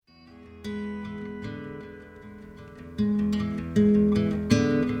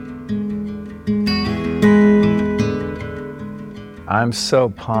I'm so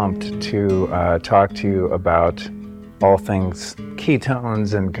pumped to talk to you about all things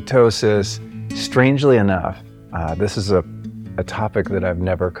ketones and ketosis. Strangely enough, this is a topic that I've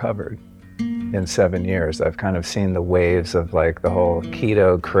never covered in 7 years. I've kind of seen the waves of like the whole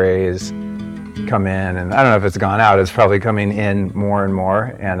keto craze come in, and I don't know if it's gone out, it's probably coming in more and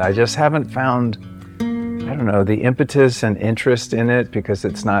more, and I just haven't found, I don't know, the impetus and interest in it, because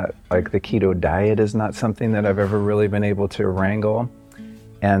it's not like the keto diet is not something that I've ever really been able to wrangle.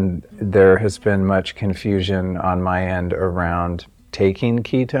 And there has been much confusion on my end around taking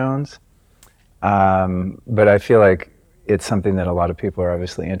ketones. But I feel like it's something that a lot of people are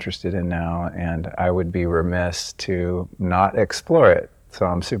obviously interested in now, and I would be remiss to not explore it. So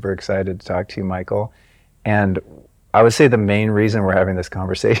I'm super excited to talk to you, Michael. And I would say the main reason we're having this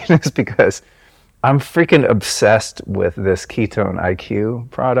conversation is because I'm freaking obsessed with this Ketone IQ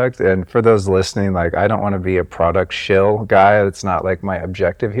product. And for those listening, like, I don't want to be a product shill guy. It's not like my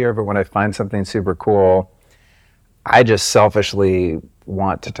objective here. But when I find something super cool, I just selfishly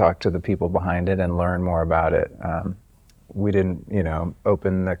want to talk to the people behind it and learn more about it. We didn't,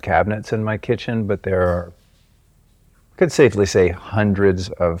 open the cabinets in my kitchen, but there are, I could safely say, hundreds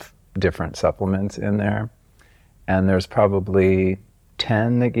of different supplements in there. And there's probably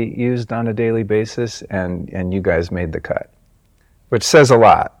 10 that get used on a daily basis, and you guys made the cut, which says a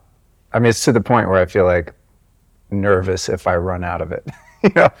lot. I mean, it's to the point where I feel like nervous if I run out of it.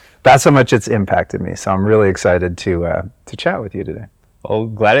 That's how much it's impacted me. So I'm really excited to chat with you today. Well,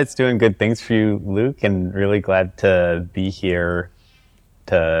 glad it's doing good things for you, Luke, and really glad to be here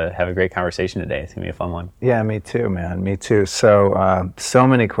to have a great conversation today. It's going to be a fun one. Yeah, me too, man. Me too. So, so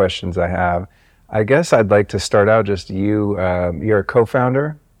many questions I have. I guess I'd like to start out just you're a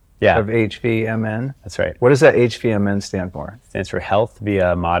co-founder of HVMN. That's right. What does that HVMN stand for? It stands for Health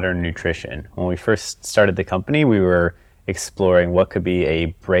via Modern Nutrition. When we first started the company, we were exploring what could be a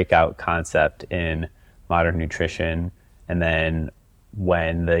breakout concept in modern nutrition. And then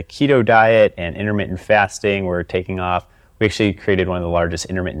when the keto diet and intermittent fasting were taking off, we actually created one of the largest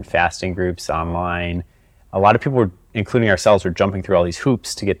intermittent fasting groups online. A lot of people were, including ourselves, were jumping through all these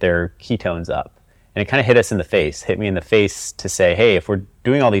hoops to get their ketones up. And it kind of hit me in the face to say, hey, if we're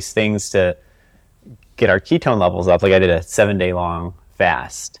doing all these things to get our ketone levels up, like I did a 7-day long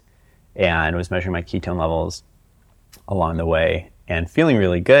fast and was measuring my ketone levels along the way and feeling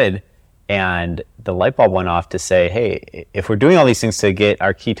really good. And the light bulb went off to say, hey, if we're doing all these things to get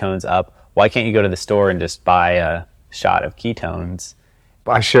our ketones up, why can't you go to the store and just buy a shot of ketones?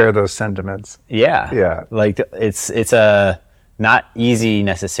 I share those sentiments. Yeah. Like it's not easy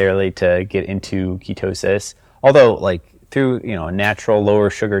necessarily to get into ketosis. Although like through, a natural lower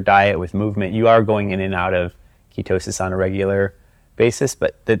sugar diet with movement, you are going in and out of ketosis on a regular basis.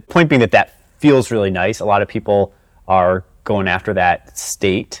 But the point being that feels really nice. A lot of people are going after that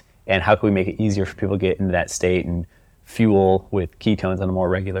state. And how can we make it easier for people to get into that state and fuel with ketones on a more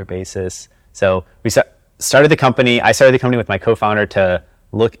regular basis? So we started the company. I started the company with my co-founder to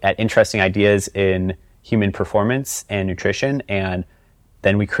look at interesting ideas in human performance and nutrition. And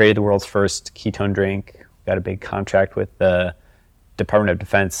then we created the world's first ketone drink. We got a big contract with the Department of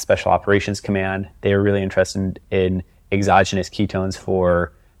Defense Special Operations Command. They were really interested in exogenous ketones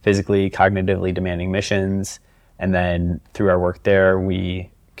for physically, cognitively demanding missions. And then through our work there,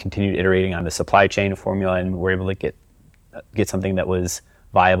 we continued iterating on the supply chain formula, and were able to get something that was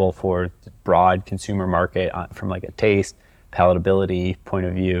viable for the broad consumer market from like a taste, palatability point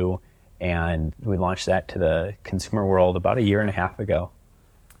of view. And we launched that to the consumer world about 1.5 years ago.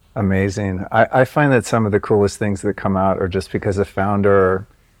 Amazing. I find that some of the coolest things that come out are just because a founder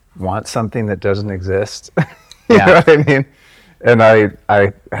wants something that doesn't exist. You know what I mean? And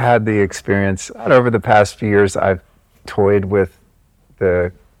I had the experience over the past few years. I've toyed with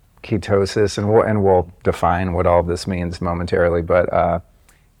the ketosis, and we'll define what all of this means momentarily. But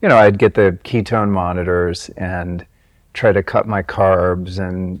I'd get the ketone monitors and try to cut my carbs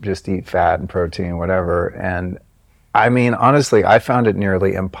and just eat fat and protein, whatever. And I mean, honestly, I found it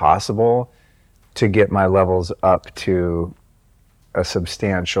nearly impossible to get my levels up to a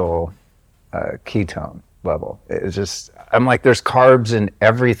substantial ketone level. It's just, I'm like, there's carbs in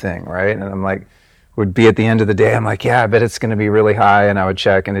everything, right? And I'm like, would be at the end of the day, I'm like, yeah, I bet it's going to be really high. And I would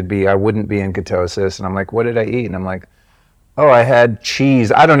check and I wouldn't be in ketosis. And I'm like, what did I eat? And I'm like, oh, I had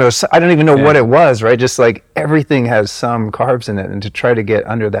cheese. I don't know. I don't even know what it was, right? Just like everything has some carbs in it. And to try to get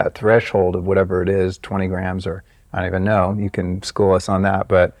under that threshold of whatever it is, 20 grams, or I don't even know, you can school us on that.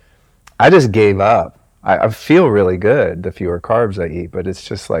 But I just gave up. I feel really good the fewer carbs I eat, but it's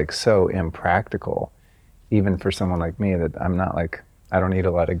just like so impractical, even for someone like me that I'm not like, I don't eat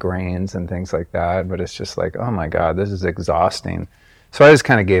a lot of grains and things like that, but it's just like, oh my God, this is exhausting. So I just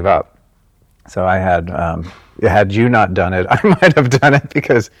kind of gave up. So I had you not done it, I might have done it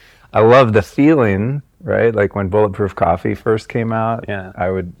because I love the feeling, right? Like when Bulletproof Coffee first came out, I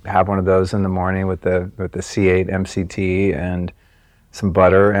would have one of those in the morning with the C8 MCT and some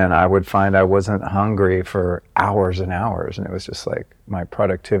butter, and I would find I wasn't hungry for hours and hours, and it was just like my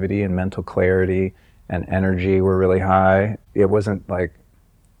productivity and mental clarity and energy were really high. It wasn't like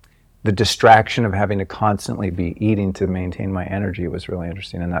the distraction of having to constantly be eating to maintain my energy was really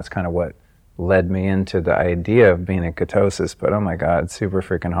interesting, and that's kind of what led me into the idea of being in ketosis. But oh my God, it's super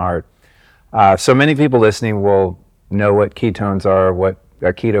freaking hard. So many people listening will know what ketones are, what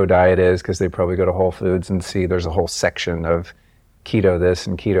a keto diet is, because they probably go to Whole Foods and see there's a whole section of keto this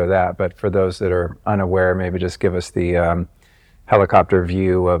and keto that. But for those that are unaware, maybe just give us the helicopter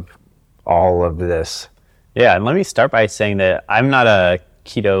view of all of this. Yeah, and let me start by saying that I'm not a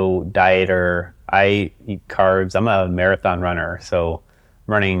keto dieter. I eat carbs. I'm a marathon runner, so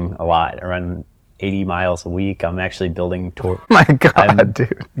I'm running a lot. I run 80 miles a week. I'm actually building towards. My God,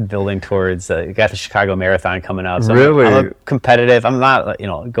 dude! Building towards. Got the Chicago Marathon coming out. So really, I'm a competitive. I'm not,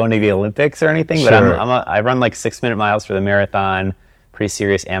 going to the Olympics or anything, but sure. I run like 6-minute miles for the marathon. Pretty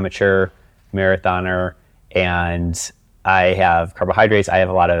serious amateur marathoner, and I have carbohydrates. I have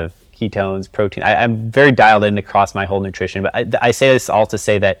a lot of ketones, protein. I'm very dialed in across my whole nutrition. But I say this all to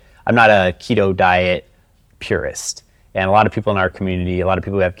say that I'm not a keto diet purist, and a lot of people in our community, a lot of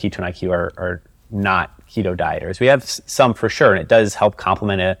people who have ketone IQ are not keto dieters. We have some for sure, and it does help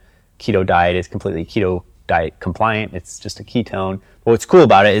complement a keto diet. It's completely keto diet compliant. It's just a ketone. But what's cool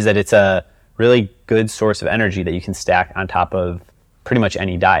about it is that it's a really good source of energy that you can stack on top of pretty much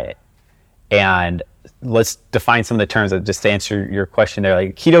any diet. And let's define some of the terms just to answer your question there.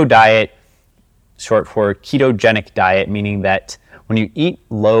 Like keto diet, short for ketogenic diet, meaning that when you eat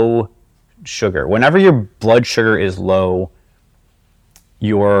low sugar, whenever your blood sugar is low,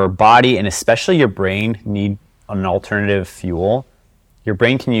 your body and especially your brain need an alternative fuel. Your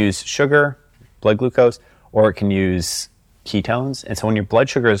brain can use sugar, blood glucose, or it can use ketones. And so when your blood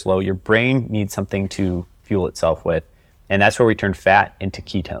sugar is low, your brain needs something to fuel itself with. And that's where we turn fat into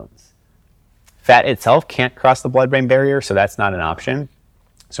ketones. Fat itself can't cross the blood-brain barrier, so that's not an option.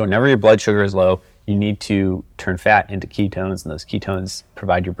 So whenever your blood sugar is low, you need to turn fat into ketones, and those ketones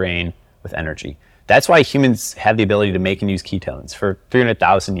provide your brain with energy. That's why humans have the ability to make and use ketones for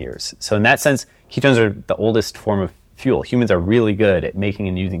 300,000 years. So in that sense, ketones are the oldest form of fuel. Humans are really good at making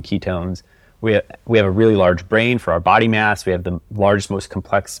and using ketones. We have a really large brain for our body mass. We have the largest, most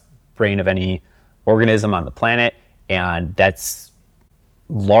complex brain of any organism on the planet, and that's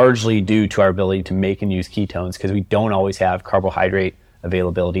largely due to our ability to make and use ketones because we don't always have carbohydrate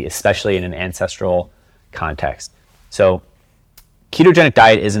availability, especially in an ancestral context. So ketogenic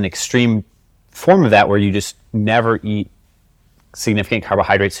diet is an extreme form of that where you just never eat significant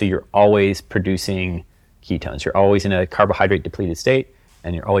carbohydrates, so you're always producing ketones. You're always in a carbohydrate depleted state,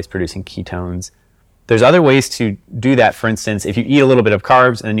 and you're always producing ketones. There's other ways to do that. For instance, if you eat a little bit of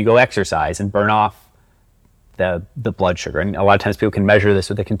carbs and then you go exercise and burn off the blood sugar, and a lot of times people can measure this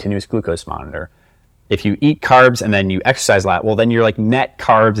with a continuous glucose monitor. If you eat carbs and then you exercise a lot, well, then your net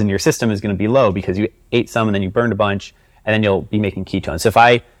carbs in your system is going to be low because you ate some and then you burned a bunch, and then you'll be making ketones. So if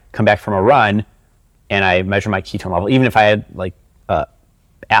I come back from a run and I measure my ketone level, even if I had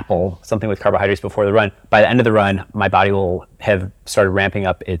apple, something with carbohydrates before the run, by the end of the run, my body will have started ramping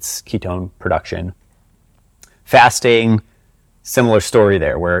up its ketone production. Fasting, similar story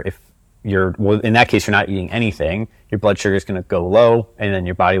there, where if in that case, you're not eating anything, your blood sugar is going to go low, and then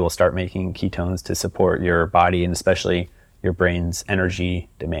your body will start making ketones to support your body and especially your brain's energy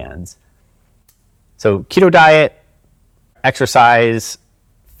demands. So keto diet, exercise,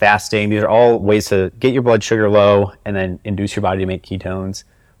 fasting, these are all ways to get your blood sugar low and then induce your body to make ketones.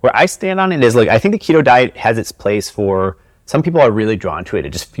 Where I stand on it is, I think the keto diet has its place for some people are really drawn to it.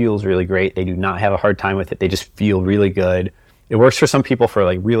 It just feels really great. They do not have a hard time with it. They just feel really good. It works for some people for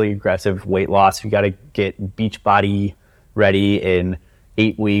really aggressive weight loss. You got to get beach body ready in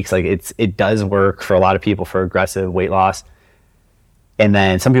 8 weeks. It does work for a lot of people for aggressive weight loss. And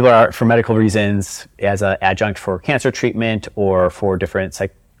then some people are for medical reasons as an adjunct for cancer treatment or for different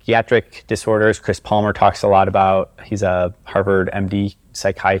psychiatric disorders. Chris Palmer talks a lot about, he's a Harvard MD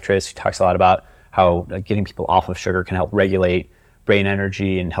psychiatrist who talks a lot about how getting people off of sugar can help regulate brain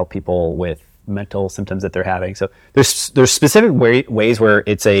energy and help people with mental symptoms that they're having. So there's specific ways where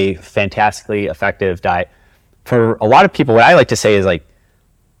it's a fantastically effective diet. For a lot of people, what I like to say is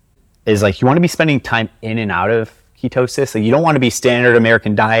is like you want to be spending time in and out of ketosis. Like you don't want to be standard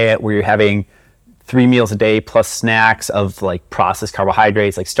American diet where you're having 3 meals a day plus snacks of like processed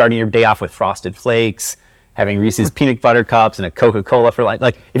carbohydrates, like starting your day off with Frosted Flakes, having Reese's peanut butter cups and a Coca-Cola for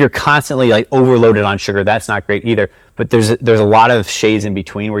like if you're constantly like overloaded on sugar, that's not great either. But there's a lot of shades in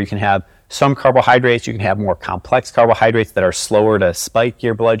between where you can have some carbohydrates, you can have more complex carbohydrates that are slower to spike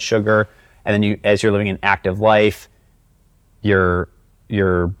your blood sugar, and then as you're living an active life, you're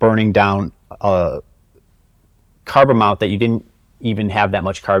burning down a carb amount that you didn't even have that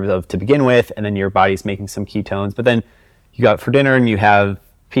much carbs of to begin with, and then your body's making some ketones. But then you go out for dinner and you have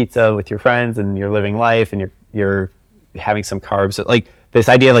pizza with your friends and you're living life and you're having some carbs. So like this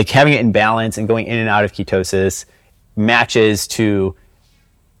idea of like having it in balance and going in and out of ketosis matches to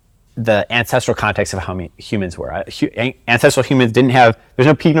the ancestral context of how humans were. Ancestral humans there's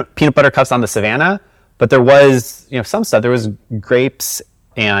no peanut butter cups on the savannah, but there was, some stuff. There was grapes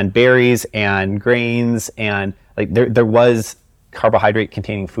and berries and grains and like there was carbohydrate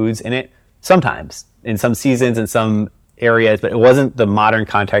containing foods in it sometimes in some seasons in some areas, but it wasn't the modern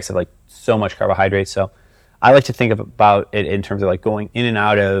context of like so much carbohydrates. So I like to think about it in terms of like going in and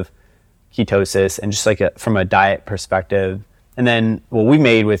out of ketosis and just like from a diet perspective. And then what we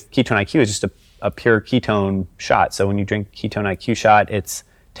made with Ketone IQ is just a pure ketone shot. So when you drink Ketone IQ shot, it's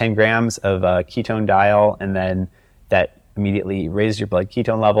 10 grams of a ketone dial, and then that immediately raises your blood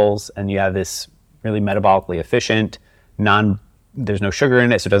ketone levels, and you have this really metabolically efficient, there's no sugar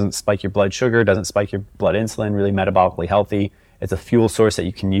in it, so it doesn't spike your blood sugar, doesn't spike your blood insulin, really metabolically healthy. It's a fuel source that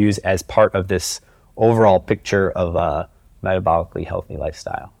you can use as part of this overall picture of a metabolically healthy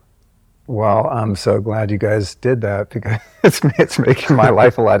lifestyle. Well, I'm so glad you guys did that because it's making my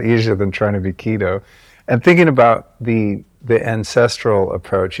life a lot easier than trying to be keto. And thinking about the ancestral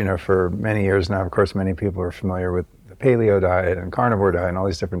approach, for many years now, of course, many people are familiar with the paleo diet and carnivore diet and all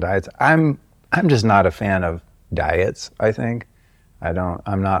these different diets. I'm just not a fan of diets, I think.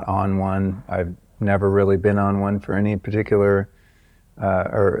 I'm not on one. I've never really been on one for any particular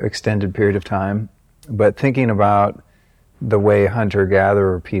or extended period of time. But thinking about the way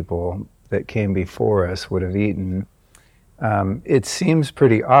hunter-gatherer people that came before us would have eaten, it seems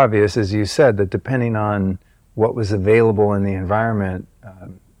pretty obvious, as you said, that depending on what was available in the environment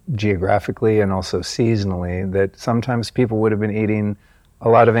geographically and also seasonally, that sometimes people would have been eating a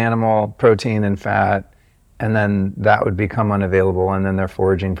lot of animal protein and fat, and then that would become unavailable, and then they're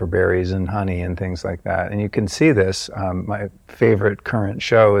foraging for berries and honey and things like that. And you can see this. My favorite current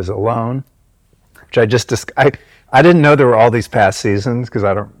show is Alone, which I didn't know there were all these past seasons because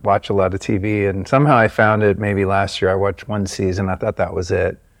I don't watch a lot of TV, and somehow I found it maybe last year. I watched one season. I thought that was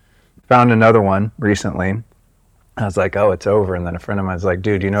it. Found another one recently. I was like, oh, it's over. And then a friend of mine was like,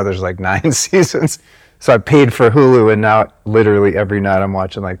 dude, there's like 9 seasons. So I paid for Hulu, and now literally every night I'm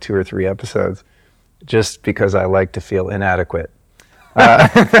watching like 2 or 3 episodes just because I like to feel inadequate. You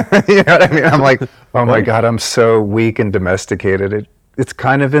know what I mean? I'm like, oh my God, I'm so weak and domesticated. It's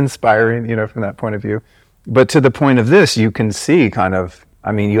kind of inspiring, from that point of view. But to the point of this, you can see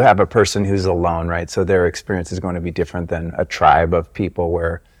you have a person who's alone, right? So their experience is going to be different than a tribe of people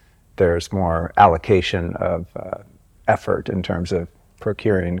where there's more allocation of effort in terms of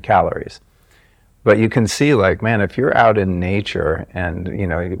procuring calories. But you can see, if you're out in nature and,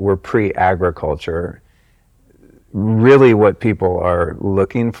 we're pre-agriculture, really what people are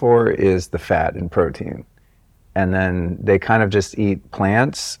looking for is the fat and protein. And then they kind of just eat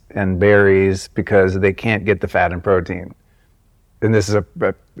plants and berries because they can't get the fat and protein. And this is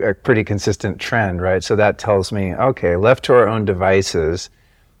a pretty consistent trend, right? So that tells me, okay, left to our own devices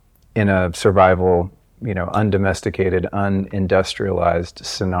in a survival, undomesticated, unindustrialized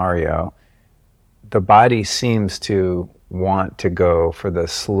scenario, the body seems to want to go for the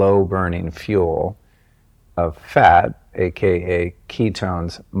slow-burning fuel of fat, aka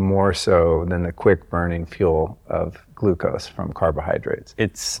ketones, more so than the quick-burning fuel of glucose from carbohydrates.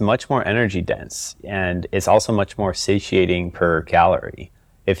 It's much more energy dense, and it's also much more satiating per calorie.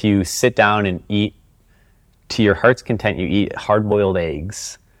 If you sit down and eat to your heart's content, you eat hard-boiled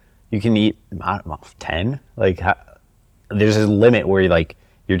eggs, you can eat, 10. There's a limit where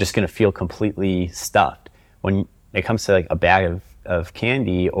you're just going to feel completely stuffed. When it comes to a bag of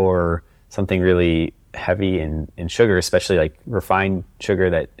candy or something really heavy in sugar, especially refined sugar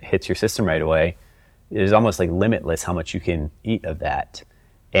that hits your system right away, it is almost limitless how much you can eat of that.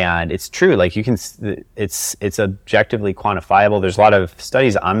 And it's true, it's objectively quantifiable. There's a lot of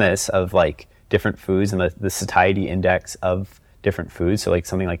studies on this of different foods and the satiety index of different foods. So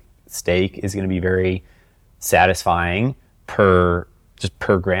something like steak is going to be very satisfying per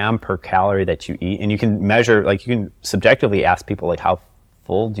gram per calorie that you eat, and you can measure, you can subjectively ask people how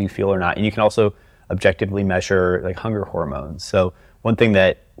full do you feel or not? And you can also objectively measure like hunger hormones. So one thing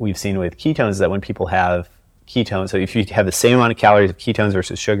that we've seen with ketones is that when people have ketones, so if you have the same amount of calories of ketones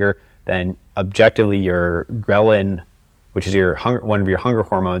versus sugar, then objectively your ghrelin, which is one of your hunger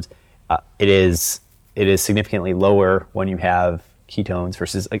hormones, it is significantly lower when you have ketones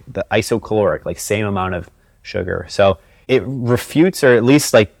versus like the isocaloric, like same amount of sugar. So it refutes, or at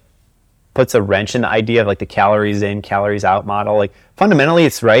least like puts a wrench in the idea of like the calories in, calories out model. Like fundamentally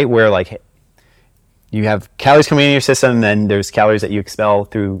it's right, where like you have calories coming into your system and then there's calories that you expel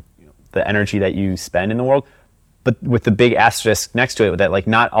through the energy that you spend in the world. But with the big asterisk next to it, that like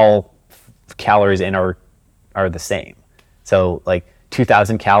not all calories in are the same. So like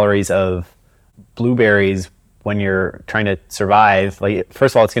 2,000 calories of blueberries when you're trying to survive, like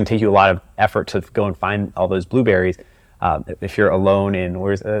first of all, it's going to take you a lot of effort to go and find all those blueberries. If you're alone in,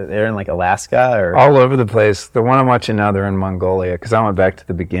 they're in like Alaska or all over the place. The one I'm watching now, they're in Mongolia, because I went back to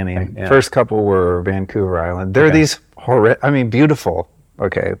the beginning. Yeah. First couple were Vancouver Island. They're these beautiful,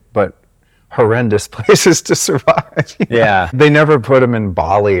 okay, but horrendous places to survive. Yeah. They never put them in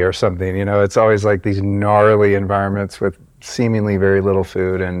Bali or something, it's always like these gnarly environments with seemingly very little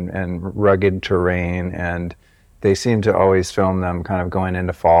food and rugged terrain, and they seem to always film them kind of going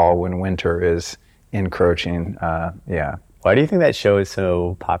into fall when winter is encroaching. Why do you think that show is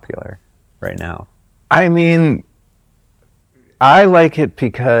so popular right now? I mean, I like it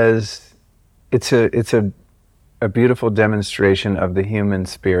because it's a beautiful demonstration of the human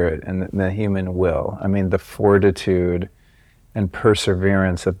spirit and the human will. I mean, the fortitude and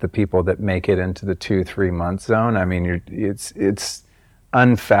perseverance of the people that make it into the 2-3 month zone. I mean, it's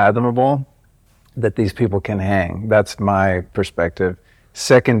unfathomable that these people can hang. That's my perspective.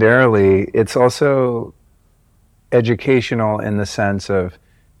 Secondarily, it's also educational in the sense of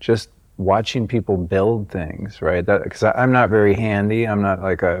just watching people build things, right? Because I'm not very handy. I'm not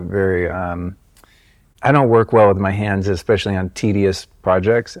like a very, I don't work well with my hands, especially on tedious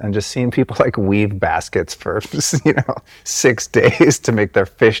projects, and just seeing people like weave baskets for, 6 days to make their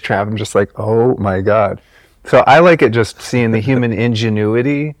fish trap. I'm just like, oh my God. So I like it just seeing the human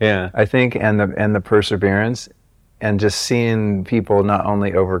ingenuity, I think, and the perseverance, and just seeing people not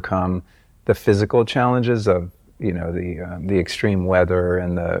only overcome the physical challenges of, the extreme weather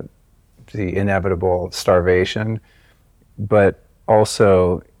and the inevitable starvation, but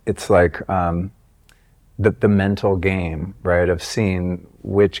also it's like the mental game, right, of seeing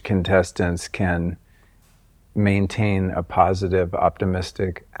which contestants can maintain a positive,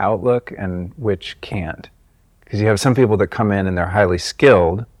 optimistic outlook and which can't. Because you have some people that come in and they're highly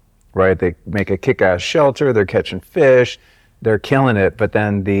skilled, right? They make a kick-ass shelter, they're catching fish, they're killing it, but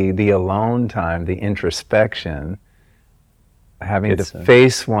then the alone time, the introspection, having to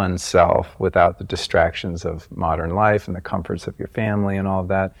face oneself without the distractions of modern life and the comforts of your family and all of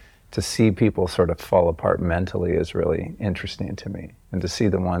that, to see people sort of fall apart mentally is really interesting to me. And to see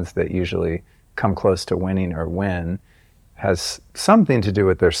the ones that usually come close to winning or win has something to do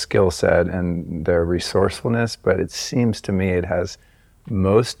with their skill set and their resourcefulness, but it seems to me it has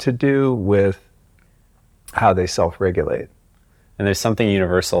most to do with how they self-regulate. And there's something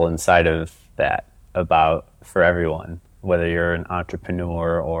universal inside of that for everyone, whether you're an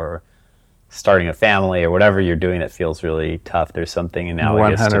entrepreneur or starting a family or whatever you're doing that feels really tough. There's something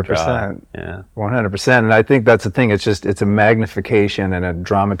analogous to draw. 100%. Yeah. 100%. And I think that's the thing. It's a magnification and a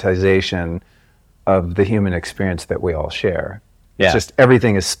dramatization of the human experience that we all share. Yeah. It's just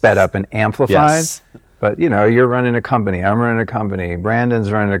everything is sped up and amplified. Yes. But, you're running a company. I'm running a company.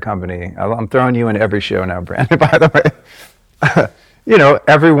 Brandon's running a company. I'm throwing you in every show now, Brandon, by the way.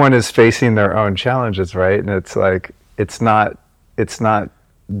 Everyone is facing their own challenges, right? And it's like, it's not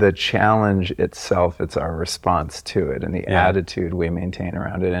the challenge itself, it's our response to it and the attitude we maintain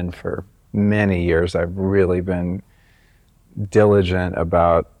around it. And for many years, I've really been diligent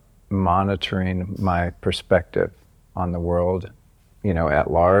about monitoring my perspective on the world,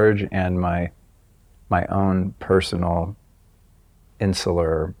 at large, and my own personal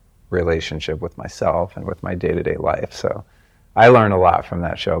insular relationship with myself and with my day-to-day life. So I learned a lot from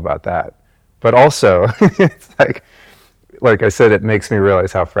that show about that. But also, it's like I said, it makes me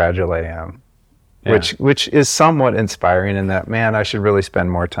realize how fragile I am, which is somewhat inspiring in that, man, I should really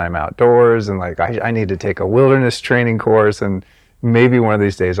spend more time outdoors, and like I need to take a wilderness training course, and maybe one of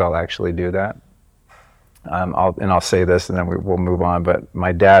these days I'll actually do that. I'll say this and then we'll move on, but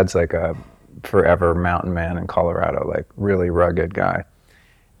my dad's like a forever mountain man in Colorado, like really rugged guy.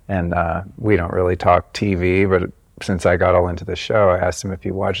 And we don't really talk TV, but since I got all into the show, I asked him if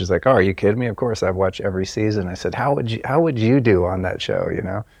he watches. Like, oh, are you kidding me? Of course, I've watched every season. I said, how would you do on that show,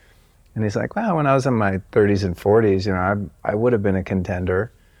 And he's like, well, when I was in my 30s and 40s, I would have been a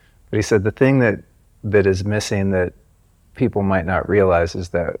contender. But he said the thing that is missing that people might not realize is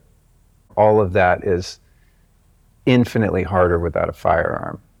that all of that is infinitely harder without a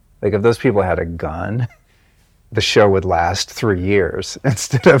firearm. Like if those people had a gun, the show would last 3 years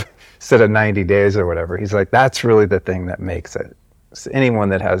instead of 90 days or whatever. He's like, that's really the thing that makes it. So anyone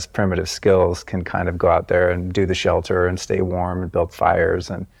that has primitive skills can kind of go out there and do the shelter and stay warm and build fires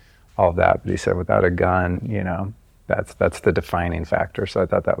and all of that. But he said without a gun, that's the defining factor. So I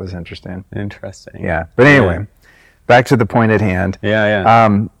thought that was interesting. Interesting. Yeah. But anyway, back to the point at hand.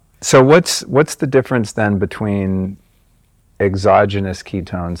 Yeah. So what's the difference then between exogenous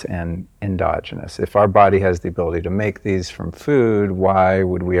ketones and endogenous? If our body has the ability to make these from food, why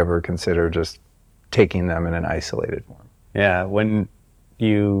would we ever consider just taking them in an isolated form? Yeah,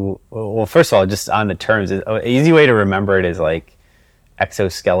 first of all, just on the terms, an easy way to remember it is like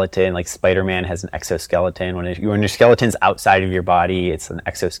exoskeleton, like Spider-Man has an exoskeleton. When your skeleton's outside of your body, it's an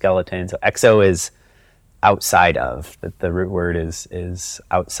exoskeleton. So exo is outside of, the root word is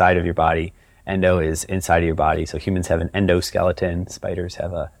outside of your body. Endo is inside of your body. So humans have an endoskeleton, spiders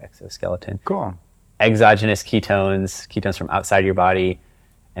have a exoskeleton. Cool. Exogenous ketones from outside of your body,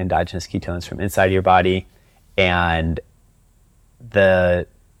 endogenous ketones from inside of your body. And the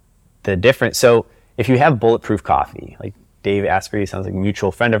difference, so if you have bulletproof coffee, like Dave Asprey sounds like a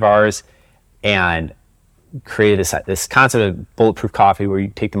mutual friend of ours, and created this concept of bulletproof coffee where you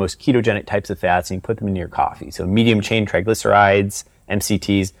take the most ketogenic types of fats and you put them into your coffee. So medium chain triglycerides,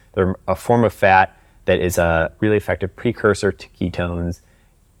 MCTs, they're a form of fat that is a really effective precursor to ketones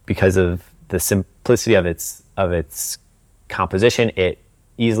because of the simplicity of its composition. It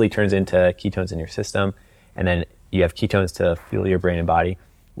easily turns into ketones in your system, and then you have ketones to fuel your brain and body.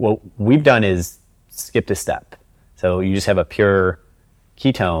 What we've done is skipped a step. So you just have a pure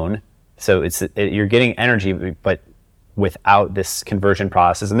ketone. So you're getting energy, but without this conversion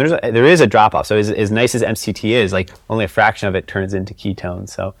process. And there is a drop off. So as nice as MCT is, like only a fraction of it turns into ketones.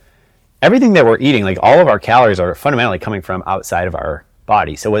 So everything that we're eating, like all of our calories are fundamentally coming from outside of our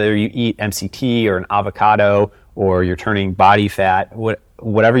body. So whether you eat MCT or an avocado or you're turning body fat,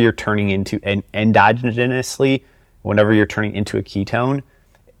 whatever you're turning into endogenously, whenever you're turning into a ketone,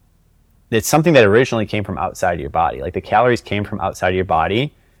 it's something that originally came from outside of your body. Like the calories came from outside of your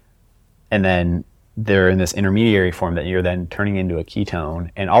body, and then they're in this intermediary form that you're then turning into a ketone.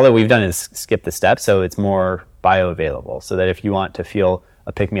 And all that we've done is skip the steps, so it's more bioavailable. So that if you want to feel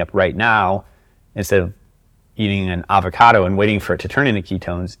a pick-me-up right now, instead of eating an avocado and waiting for it to turn into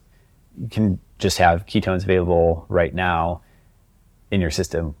ketones, you can just have ketones available right now in your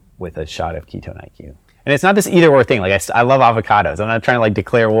system with a shot of ketone IQ. And it's not this either or thing. Like I love avocados. I'm not trying to like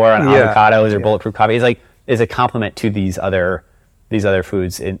declare war on avocados or bulletproof coffee. It's like is a complement to these other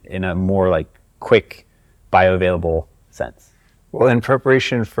foods in a more like quick bioavailable sense. Well, in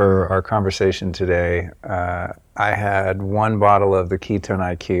preparation for our conversation today, I had one bottle of the Ketone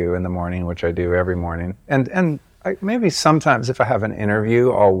IQ in the morning, which I do every morning. And maybe sometimes if I have an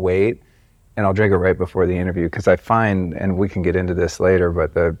interview, I'll wait and I'll drink it right before the interview because I find, and we can get into this later,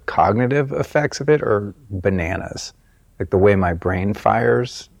 but the cognitive effects of it are bananas. Like the way my brain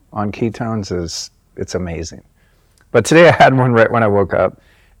fires on ketones it's amazing. But today I had one right when I woke up,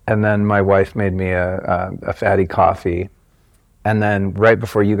 and then my wife made me a fatty coffee. And then right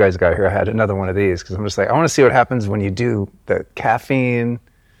before you guys got here, I had another one of these because I'm just like, I want to see what happens when you do the caffeine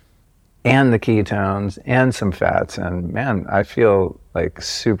and the ketones and some fats. And man, I feel like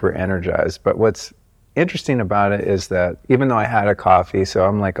super energized. But what's interesting about it is that even though I had a coffee, so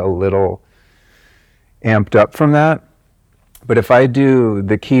I'm like a little amped up from that. But if I do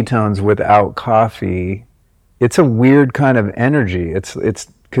the ketones without coffee, it's a weird kind of energy. It's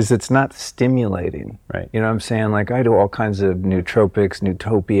because it's not stimulating. Right. You know what I'm saying? Like I do all kinds of nootropics,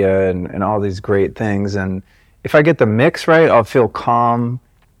 Newtopia, and all these great things. And if I get the mix right, I'll feel calm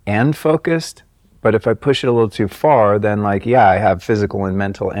and focused. But if I push it a little too far, then I have physical and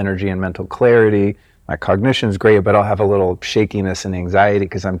mental energy and mental clarity. My cognition's great, but I'll have a little shakiness and anxiety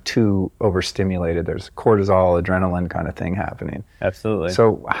because I'm too overstimulated. There's cortisol, adrenaline kind of thing happening. Absolutely.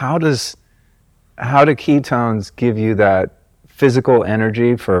 So how do ketones give you that physical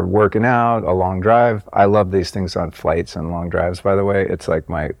energy for working out, a long drive? I love these things on flights and long drives, by the way. It's like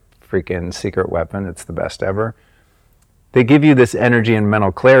my freaking secret weapon. It's the best ever. They give you this energy and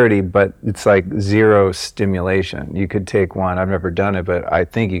mental clarity, but it's like zero stimulation. You could take one, I've never done it, but I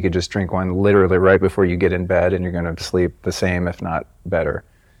think you could just drink one literally right before you get in bed and you're going to sleep the same, if not better.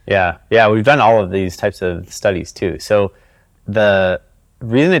 Yeah, we've done all of these types of studies too. So the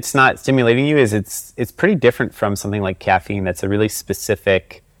reason it's not stimulating you is it's pretty different from something like caffeine that's a really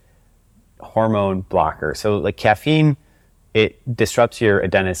specific hormone blocker. So like caffeine, it disrupts your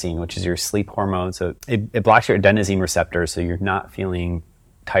adenosine, which is your sleep hormone. So it blocks your adenosine receptor, so you're not feeling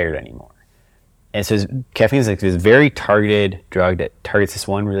tired anymore. And so caffeine is like this very targeted drug that targets this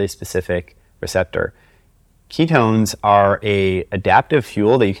one really specific receptor. Ketones are a adaptive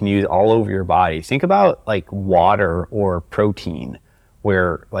fuel that you can use all over your body. Think about like water or protein,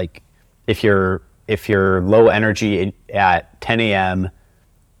 where like if you're low energy at 10 a.m.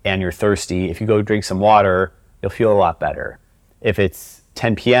 and you're thirsty, if you go drink some water, you'll feel a lot better. If it's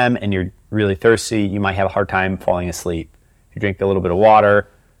 10 p.m. and you're really thirsty, you might have a hard time falling asleep. If you drink a little bit of water,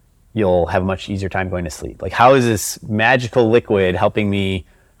 you'll have a much easier time going to sleep. Like, how is this magical liquid helping me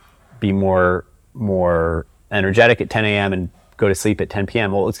be more energetic at 10 a.m. and go to sleep at 10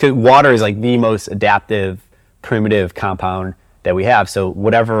 p.m.? Well, it's because water is like the most adaptive, primitive compound that we have. So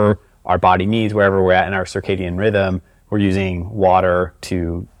whatever our body needs, wherever we're at in our circadian rhythm, we're using water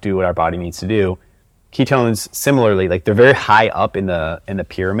to do what our body needs to do. Ketones, similarly, like they're very high up in the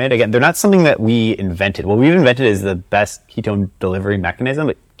pyramid. Again, they're not something that we invented. What we've invented is the best ketone delivery mechanism,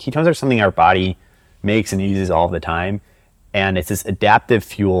 but ketones are something our body makes and uses all the time. And it's this adaptive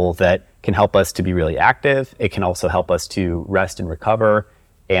fuel that can help us to be really active. It can also help us to rest and recover.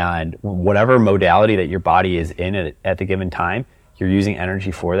 And whatever modality that your body is in at the given time, you're using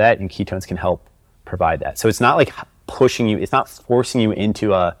energy for that, and ketones can help provide that. So it's not like pushing you, it's not forcing you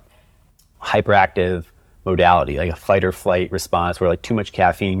into a hyperactive modality, like a fight or flight response where like too much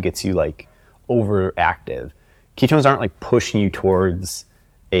caffeine gets you like overactive. Ketones aren't like pushing you towards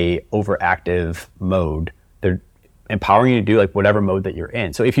a overactive mode. They're empowering you to do like whatever mode that you're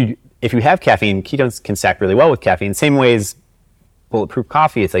in. So if you have caffeine, ketones can stack really well with caffeine. Same way as bulletproof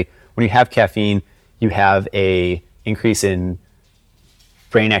coffee. It's like when you have caffeine, you have a increase in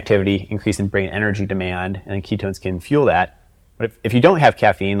brain activity, increase in brain energy demand, and ketones can fuel that. But if you don't have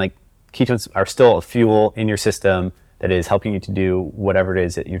caffeine, like ketones are still a fuel in your system that is helping you to do whatever it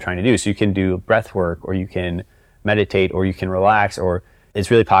is that you're trying to do. So you can do breath work, or you can meditate, or you can relax, or it's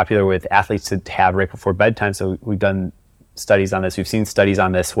really popular with athletes to have right before bedtime. So we've done studies on this. We've seen studies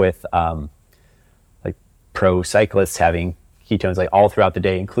on this with like pro cyclists having ketones like all throughout the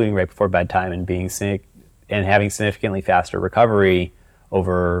day, including right before bedtime, and having significantly faster recovery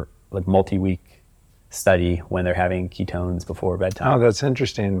over like multi-week study when they're having ketones before bedtime. Oh, that's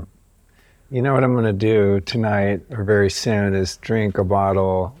interesting. You know what I'm going to do tonight or very soon is drink a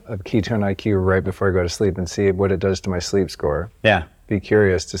bottle of Ketone IQ right before I go to sleep and see what it does to my sleep score. Yeah. Be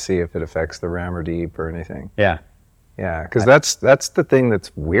curious to see if it affects the REM or deep or anything. Yeah. Yeah, because that's the thing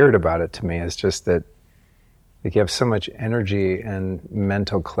that's weird about it to me, is just that like you have so much energy and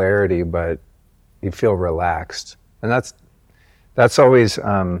mental clarity, but you feel relaxed. And that's always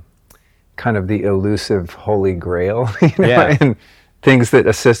kind of the elusive holy grail, Yeah. And things that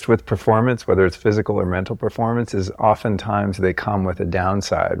assist with performance, whether it's physical or mental performance, is oftentimes they come with a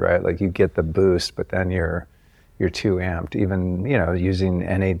downside, right? Like you get the boost, but then you're too amped. Even, using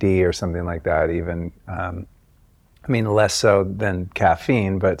NAD or something like that, even, less so than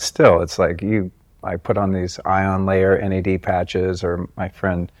caffeine, but still, it's like I put on these ion layer NAD patches, or my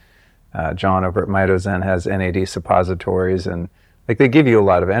friend John over at MitoZen has NAD suppositories, and like they give you a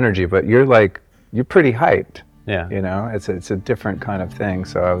lot of energy, but you're pretty hyped. Yeah. It's a different kind of thing.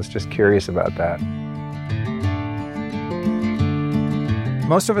 So I was just curious about that.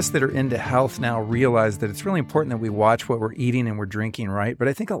 Most of us that are into health now realize that it's really important that we watch what we're eating and we're drinking, right? But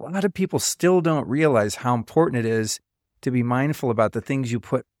I think a lot of people still don't realize how important it is to be mindful about the things you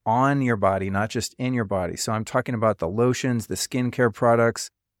put on your body, not just in your body. So I'm talking about the lotions, the skincare products,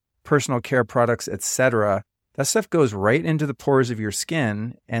 personal care products, etc. That stuff goes right into the pores of your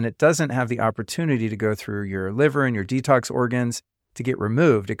skin, and it doesn't have the opportunity to go through your liver and your detox organs to get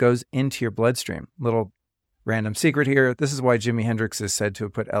removed. It goes into your bloodstream. Little random secret here. This is why Jimi Hendrix is said to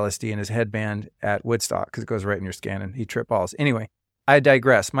have put LSD in his headband at Woodstock, because it goes right in your skin and he tripped balls. Anyway, I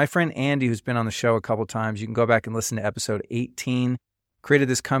digress. My friend Andy, who's been on the show a couple times, you can go back and listen to episode 18, created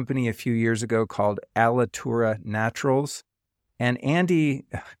this company a few years ago called Alitura Naturals. And Andy,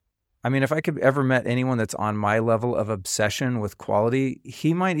 if I could ever met anyone that's on my level of obsession with quality,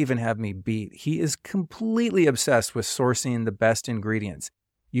 he might even have me beat. He is completely obsessed with sourcing the best ingredients.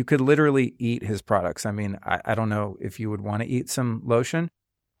 You could literally eat his products. I don't know if you would want to eat some lotion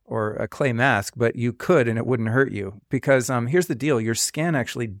or a clay mask, but you could, and it wouldn't hurt you. Because here's the deal. Your skin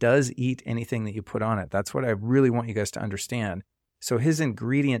actually does eat anything that you put on it. That's what I really want you guys to understand. So his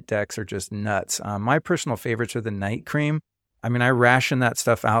ingredient decks are just nuts. My personal favorites are the night cream. I ration that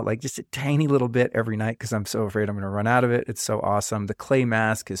stuff out like just a tiny little bit every night because I'm so afraid I'm going to run out of it. It's so awesome. The clay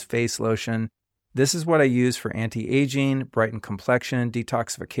mask, his face lotion, This is what I use for anti-aging, brightened complexion,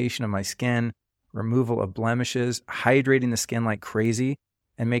 detoxification of my skin, removal of blemishes, hydrating the skin like crazy,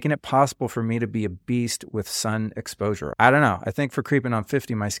 and making it possible for me to be a beast with sun exposure. I don't know. I think for creeping on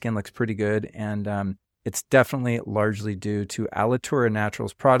 50, my skin looks pretty good, and it's definitely largely due to Alitura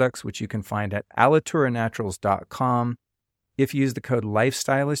Naturals products, which you can find at alituranaturals.com. If you use the code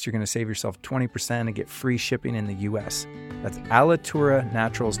LIFESTYLIST, you're going to save yourself 20% and get free shipping in the U.S. That's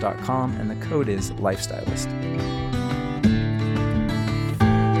alituranaturals.com, and the code is LIFESTYLIST.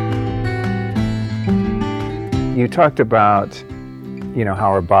 You talked about,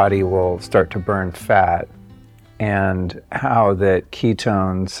 how our body will start to burn fat, and how that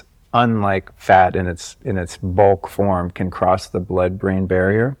ketones, unlike fat in its bulk form, can cross the blood-brain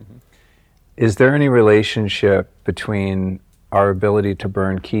barrier. Mm-hmm. Is there any relationship between our ability to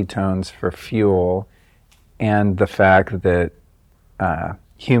burn ketones for fuel and the fact that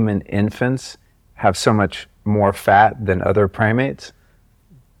human infants have so much more fat than other primates?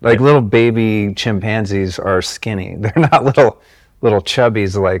 Like little baby chimpanzees are skinny. They're not little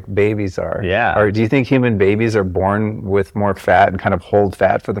chubbies like babies are. Yeah. Or do you think human babies are born with more fat and kind of hold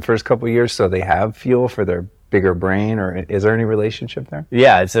fat for the first couple of years so they have fuel for their bigger brain, or is there any relationship there?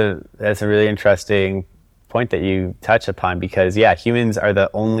 Yeah, that's a really interesting point that you touch upon, because humans are the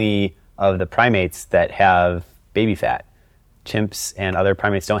only of the primates that have baby fat. Chimps and other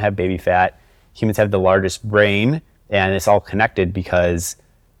primates don't have baby fat. Humans have the largest brain, and it's all connected because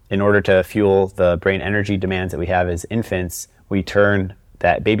in order to fuel the brain energy demands that we have as infants, we turn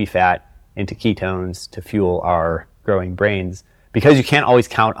that baby fat into ketones to fuel our growing brains, because you can't always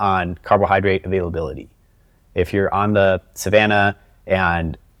count on carbohydrate availability. If you're on the savannah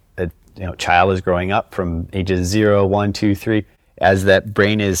and a child is growing up from ages 0, 1, 2, 3, as that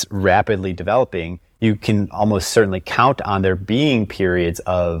brain is rapidly developing, you can almost certainly count on there being periods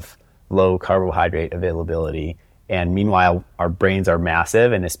of low carbohydrate availability. And meanwhile, our brains are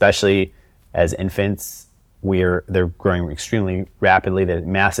massive, and especially as infants, they're growing extremely rapidly. There's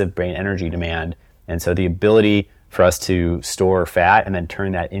massive brain energy demand. And so the ability for us to store fat and then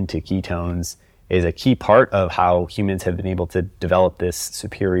turn that into ketones is a key part of how humans have been able to develop this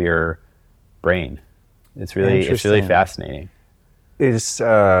superior brain. It's really fascinating. Is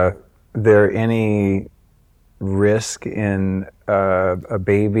there any risk in a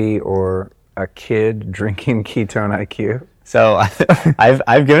baby or a kid drinking Ketone IQ? So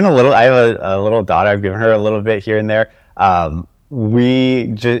I've given a little. I have a little daughter. I've given her a little bit here and there.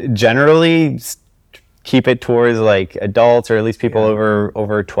 We generally keep it towards like adults, or at least people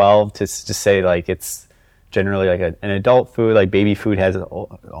over 12, to just say like it's generally like an adult food. Like baby food has its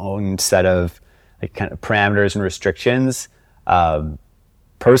own set of like kind of parameters and restrictions.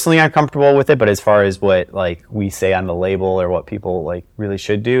 Personally, I'm comfortable with it, but as far as what like we say on the label or what people like really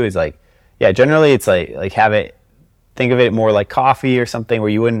should do is like, generally it's like have it. Think of it more like coffee or something, where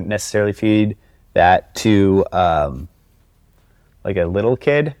you wouldn't necessarily feed that to like a little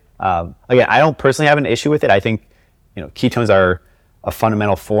kid. Again, I don't personally have an issue with it. I think ketones are a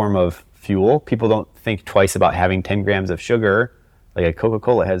fundamental form of fuel. People don't think twice about having 10 grams of sugar. Like a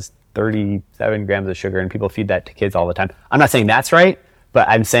Coca-Cola has 37 grams of sugar, and people feed that to kids all the time. I'm not saying that's right, but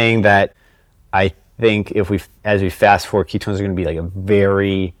I'm saying that I think as we fast forward, ketones are going to be like a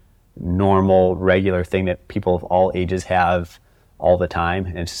very normal, regular thing that people of all ages have all the time,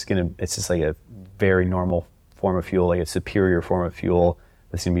 and it's just like a very normal form of fuel, like a superior form of fuel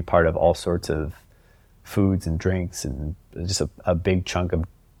that's going to be part of all sorts of foods and drinks, and just a big chunk of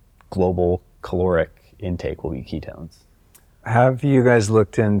global caloric intake will be ketones. Have you guys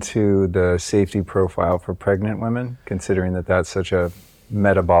looked into the safety profile for pregnant women, considering that that's such a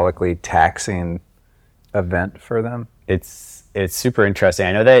metabolically taxing event for them? It's super interesting.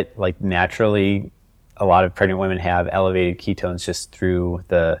 I know that like naturally a lot of pregnant women have elevated ketones just through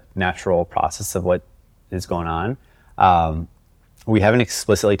the natural process of what is going on. We haven't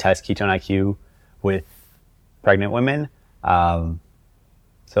explicitly tested ketone IQ with pregnant women, so I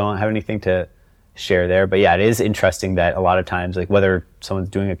don't have anything to share there. But yeah, it is interesting that a lot of times, like whether someone's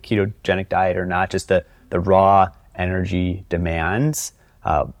doing a ketogenic diet or not, just the raw energy demands,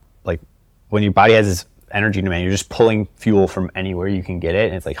 like when your body has this energy demand, you're just pulling fuel from anywhere you can get it,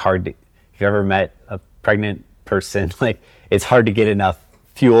 and it's like hard to, if you've ever met a pregnant person, like it's hard to get enough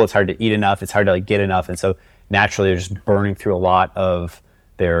fuel, it's hard to eat enough, it's hard to like get enough, and so naturally they're just burning through a lot of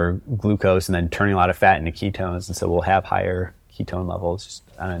their glucose and then turning a lot of fat into ketones, and so we'll have higher ketone levels just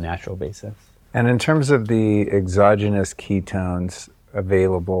on a natural basis. And in terms of the exogenous ketones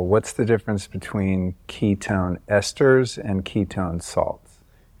available, what's the difference between ketone esters and ketone salts?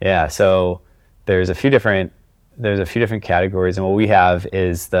 Yeah, so there's a few different there's a few different categories, and what we have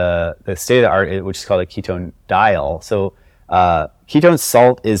is the state of the art, which is called a ketone dial. So ketone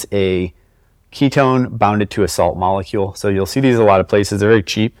salt is a ketone bounded to a salt molecule. So you'll see these a lot of places. They're very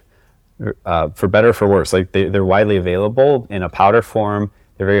cheap, for better or for worse. Like they're widely available in a powder form.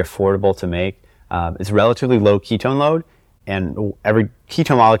 They're very affordable to make. It's relatively low ketone load, and every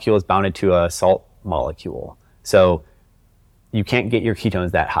ketone molecule is bounded to a salt molecule. So you can't get your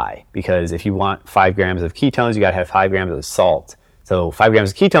ketones that high, because if you want 5 grams of ketones, you got to have 5 grams of salt. So 5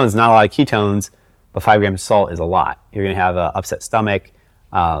 grams of ketones is not a lot of ketones, but 5 grams of salt is a lot. You're going to have an upset stomach.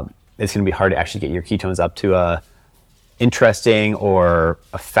 It's going to be hard to actually get your ketones up to a interesting or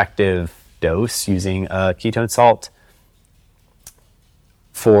effective dose using ketone salt.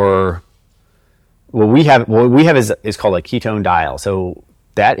 For what we have is called a ketone dial. So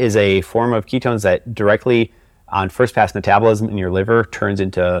that is a form of ketones that directly on first pass metabolism in your liver turns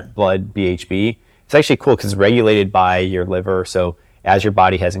into blood BHB. It's actually cool because it's regulated by your liver. So as your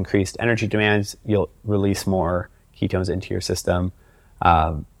body has increased energy demands, you'll release more ketones into your system.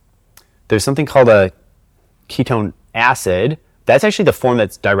 There's something called a ketone acid. That's actually the form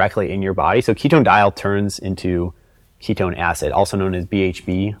that's directly in your body. So ketone dial turns into ketone acid, also known as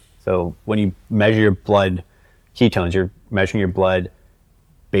BHB. So when you measure your blood ketones, you're measuring your blood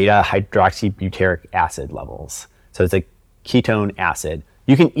beta hydroxybutyric acid levels. So it's a ketone acid.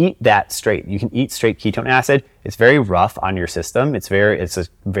 You can eat that straight. You can eat straight ketone acid. It's very rough on your system. It's very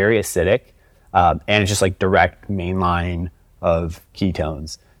acidic, and it's just like direct mainline of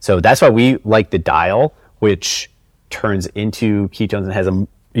ketones. So that's why we like the dial, which turns into ketones and has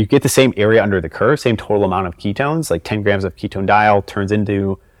you get the same area under the curve, same total amount of ketones, like 10 grams of ketone dial turns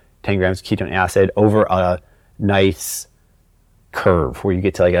into 10 grams of ketone acid over a nice curve where you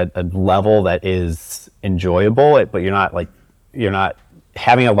get to like a level that is enjoyable, but you're not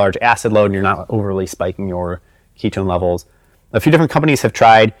having a large acid load and you're not overly spiking your ketone levels. A few different companies have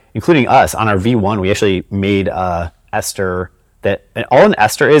tried, including us on our V1. We actually made ester that, and all an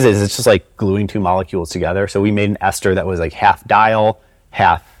ester is it's just like gluing 2 molecules together. So we made an ester that was like half dial,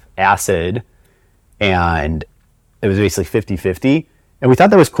 half acid, and it was basically 50-50. And we thought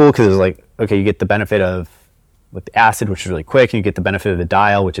that was cool because it was like, okay, you get the benefit of with the acid, which is really quick, and you get the benefit of the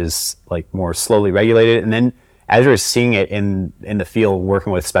dial, which is like more slowly regulated. And then as we were seeing it in the field,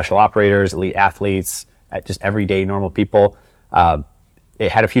 working with special operators, elite athletes, just everyday normal people,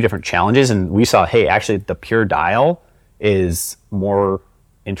 it had a few different challenges. And we saw, hey, actually the pure dial is more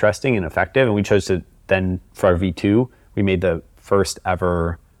interesting and effective. And we chose to then, for our V2, we made the first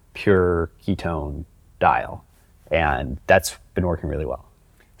ever pure ketone dial. And that's been working really well.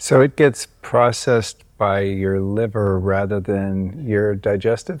 So it gets processed by your liver rather than your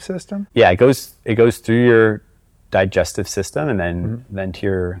digestive system? Yeah, it goes through your digestive system and then to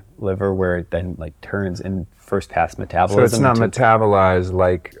your liver, where it then like turns in first pass metabolism. So it's not metabolized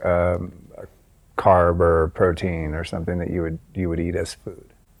like a carb or protein or something that you would eat as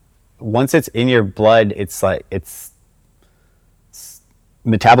food. Once it's in your blood, it's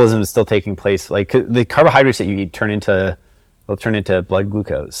metabolism is still taking place. Like the carbohydrates that you eat turn into blood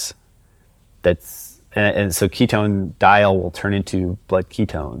glucose. And so ketone dial will turn into blood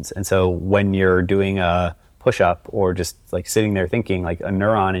ketones. And so when you're doing a push-up or just like sitting there thinking, like a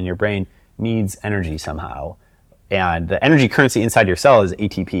neuron in your brain needs energy somehow. And the energy currency inside your cell is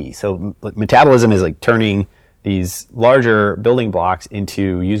ATP. So metabolism is like turning these larger building blocks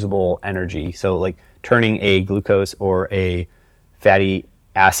into usable energy. So like turning a glucose or a fatty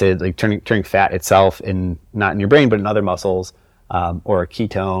acid, like turning fat itself not in your brain, but in other muscles, or a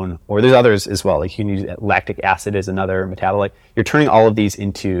ketone, or there's others as well. Like you can use lactic acid as another metabolite. You're turning all of these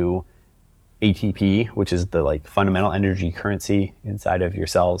into ATP, which is the like fundamental energy currency inside of your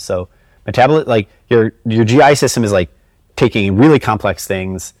cells. So like your GI system is like taking really complex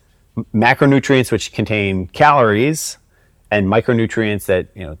things, macronutrients which contain calories, and micronutrients that,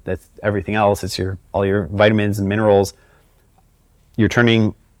 that's everything else. It's all your vitamins and minerals. You're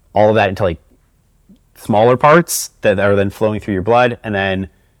turning all of that into like smaller parts that are then flowing through your blood, and then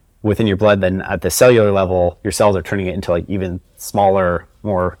within your blood, then at the cellular level, your cells are turning it into like even smaller,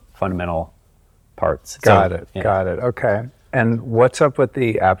 more fundamental parts. Got it. Okay. And what's up with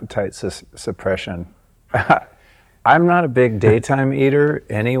the appetite suppression? I'm not a big daytime eater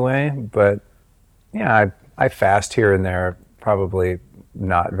anyway, but yeah, I fast here and there, probably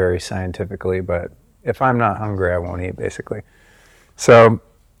not very scientifically, but if I'm not hungry, I won't eat basically. So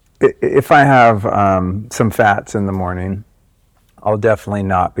if I have some fats in the morning, I'll definitely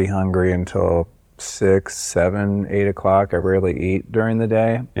not be hungry until 6, 7, 8 o'clock. I rarely eat during the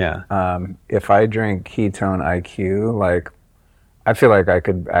day. Yeah. If I drink Ketone IQ, like I feel like I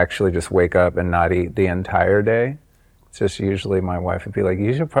could actually just wake up and not eat the entire day. It's just usually my wife would be like,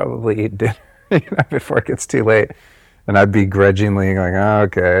 you should probably eat dinner before it gets too late. And I'd be grudgingly going, oh,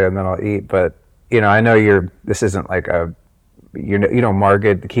 okay, and then I'll eat. But, I know this isn't like market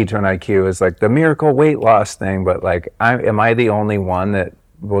the ketone IQ is like the miracle weight loss thing, but like, am I the only one that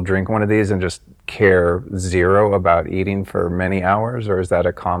will drink one of these and just care zero about eating for many hours, or is that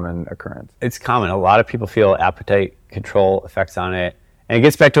a common occurrence? It's common. A lot of people feel appetite control effects on it. And it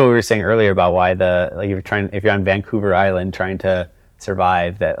gets back to what we were saying earlier about why if you're on Vancouver Island trying to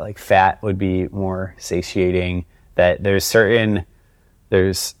survive, that like fat would be more satiating, that there's certain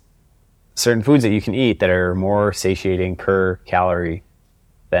foods that you can eat that are more satiating per calorie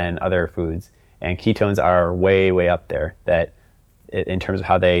than other foods. And ketones are way, way up there, that in terms of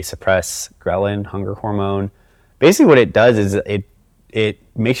how they suppress ghrelin, hunger hormone. Basically what it does is it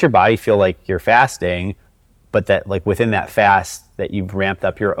makes your body feel like you're fasting, but that like within that fast that you've ramped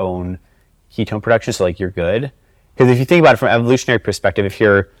up your own ketone production, so like you're good. Because if you think about it from an evolutionary perspective, if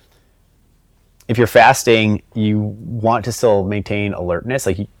you're fasting, you want to still maintain alertness.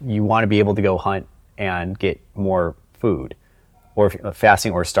 Like you want to be able to go hunt and get more food, or if you're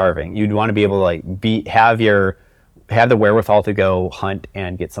fasting or starving, you'd want to be able to like have the wherewithal to go hunt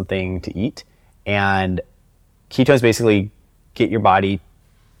and get something to eat. And ketones basically get your body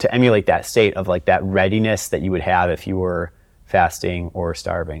to emulate that state of like that readiness that you would have if you were fasting or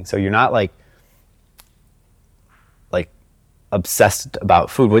starving. So you're not like obsessed about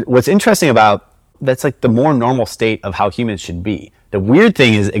food. What's interesting about that's like the more normal state of how humans should be. The weird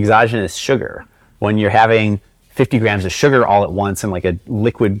thing is exogenous sugar. When you're having 50 grams of sugar all at once in like a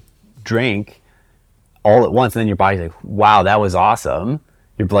liquid drink all at once, and then your body's like, wow, that was awesome.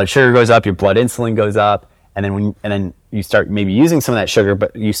 Your blood sugar goes up, your blood insulin goes up, and then you start maybe using some of that sugar,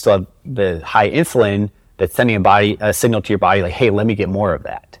 but you still have the high insulin that's sending a signal to your body like, hey, let me get more of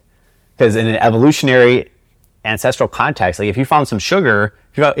that. Because in an evolutionary ancestral context, like if you found some sugar,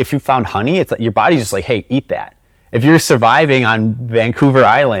 if you found honey, it's like your body's just like, hey, eat that. If you're surviving on Vancouver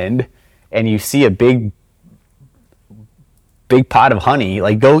Island and you see a big pot of honey,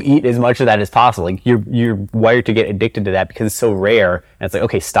 like go eat as much of that as possible. Like you're wired to get addicted to that because it's so rare, and it's like,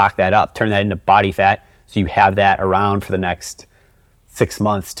 okay, stock that up, turn that into body fat, so you have that around for the next 6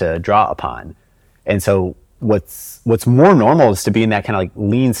 months to draw upon. And so what's more normal is to be in that kind of like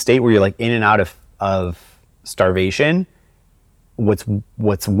lean state where you're like in and out of starvation.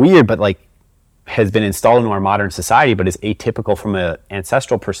 What's weird, but like has been installed into our modern society, but is atypical from an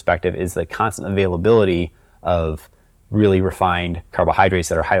ancestral perspective, is the constant availability of really refined carbohydrates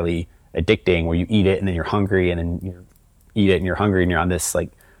that are highly addicting, where you eat it and then you're hungry, and then you eat it and you're hungry, and you're on this like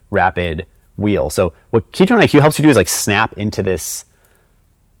rapid wheel. So what Ketone IQ helps you do is like snap into this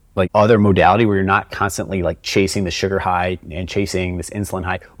like other modality where you're not constantly like chasing the sugar high and chasing this insulin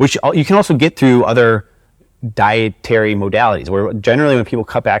high, which you can also get through other dietary modalities, where generally when people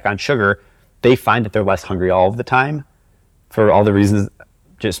cut back on sugar, they find that they're less hungry all of the time for all the reasons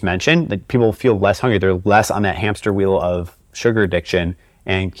just mentioned. Like people feel less hungry, they're less on that hamster wheel of sugar addiction,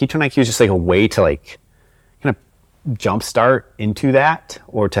 and Ketone IQ is just like a way to like kind of jumpstart into that,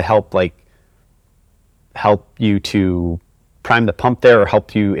 or to help you to prime the pump there, or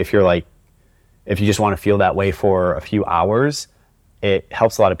help you if you just want to feel that way for a few hours. It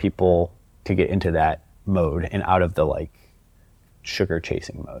helps a lot of people to get into that mode and out of the like sugar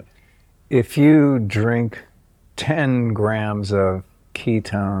chasing mode. If you drink 10 grams of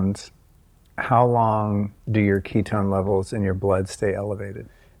ketones, how long do your ketone levels in your blood stay elevated?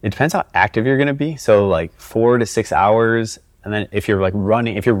 It depends how active you're going to be. So like 4 to 6 hours. And then if you're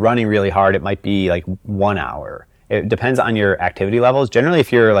running really hard, it might be like 1 hour. It depends on your activity levels. Generally,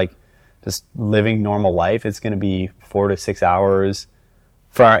 if you're like just living normal life, it's going to be 4 to 6 hours.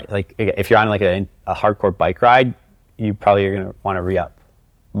 For like, if you're on like a hardcore bike ride, you probably are going to want to re-up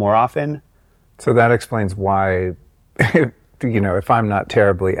more often. So that explains why, if I'm not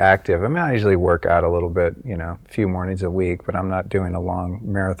terribly active, I mean, I usually work out a little bit, a few mornings a week, but I'm not doing a long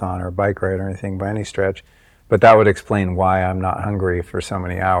marathon or bike ride or anything by any stretch. But that would explain why I'm not hungry for so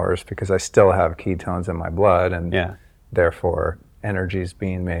many hours, because I still have ketones in my blood, and therefore energy's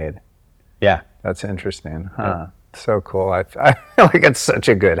being made. Yeah. That's interesting. Huh. Yeah. So cool. I feel like it's such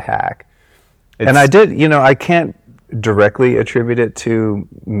a good hack. And I did, I can't directly attribute it to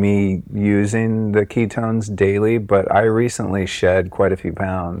me using the ketones daily, but I recently shed quite a few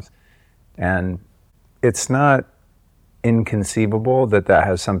pounds, and it's not inconceivable that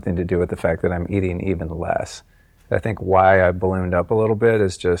has something to do with the fact that I'm eating even less. I think why I ballooned up a little bit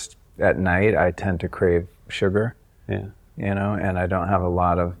is just at night I tend to crave sugar. Yeah. And I don't have a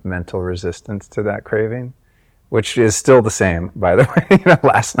lot of mental resistance to that craving. which is still the same, by the way.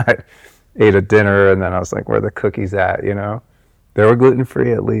 Last night ate a dinner, and then I was like, where are the cookies at? They were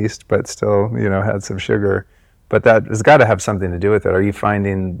gluten-free at least, but still, had some sugar. But that has got to have something to do with it. Are you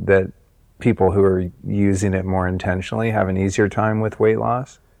finding that people who are using it more intentionally have an easier time with weight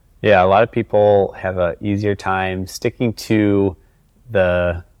loss? Yeah, a lot of people have an easier time sticking to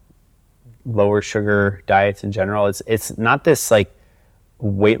the lower sugar diets in general. It's not this like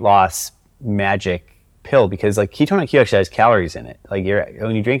weight loss magic pill, because like Ketone IQ actually has calories in it. Like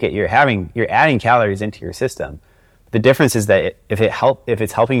when you drink it, you're adding calories into your system. The difference is that if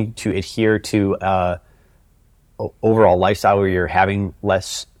it's helping you to adhere to overall lifestyle where you're having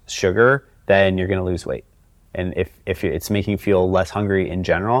less sugar, then you're going to lose weight. And if it's making you feel less hungry in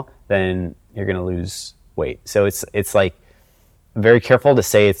general, then you're going to lose weight. So it's like very careful to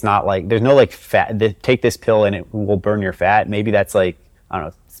say it's not like there's no like fat. Take this pill and it will burn your fat. Maybe that's like, I don't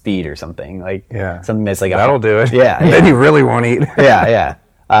know, speed or something like something that's like that'll do it. Yeah, Then you really won't eat. Yeah.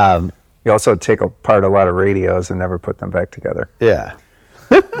 You also take apart a lot of radios and never put them back together. Yeah.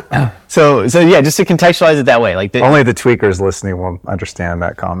 So yeah, just to contextualize it that way, like only the tweakers listening will understand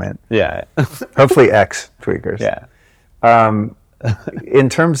that comment. Yeah. Hopefully, ex-tweakers. Yeah. In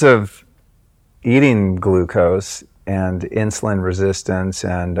terms of eating glucose and insulin resistance,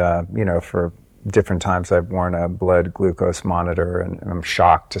 and for different times I've worn a blood glucose monitor, and I'm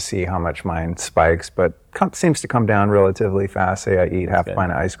shocked to see how much mine spikes, but seems to come down relatively fast. Say I eat half a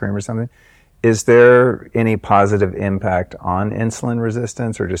pint of ice cream or something. Is there any positive impact on insulin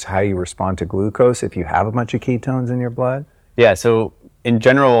resistance, or just how you respond to glucose if you have a bunch of ketones in your blood? Yeah, so in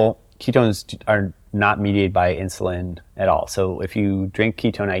general, ketones are not mediated by insulin at all. So if you drink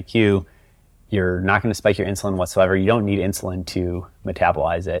Ketone IQ, you're not going to spike your insulin whatsoever. You don't need insulin to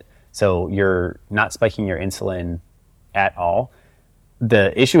metabolize it. So you're not spiking your insulin at all.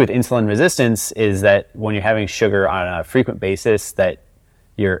 The issue with insulin resistance is that when you're having sugar on a frequent basis, that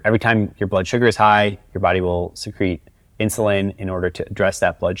every time your blood sugar is high, your body will secrete insulin in order to address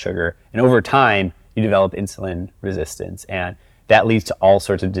that blood sugar. And over time, you develop insulin resistance. And that leads to all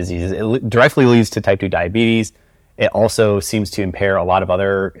sorts of diseases. It directly leads to type 2 diabetes. It also seems to impair a lot of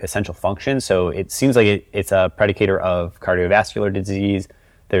other essential functions. So it seems like it's a predicator of cardiovascular disease.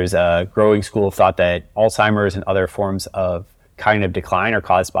 There's a growing school of thought that Alzheimer's and other forms of cognitive decline are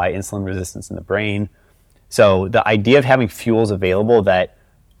caused by insulin resistance in the brain. So the idea of having fuels available that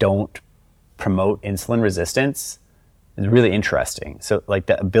don't promote insulin resistance is really interesting. So like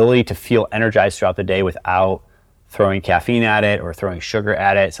the ability to feel energized throughout the day without throwing caffeine at it or throwing sugar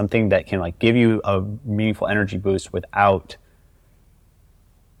at it, something that can like give you a meaningful energy boost without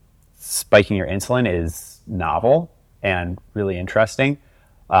spiking your insulin, is novel and really interesting.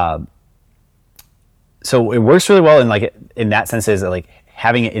 So it works really well in that sense, is that like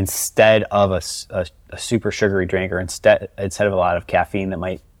having it instead of a super sugary drink, or instead of a lot of caffeine that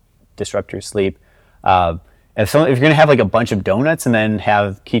might disrupt your sleep. If you're going to have like a bunch of donuts and then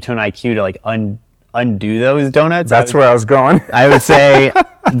have Ketone IQ to like undo those donuts, that's where I was going. I would say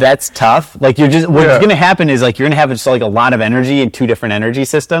that's tough. Like what's going to happen is like you're going to have just like a lot of energy in two different energy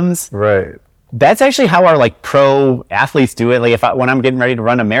systems. Right. That's actually how our like pro athletes do it. Like when I'm getting ready to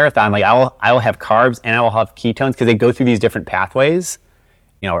run a marathon, like I will have carbs and I will have ketones, because they go through these different pathways.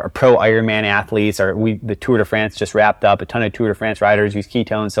 Our pro Ironman athletes, the Tour de France just wrapped up. A ton of Tour de France riders use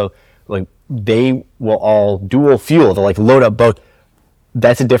ketones, so like they will all dual fuel. They'll like load up both.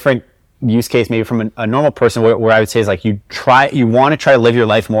 That's a different use case maybe from a normal person, where I would say is like you want to try to live your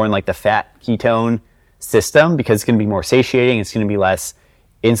life more in like the fat ketone system, because it's going to be more satiating. It's going to be less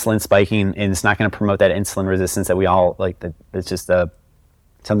insulin spiking, and it's not going to promote that insulin resistance that we all like. That's just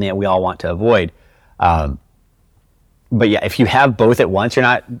something that we all want to avoid. But yeah, if you have both at once, you're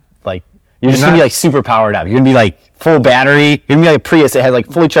not like, you're just going to be like super powered up. You're going to be like full battery. You're going to be like a Prius that has like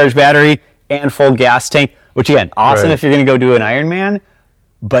fully charged battery and full gas tank, which again, awesome if you're going to go do an Ironman.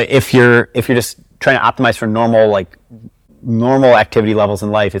 But if you're just trying to optimize for normal activity levels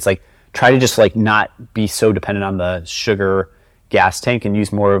in life, it's like try to just like not be so dependent on the sugar gas tank and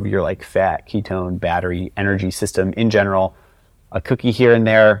use more of your like fat ketone battery energy system in general. A cookie here and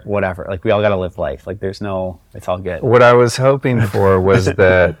there, whatever. Like we all got to live life. Like it's all good. What I was hoping for was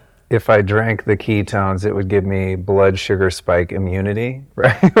that if I drank the ketones, it would give me blood sugar spike immunity,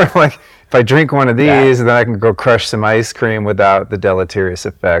 right? Like if I drink one of these, then I can go crush some ice cream without the deleterious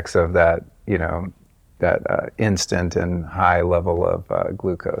effects of that, that instant and high level of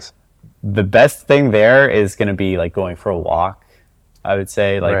glucose. The best thing there is going to be like going for a walk, I would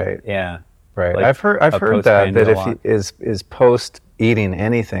say. Like, right. Yeah. Right. Like I've heard that if walk. he is post eating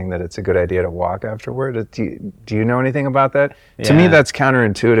anything that it's a good idea to walk afterward. Do you know anything about that? Yeah. To me, that's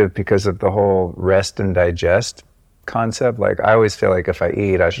counterintuitive because of the whole rest and digest concept. Like I always feel like if I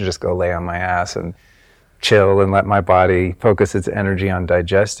eat, I should just go lay on my ass and chill and let my body focus its energy on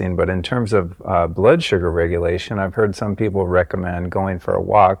digesting. But in terms of blood sugar regulation, I've heard some people recommend going for a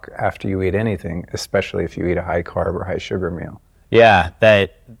walk after you eat anything, especially if you eat a high carb or high sugar meal. Yeah,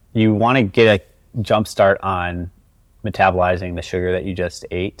 that you want to get a jump start on metabolizing the sugar that you just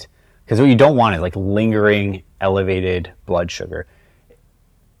ate. Because what you don't want is like lingering elevated blood sugar.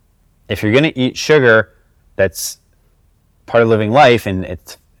 If you're going to eat sugar, that's part of living life, and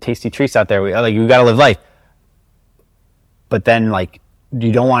it's tasty treats out there. You got to live life. But then, like,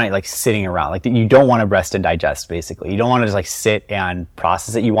 you don't want it, like, sitting around. Like, you don't want to rest and digest, basically. You don't want to just, like, sit and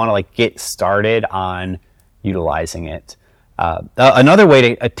process it. You want to, like, get started on utilizing it. Another way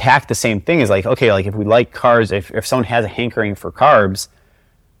to attack the same thing is, like, okay, like, if we like carbs, if someone has a hankering for carbs,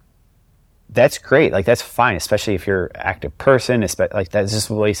 that's great. Like, that's fine, especially if you're an active person. Like, that's just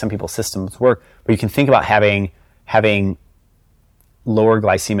the way some people's systems work. But you can think about having lower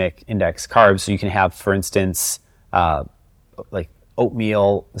glycemic index carbs. So you can have, for instance, like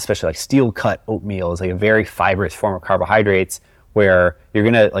oatmeal, especially like steel cut oatmeal is like a very fibrous form of carbohydrates where you're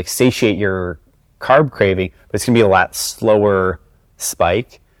going to like satiate your carb craving, but it's going to be a lot slower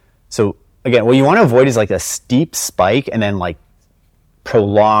spike. So again, what you want to avoid is like a steep spike and then like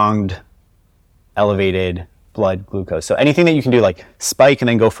prolonged elevated blood glucose. So anything that you can do, like spike and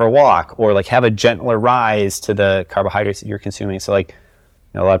then go for a walk, or like have a gentler rise to the carbohydrates that you're consuming. So like,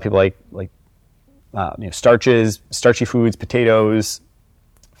 a lot of people like starches, starchy foods, potatoes,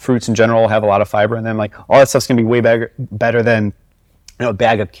 fruits in general have a lot of fiber in them. Like all that stuff's gonna be way better than a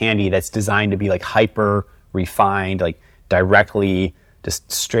bag of candy that's designed to be like hyper refined, like directly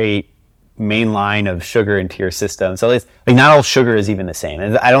just straight main line of sugar into your system. So it's like not all sugar is even the same.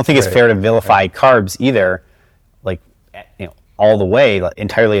 And I don't think it's fair to vilify carbs either, like all the way, like,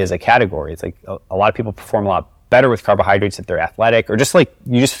 entirely as a category. It's like a lot of people perform a lot better with carbohydrates if they're athletic, or just like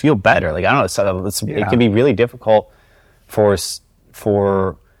you just feel better. Like I don't know, it can be really difficult for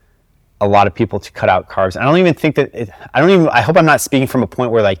a lot of people to cut out carbs. I don't even think that I hope I'm not speaking from a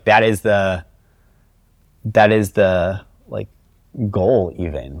point where like that is the like goal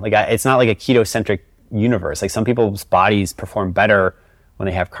even. Like it's not like a keto-centric universe. Like some people's bodies perform better when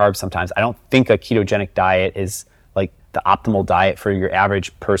they have carbs sometimes. I don't think a ketogenic diet is like the optimal diet for your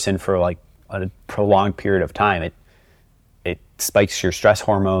average person for like a prolonged period of time. It spikes your stress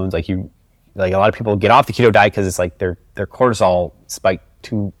hormones. Like a lot of people get off the keto diet because it's like their cortisol spiked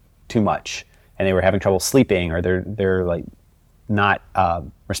too much and they were having trouble sleeping, or they're like not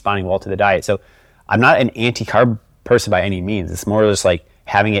responding well to the diet. So I'm not an anti-carb person by any means. It's more just like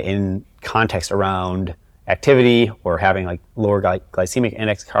having it in context around activity, or having like lower glycemic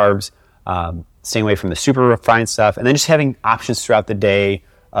index carbs, staying away from the super refined stuff, and then just having options throughout the day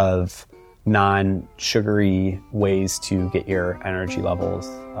of non-sugary ways to get your energy levels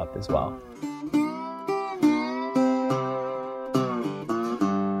up as well.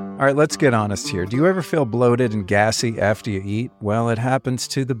 All right, let's get honest here. Do you ever feel bloated and gassy after you eat? Well, it happens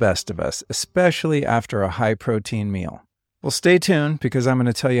to the best of us, especially after a high-protein meal. Well, stay tuned, because I'm going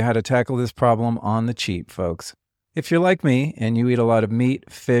to tell you how to tackle this problem on the cheap, folks. If you're like me and you eat a lot of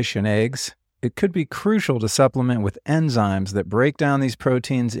meat, fish, and eggs, it could be crucial to supplement with enzymes that break down these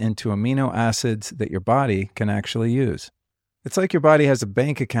proteins into amino acids that your body can actually use. It's like your body has a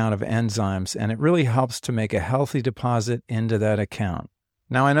bank account of enzymes, and it really helps to make a healthy deposit into that account.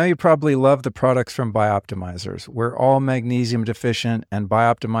 Now, I know you probably love the products from Bioptimizers. We're all magnesium deficient, and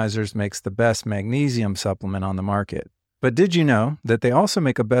Bioptimizers makes the best magnesium supplement on the market. But did you know that they also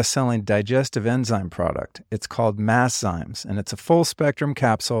make a best-selling digestive enzyme product? It's called Masszymes, and it's a full-spectrum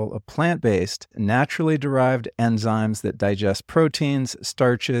capsule of plant-based, naturally derived enzymes that digest proteins,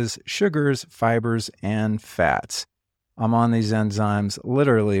 starches, sugars, fibers, and fats. I'm on these enzymes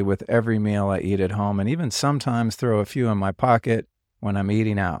literally with every meal I eat at home, and even sometimes throw a few in my pocket when I'm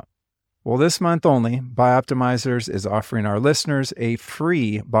eating out. Well, this month only, Bioptimizers is offering our listeners a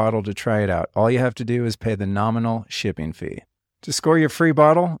free bottle to try it out. All you have to do is pay the nominal shipping fee. To score your free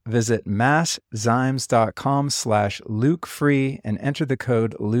bottle, visit masszymes.com/LukeFree and enter the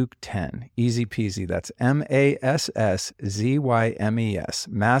code Luke10. Easy peasy. That's MASSZYMES.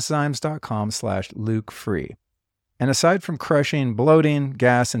 Masszymes.com/LukeFree. And aside from crushing bloating,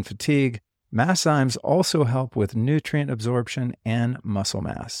 gas, and fatigue, Masszymes also help with nutrient absorption and muscle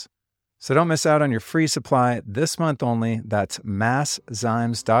mass. So don't miss out on your free supply this month only. That's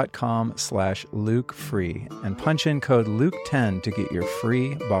masszymes.com/LukeFree and punch in code Luke10 to get your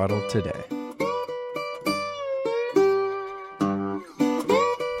free bottle today.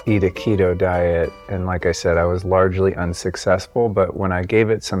 eat a keto diet, and like I said, I was largely unsuccessful, but when I gave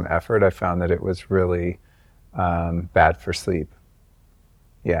it some effort, I found that it was really bad for sleep.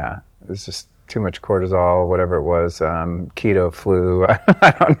 Yeah, it was just too much cortisol, whatever it was, keto flu,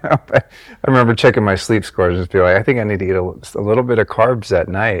 I don't know. But I remember checking my sleep scores and just be like, I think I need to eat a little bit of carbs at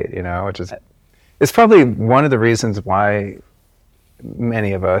night, which is, it's probably one of the reasons why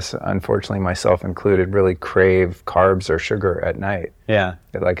many of us, unfortunately myself included, really crave carbs or sugar at night. Yeah.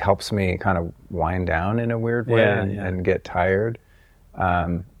 It like helps me kind of wind down in a weird way and get tired.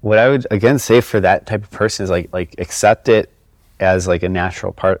 What I would again say for that type of person is like accept it as like a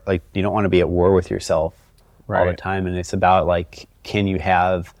natural part. Like you don't want to be at war with yourself all the time, and it's about like, can you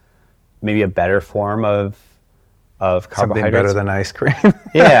have maybe a better form of carbohydrates? Something better than ice cream.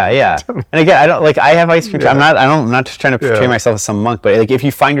 yeah. And again, I have ice cream. Yeah. I'm not just trying to portray myself as some monk, but like if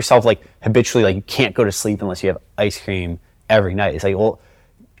you find yourself like habitually like you can't go to sleep unless you have ice cream every night, it's like, well,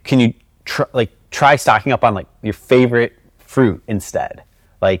 can you try stocking up on like your favorite fruit instead?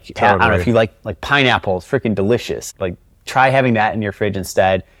 Like totally. I don't know if you like pineapple, it's freaking delicious. Like try having that in your fridge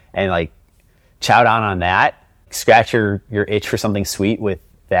instead, and like chow down on that. Scratch your itch for something sweet with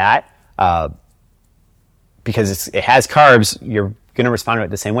that. Because it has carbs, you're going to respond to it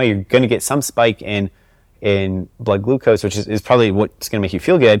the same way. You're going to get some spike in blood glucose, which is probably what's going to make you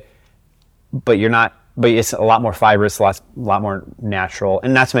feel good. But it's a lot more fibrous, a lot more natural,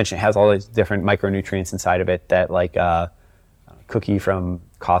 and not to mention it has all these different micronutrients inside of it that like a cookie from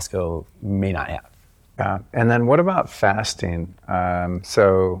Costco may not have. And then what about fasting?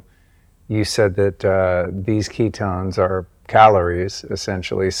 So you said that these ketones are calories,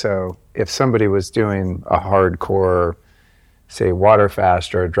 essentially. So if somebody was doing a hardcore, say, water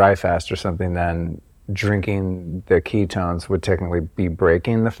fast or a dry fast or something, then drinking the ketones would technically be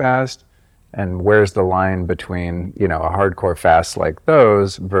breaking the fast. And where's the line between, a hardcore fast like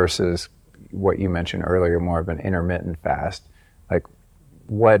those versus what you mentioned earlier, more of an intermittent fast? Like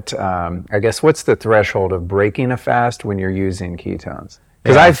what's the threshold of breaking a fast when you're using ketones?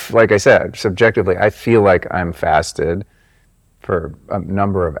 Because like I said, subjectively, I feel like I'm fasted for a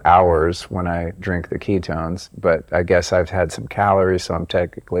number of hours when I drink the ketones, but I guess I've had some calories, so I'm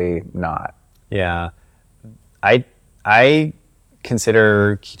technically not. Yeah. I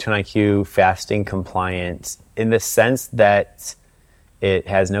consider Ketone IQ fasting compliant in the sense that it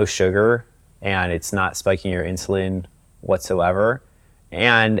has no sugar and it's not spiking your insulin whatsoever.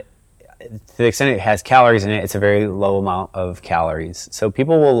 And to the extent it has calories in it, it's a very low amount of calories. So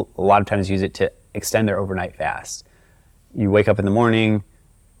people will a lot of times use it to extend their overnight fast. You wake up in the morning,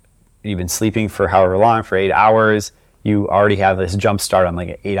 you've been sleeping for however long, for 8 hours, you already have this jump start on like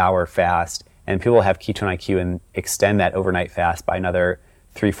an 8-hour fast, and people have Ketone IQ and extend that overnight fast by another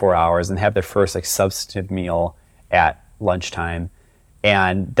 3-4 hours and have their first like substantive meal at lunchtime.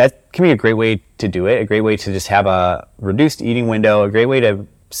 And that can be a great way to do it, a great way to just have a reduced eating window, a great way to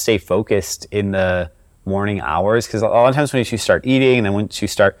stay focused in the morning hours, because a lot of times when you start eating and then once you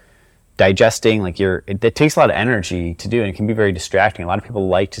start digesting, like it takes a lot of energy to do, and it can be very distracting. A lot of people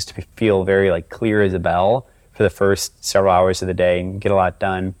like just to feel very like clear as a bell for the first several hours of the day and get a lot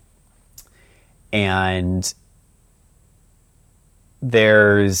done. And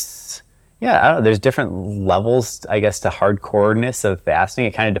there's different levels, I guess, to hardcoreness of fasting.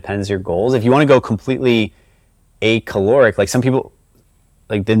 It kind of depends your goals. If you want to go completely acaloric, like some people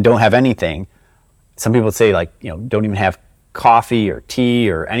like then don't have anything. Some people say like, don't even have coffee or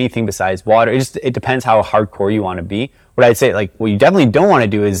tea or anything besides water. It depends how hardcore you want to be. What I'd say, like, what you definitely don't want to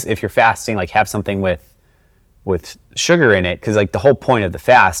do is if you're fasting, like have something with sugar in it, because like the whole point of the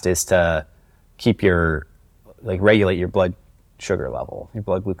fast is to keep regulate your blood sugar level, your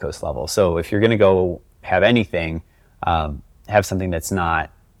blood glucose level. So if you're going to go have anything, have something that's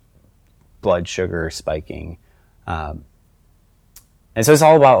not blood sugar spiking. And so it's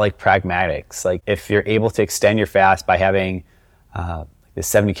all about like pragmatics. Like if you're able to extend your fast by having the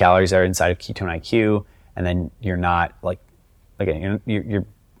 70 calories that are inside of Ketone IQ, and then you're not like, again, you're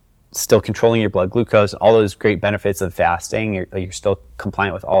still controlling your blood glucose, all those great benefits of fasting, you're still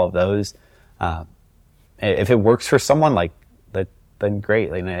compliant with all of those. If it works for someone like that, then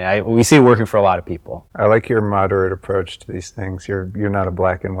great. We see it working for a lot of people. I like your moderate approach to these things. You're not a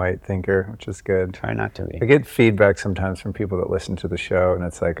black and white thinker, which is good. Try not to be. I get feedback sometimes from people that listen to the show, and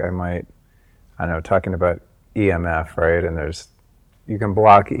it's like talking about EMF, right? And you can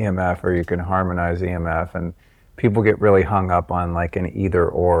block EMF or you can harmonize EMF, and people get really hung up on like an either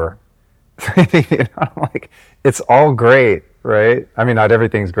or. Like it's all great, right? I mean, not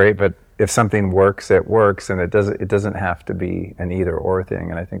everything's great, but if something works, it works, and it doesn't have to be an either or thing.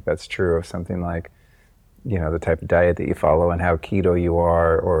 And I think that's true of something like the type of diet that you follow and how keto you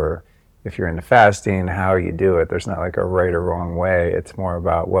are, or if you're into fasting, how you do it. There's not like a right or wrong way. It's more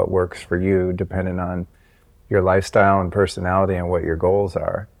about what works for you, depending on your lifestyle and personality and what your goals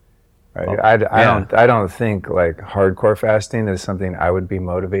are. Right? I don't think like hardcore fasting is something I would be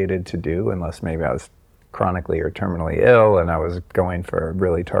motivated to do unless maybe I was chronically or terminally ill and I was going for a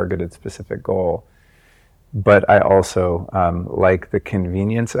really targeted specific goal. But I also like the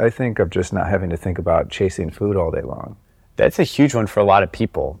convenience, I think, of just not having to think about chasing food all day long. That's a huge one for a lot of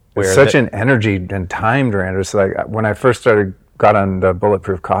people. It's such an energy and time drainer. It's like when I first got on the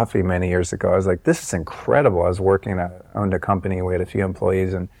Bulletproof Coffee many years ago, I was like, this is incredible. I was owned a company, we had a few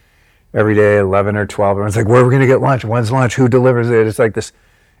employees, and every day, 11 or 12, everyone's like, where are we going to get lunch? When's lunch? Who delivers it? It's like this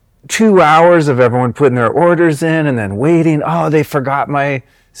 2 hours of everyone putting their orders in and then waiting. Oh, they forgot my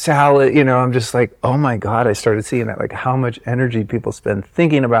salad. I'm just like, oh my God, I started seeing that, like how much energy people spend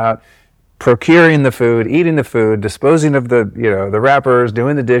thinking about procuring the food, eating the food, disposing of the wrappers,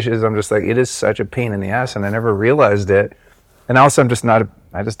 doing the dishes. I'm just like, it is such a pain in the ass, and I never realized it. And also,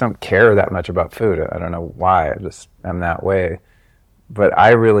 I just don't care that much about food. I don't know why. I just am that way. But I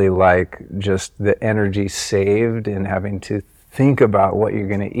really like just the energy saved in having to think about what you're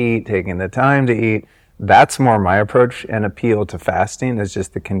going to eat, taking the time to eat. That's more my approach and appeal to fasting, is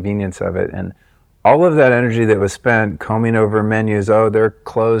just the convenience of it. And all of that energy that was spent combing over menus, oh, they're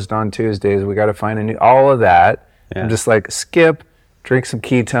closed on Tuesdays, we got to find a new, all of that. Yeah. I'm just like, skip, drink some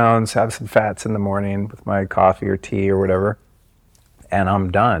ketones, have some fats in the morning with my coffee or tea or whatever, and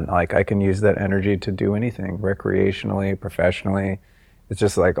I'm done. Like, I can use that energy to do anything, recreationally, professionally. It's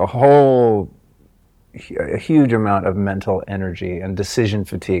just like a huge amount of mental energy, and decision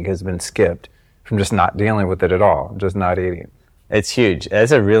fatigue has been skipped from just not dealing with it at all, just not eating. It's huge.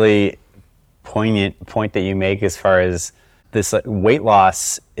 That's a really poignant point that you make, as far as this weight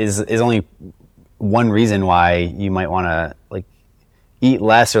loss is only one reason why you might want to like eat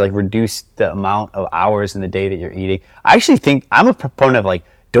less or like reduce the amount of hours in the day that you're eating. I actually think I'm a proponent of like,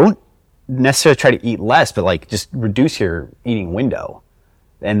 don't necessarily try to eat less, but like just reduce your eating window.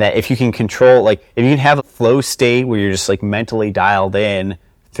 And that if you can control, like if you can have a flow state where you're just like mentally dialed in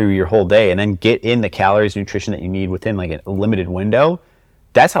through your whole day and then get in the calories, nutrition that you need within like a limited window,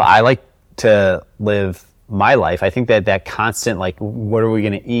 that's how I like to live my life. I think that constant, like, what are we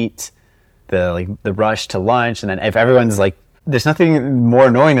going to eat? The rush to lunch. And then if everyone's like, there's nothing more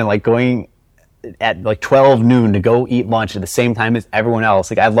annoying than like going at like 12 noon to go eat lunch at the same time as everyone else.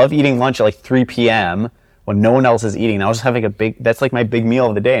 Like, I love eating lunch at like 3 p.m. when no one else is eating. I was just having that's like my big meal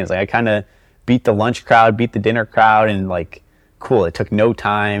of the day. And it's like, I kind of beat the lunch crowd, beat the dinner crowd, and like, cool. It took no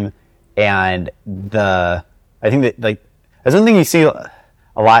time. And I think that like, that's one thing you see a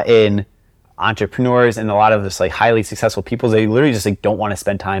lot in entrepreneurs and a lot of this like highly successful people. They literally just like don't want to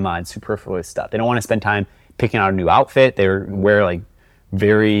spend time on superfluous stuff. They don't want to spend time picking out a new outfit. They wear like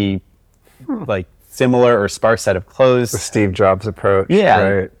very like similar or sparse set of clothes. The Steve Jobs approach. Yeah,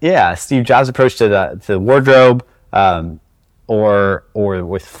 right? Yeah. Steve Jobs approach to the wardrobe, or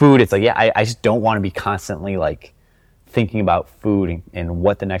with food. It's like, yeah, I just don't want to be constantly like thinking about food and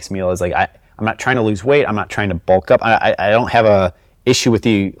what the next meal is. Like, I'm not trying to lose weight. I'm not trying to bulk up. I don't have a issue with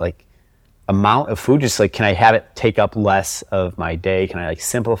the like amount of food. Just like, can I have it take up less of my day? Can I like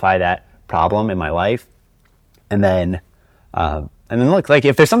simplify that problem in my life? And then look, like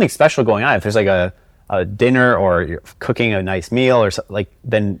if there's something special going on, if there's like a dinner or you're cooking a nice meal or like,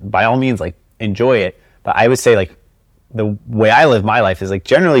 then by all means, like enjoy it. But I would say like the way I live my life is like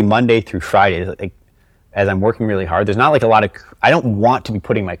generally Monday through Friday, like as I'm working really hard, there's not like a lot of, I don't want to be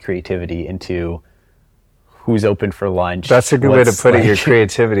putting my creativity into who's open for lunch. That's a good way to put it, your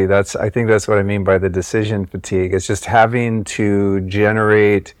creativity. I think that's what I mean by the decision fatigue. It's just having to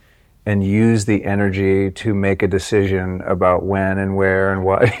generate and use the energy to make a decision about when and where and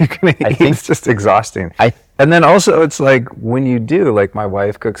what you're going to eat. It's just exhausting. And then also it's like when you do, like my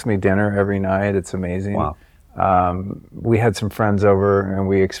wife cooks me dinner every night. It's amazing. Wow. We had some friends over and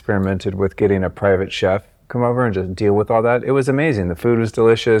we experimented with getting a private chef come over and just deal with all that. It was amazing. The food was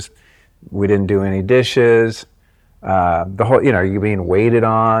delicious. We didn't do any dishes. The whole, you're being waited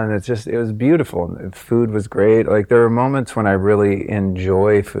on. It was beautiful. The food was great. Like there are moments when I really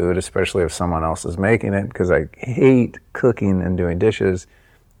enjoy food, especially if someone else is making it, because I hate cooking and doing dishes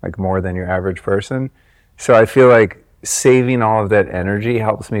like more than your average person. So I feel like saving all of that energy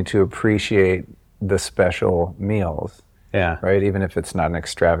helps me to appreciate the special meals. Yeah. Right? Even if it's not an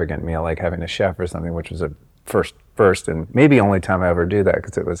extravagant meal, like having a chef or something, which was a first and maybe only time I ever do that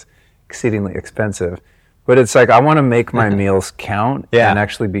because it was exceedingly expensive. But it's like I want to make my meals count Yeah. and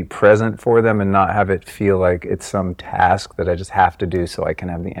actually be present for them and not have it feel like it's some task that I just have to do so I can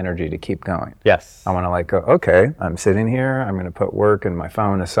have the energy to keep going. Yes. I want to like go, okay, I'm sitting here, I'm going to put work and my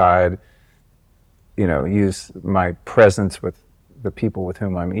phone aside, use my presence with the people with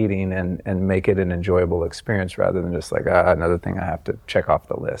whom I'm eating and make it an enjoyable experience rather than just like another thing I have to check off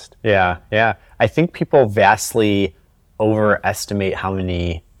the list. Yeah. I think people vastly overestimate how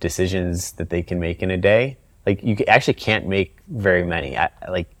many decisions that they can make in a day. Like you actually can't make very many,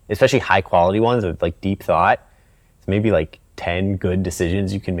 like especially high quality ones with like deep thought. It's maybe like 10 good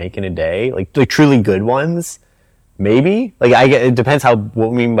decisions you can make in a day, like truly good ones. Maybe like it depends what we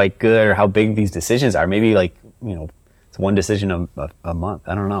mean by good or how big these decisions are. Maybe like, it's one decision a month.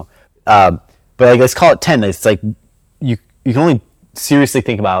 I don't know. But like, let's call it 10. It's like you can only seriously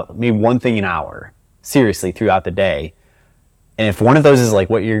think about maybe one thing an hour, seriously throughout the day. And if one of those is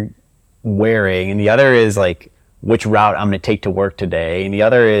like what you're wearing, and the other is like which route I'm going to take to work today, and the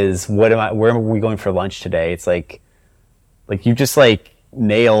other is where are we going for lunch today? It's like you just like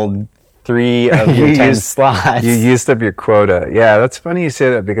nailed 3 of your 10 slots. You used up your quota. Yeah, that's funny you say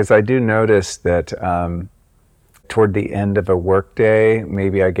that because I do notice that toward the end of a workday,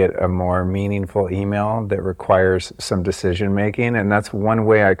 maybe I get a more meaningful email that requires some decision making, and that's one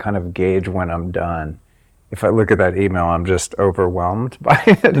way I kind of gauge when I'm done. If I look at that email, I'm just overwhelmed by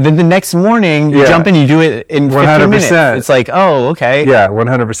it. Then the next morning, you jump in, you do it in 15 100%. minutes. It's like, oh, okay. Yeah,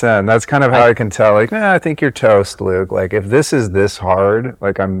 100%. That's kind of how I can tell, like, I think you're toast, Luke. Like, if this is this hard,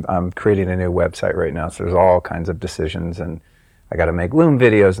 like, I'm creating a new website right now, so there's all kinds of decisions, and I got to make Loom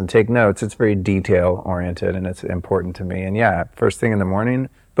videos and take notes. It's very detail-oriented, and it's important to me. And yeah, first thing in the morning,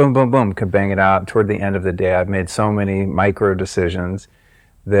 boom, boom, boom, could bang it out. Toward the end of the day, I've made so many micro decisions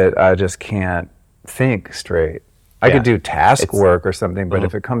that I just can't think straight. I could do task work or something, but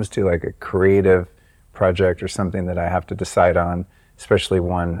if it comes to like a creative project or something that I have to decide on, especially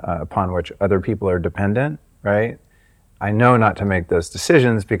one upon which other people are dependent, right? I know not to make those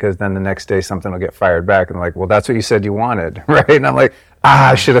decisions because then the next day something will get fired back and like, well, that's what you said you wanted, right? And I'm like,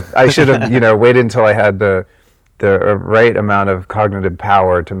 I should have, waited until I had the right amount of cognitive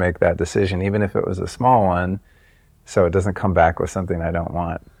power to make that decision, even if it was a small one, so it doesn't come back with something I don't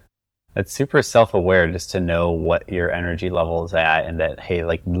want. That's super self-aware just to know what your energy level is at and that, hey,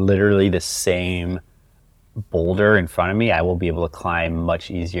 like literally the same boulder in front of me, I will be able to climb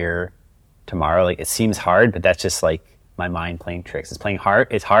much easier tomorrow. Like it seems hard, but that's just like my mind playing tricks.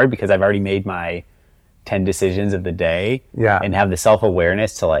 It's hard because I've already made my 10 decisions of the day and have the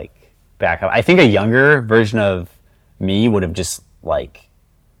self-awareness to like back up. I think a younger version of me would have just like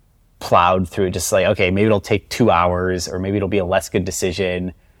plowed through it, just like, okay, maybe it'll take 2 hours or maybe it'll be a less good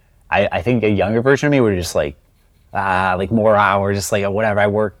decision. I think a younger version of me would just like more hours, just like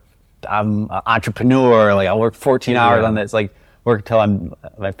whatever. I'm an entrepreneur, like I'll work 14 hours on this, like work till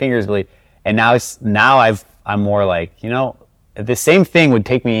my fingers bleed. And now I'm more like, if the same thing would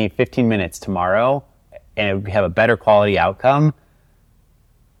take me 15 minutes tomorrow and it would have a better quality outcome,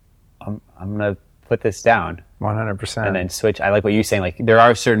 I'm going to put this down. 100%. And then switch. I like what you're saying. Like there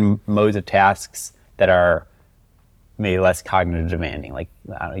are certain modes of tasks that are maybe less cognitive demanding. Like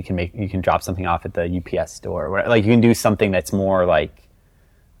you can drop something off at the UPS store. Or like you can do something that's more like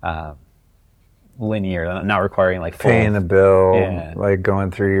linear, not requiring like paying a bill, like going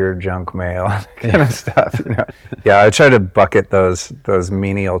through your junk mail, kind of stuff. Yeah, I try to bucket those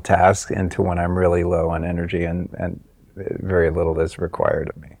menial tasks into when I'm really low on energy, and very little is required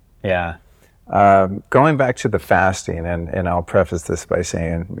of me. Yeah. Going back to the fasting, and I'll preface this by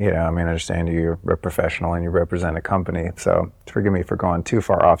saying, I understand you're a professional and you represent a company, so forgive me for going too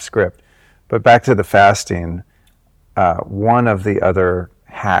far off script. But back to the fasting, one of the other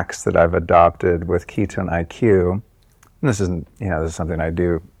hacks that I've adopted with Ketone IQ, and this is something I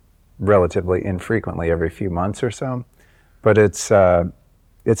do relatively infrequently, every few months or so, but it's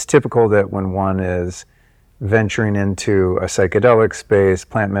typical that when one is venturing into a psychedelic space,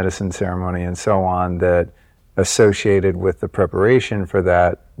 plant medicine ceremony, and so on, that associated with the preparation for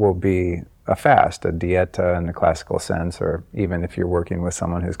that will be a fast, a dieta in the classical sense, or even if you're working with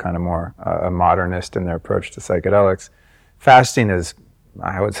someone who's kind of more a modernist in their approach to psychedelics. Fasting is,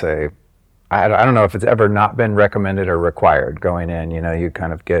 I would say, I don't know if it's ever not been recommended or required going in. You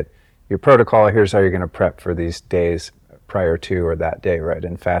kind of get your protocol, here's how you're going to prep for these days prior to or that day, right?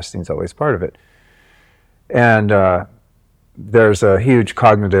 And fasting's always part of it. And there's a huge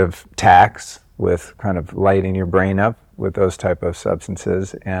cognitive tax with kind of lighting your brain up with those type of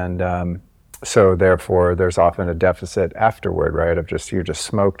substances. And so therefore, there's often a deficit afterward, right, of you're just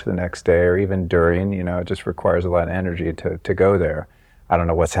smoked the next day or even during, it just requires a lot of energy to go there. I don't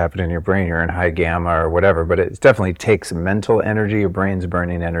know what's happening in your brain. You're in high gamma or whatever, but it definitely takes mental energy. Your brain's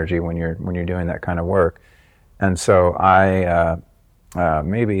burning energy when you're doing that kind of work. And so I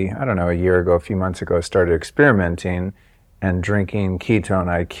maybe, I don't know, a year ago, a few months ago, started experimenting and drinking Ketone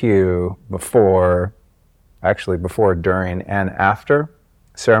IQ before, during, and after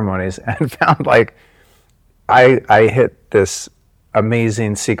ceremonies, and found like I hit this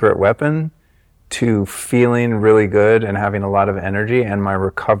amazing secret weapon to feeling really good and having a lot of energy, and my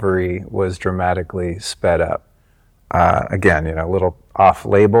recovery was dramatically sped up. Again, a little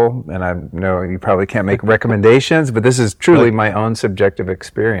off-label, and I know you probably can't make recommendations, but this is truly my own subjective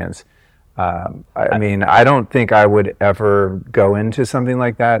experience. I mean, I don't think I would ever go into something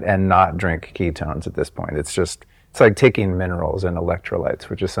like that and not drink ketones at this point. It's like taking minerals and electrolytes,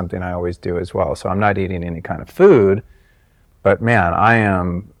 which is something I always do as well. So I'm not eating any kind of food, but man, I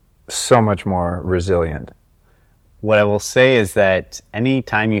am so much more resilient. What I will say is that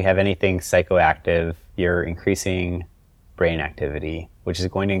anytime you have anything psychoactive, you're increasing brain activity, which is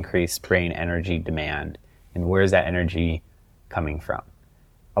going to increase brain energy demand. And where is that energy coming from?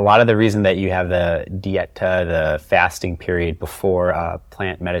 A lot of the reason that you have the dieta, the fasting period before a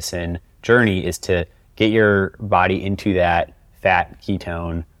plant medicine journey, is to get your body into that fat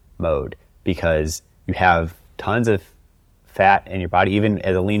ketone mode, because you have tons of fat in your body. Even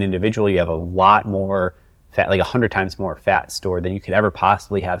as a lean individual, you have a lot more fat, like 100 times more fat stored than you could ever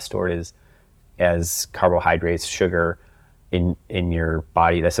possibly have stored as carbohydrates, sugar in your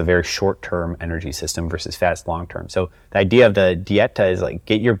body. That's a very short-term energy system versus fast long-term. So the idea of the dieta is like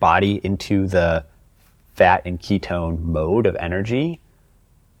get your body into the fat and ketone mode of energy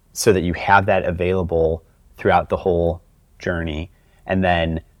so that you have that available throughout the whole journey. And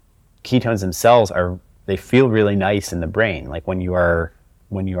then ketones themselves they feel really nice in the brain. Like when you are,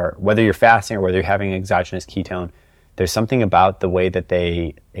 whether you're fasting or whether you're having exogenous ketone, there's something about the way that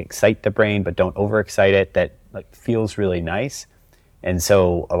they excite the brain but don't overexcite it that like feels really nice. And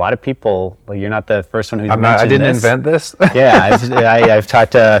so a lot of people, well, you're not the first one who's mentioned this. I didn't invent this. Yeah, I've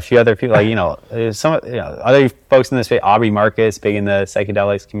talked to a few other people, like, there's some other folks in this space. Aubrey Marcus, big in the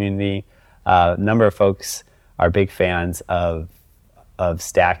psychedelics community. A number of folks are big fans of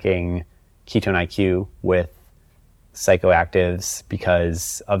stacking Ketone IQ with psychoactives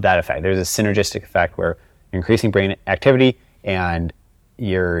because of that effect. There's a synergistic effect where you're increasing brain activity and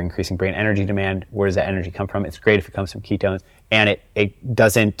you're increasing brain energy demand. Where does that energy come from? It's great if it comes from ketones, and it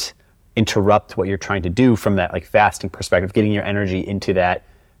doesn't interrupt what you're trying to do from that like fasting perspective, getting your energy into that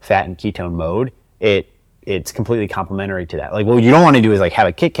fat and ketone mode. It's completely complementary to that. Like, what you don't want to do is like have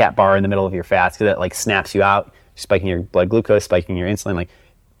a Kit Kat bar in the middle of your fast, because that like snaps you out, spiking your blood glucose, spiking your insulin. Like,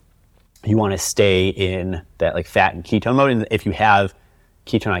 you want to stay in that like fat and ketone mode. And if you have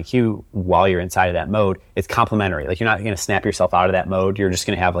Ketone IQ while you're inside of that mode, it's complementary. Like, you're not going to snap yourself out of that mode. You're just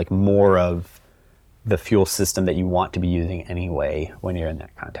going to have like more of the fuel system that you want to be using anyway when you're in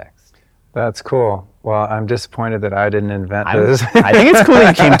that context. That's cool. Well, I'm disappointed that I didn't invent this. I think it's cool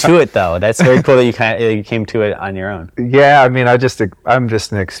that you came to it, though. That's very cool that you came to it on your own. Yeah, I mean, I'm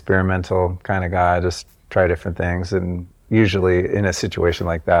just an experimental kind of guy. I just try different things, and usually in a situation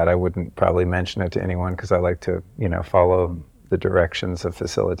like that, I wouldn't probably mention it to anyone because I like to, follow the directions of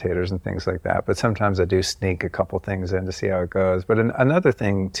facilitators and things like that. But sometimes I do sneak a couple things in to see how it goes. But another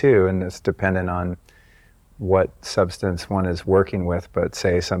thing too, and it's dependent on what substance one is working with, but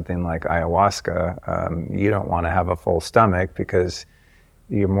say something like ayahuasca, you don't want to have a full stomach because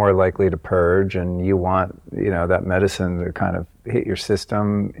you're more likely to purge, and you want, that medicine to kind of hit your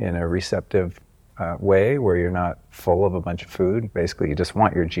system in a receptive way where you're not full of a bunch of food. Basically, you just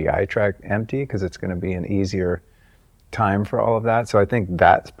want your GI tract empty because it's going to be an easier time for all of that. So I think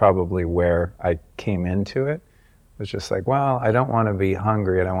that's probably where I came into it. It's just like, well, I don't want to be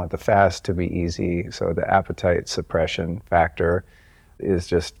hungry and I want the fast to be easy. So the appetite suppression factor is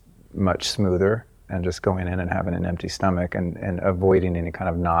just much smoother, and just going in and having an empty stomach and avoiding any kind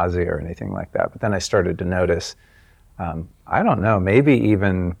of nausea or anything like that. But then I started to notice, I don't know, maybe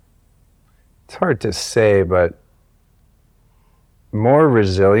even, it's hard to say, but more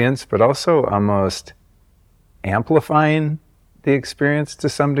resilience, but also almost amplifying the experience to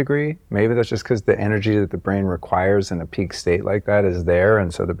some degree. Maybe that's just because the energy that the brain requires in a peak state like that is there,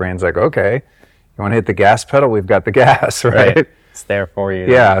 and so the brain's like, okay, you want to hit the gas pedal? We've got the gas, right? It's there for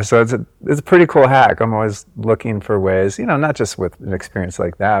you. Yeah, so it's a pretty cool hack. I'm always looking for ways, not just with an experience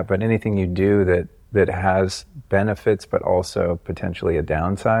like that, but anything you do that has benefits but also potentially a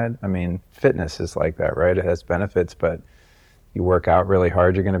downside. I mean, fitness is like that, right? It has benefits, but you work out really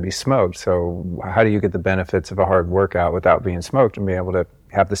hard, you're going to be smoked. So how do you get the benefits of a hard workout without being smoked and be able to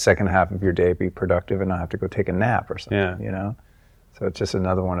have the second half of your day be productive and not have to go take a nap or something, So it's just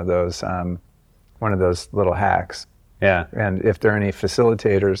another one of those little hacks. Yeah. And if there are any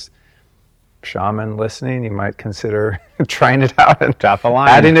facilitators, shaman listening, you might consider trying it out and drop a line,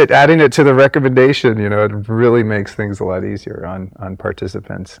 adding it to the recommendation. You know, it really makes things a lot easier on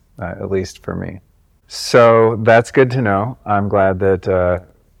participants, at least for me. So that's good to know. I'm glad that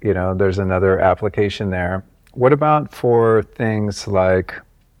there's another application there. What about for things like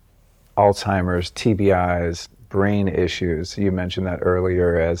Alzheimer's, TBIs, brain issues? You mentioned that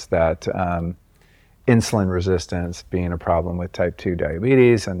earlier as that insulin resistance being a problem with type 2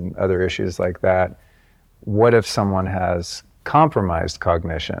 diabetes and other issues like that. What if someone has compromised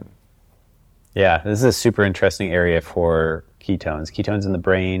cognition? Yeah, this is a super interesting area for ketones. Ketones in the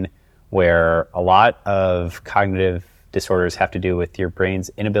brain, where a lot of cognitive disorders have to do with your brain's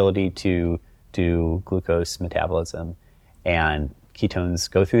inability to do glucose metabolism. And ketones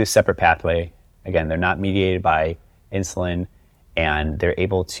go through this separate pathway. Again, they're not mediated by insulin, and they're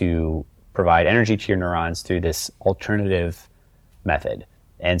able to provide energy to your neurons through this alternative method.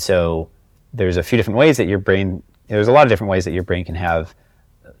 And so there's a lot of different ways that your brain can have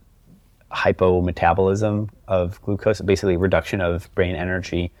hypometabolism of glucose, basically reduction of brain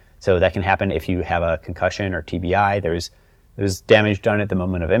energy. So that can happen if you have a concussion or TBI. There's damage done at the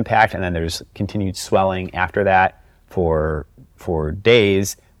moment of impact, and then there's continued swelling after that for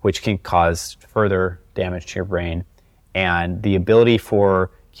days, which can cause further damage to your brain. And the ability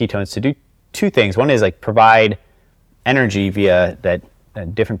for ketones to do two things. One is like provide energy via that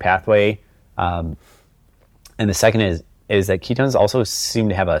different pathway, and the second is that ketones also seem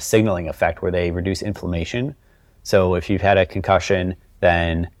to have a signaling effect where they reduce inflammation. So if you've had a concussion,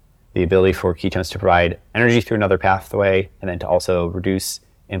 then the ability for ketones to provide energy through another pathway and then to also reduce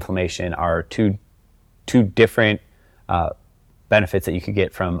inflammation are two different benefits that you could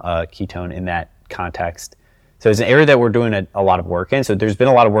get from a ketone in that context. So it's an area that we're doing a lot of work in. So there's been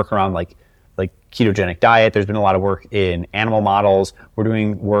a lot of work around like ketogenic diet. There's been a lot of work in animal models. We're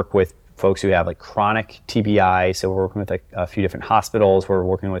doing work with folks who have like chronic TBI. So we're working with like a few different hospitals. We're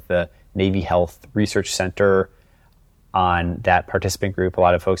working with the Navy Health Research Center on that participant group. A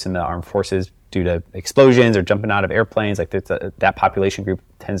lot of folks in the armed forces, due to explosions or jumping out of airplanes, like that population group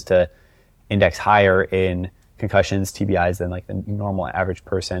tends to index higher in concussions, TBIs than like the normal average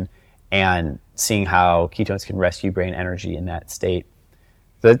person, and seeing how ketones can rescue brain energy in that state.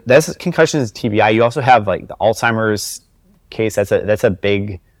 So that's concussions, TBI. You also have like the Alzheimer's case. That's a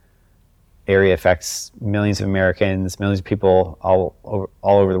big area, affects millions of Americans, millions of people all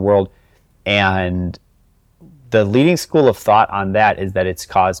over the world. And the leading school of thought on that is that it's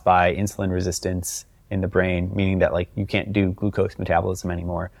caused by insulin resistance in the brain, meaning that like you can't do glucose metabolism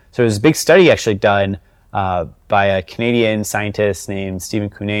anymore. So there's a big study actually done by a Canadian scientist named Stephen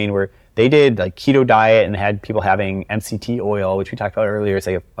Cunnane, where they did like keto diet and had people having MCT oil, which we talked about earlier. It's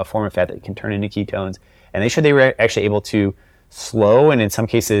like a form of fat that can turn into ketones. And they showed they were actually able to slow and in some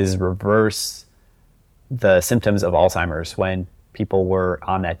cases reverse the symptoms of Alzheimer's when people were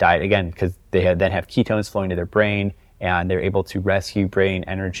on that diet, again, because they then have ketones flowing to their brain, and they're able to rescue brain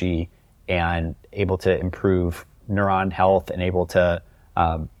energy and able to improve neuron health and able to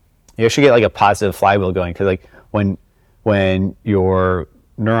you actually get like a positive flywheel going, because like when your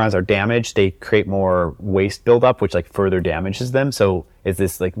neurons are damaged, they create more waste buildup, which like further damages them. So it's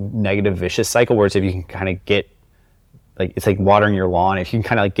this like negative vicious cycle, whereas if you can kind of get like, it's like watering your lawn, if you can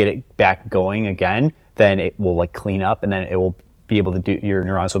kind of like get it back going again, then it will like clean up, and then it will be able to do, your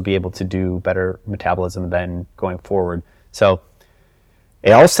neurons will be able to do better metabolism than going forward. So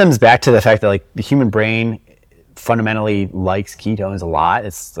it all stems back to the fact that like the human brain fundamentally likes ketones a lot.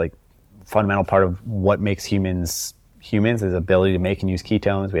 It's like a fundamental part of what makes humans is the ability to make and use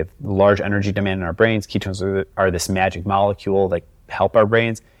ketones. We have large energy demand in our brains. Ketones are this magic molecule that help our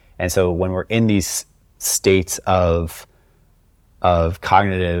brains. And so when we're in these states of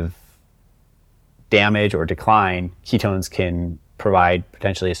cognitive damage or decline, ketones can provide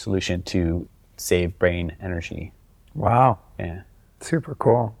potentially a solution to save brain energy. Wow. Yeah. Super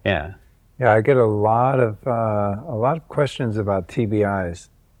cool. Yeah. Yeah, I get a lot of questions about TBIs.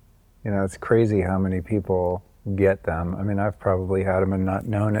 You know, it's crazy how many people get them. I mean, I've probably had them and not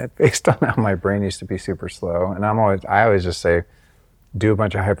known it based on how my brain used to be super slow. And I always just say, do a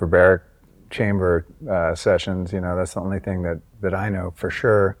bunch of hyperbaric chamber sessions. You know, that's the only thing that I know for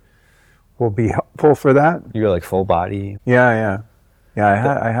sure will be helpful for that. You go like full body. Yeah.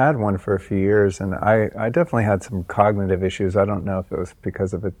 I had one for a few years, and I definitely had some cognitive issues. I don't know if it was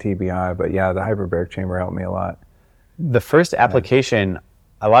because of a TBI, but yeah, the hyperbaric chamber helped me a lot. The first application,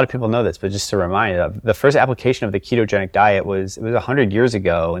 a lot of people know this, but just to remind you, the first application of the ketogenic diet was 100 years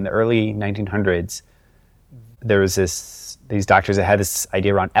ago in the early 1900s. There was these doctors that had this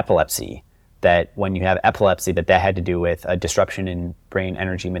idea around epilepsy, that when you have epilepsy, that had to do with a disruption in brain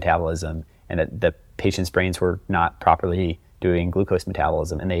energy metabolism, and that the patient's brains were not properly doing glucose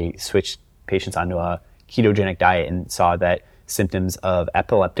metabolism. And they switched patients onto a ketogenic diet and saw that symptoms of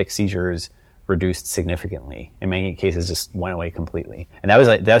epileptic seizures reduced significantly. In many cases, just went away completely. And that was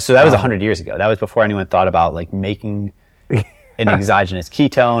 100 years ago. That was before anyone thought about like making an exogenous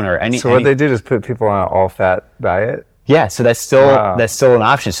ketone or any. So what they did is put people on an all-fat diet. Yeah, so that's still an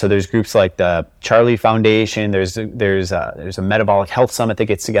option. So there's groups like the Charlie Foundation. There's a metabolic health summit that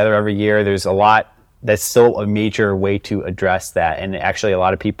gets together every year. There's a lot. That's still a major way to address that. And actually, a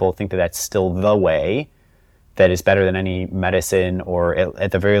lot of people think that that's still the way that is better than any medicine, or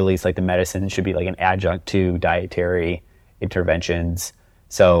at the very least, like the medicine should be like an adjunct to dietary interventions.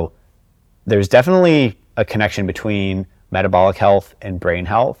 So there's definitely a connection between metabolic health and brain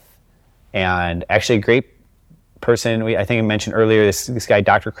health. And actually, a great person, I think I mentioned earlier, this guy,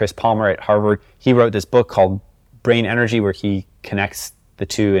 Dr. Chris Palmer at Harvard, he wrote this book called Brain Energy, where he connects the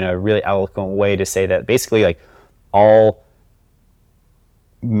two in a really eloquent way to say that basically like all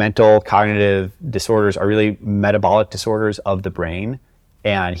mental cognitive disorders are really metabolic disorders of the brain.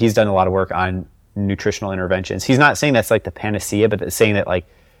 And he's done a lot of work on nutritional interventions. He's not saying that's like the panacea, but it's saying that like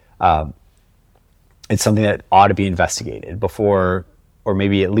it's something that ought to be investigated before, or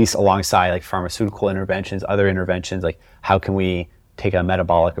maybe at least alongside like pharmaceutical interventions, other interventions, like how can we take a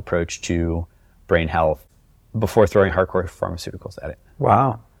metabolic approach to brain health before throwing hardcore pharmaceuticals at it.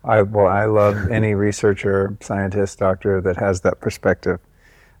 Wow. I love any researcher, scientist, doctor that has that perspective.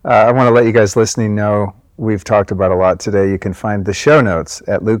 I want to let you guys listening know we've talked about a lot today. You can find the show notes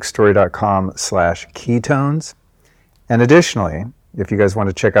at lukestory.com/ketones. And additionally, if you guys want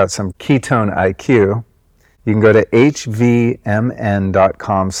to check out some ketone IQ, you can go to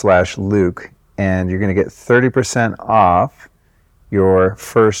hvmn.com/Luke, and you're going to get 30% off your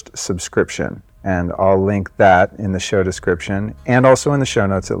first subscription. And I'll link that in the show description and also in the show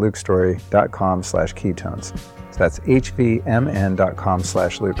notes at lukestory.com/ketones. So that's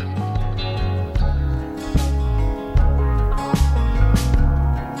hvmn.com/Luke.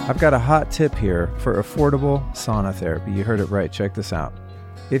 I've got a hot tip here for affordable sauna therapy. You heard it right. Check this out.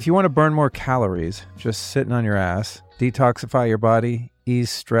 If you want to burn more calories just sitting on your ass, detoxify your body,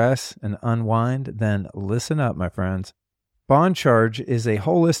 ease stress, and unwind, then listen up, my friends. Bond Charge is a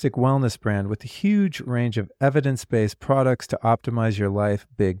holistic wellness brand with a huge range of evidence-based products to optimize your life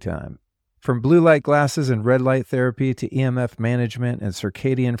big time. From blue light glasses and red light therapy to EMF management and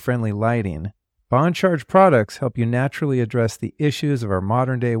circadian-friendly lighting, Bond Charge products help you naturally address the issues of our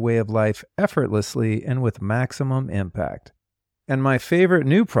modern-day way of life effortlessly and with maximum impact. And my favorite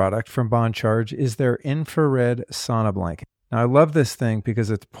new product from Bond Charge is their infrared sauna blanket. Now, I love this thing because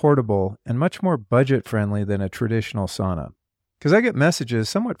it's portable and much more budget-friendly than a traditional sauna. Because I get messages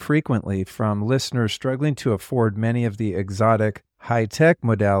somewhat frequently from listeners struggling to afford many of the exotic, high-tech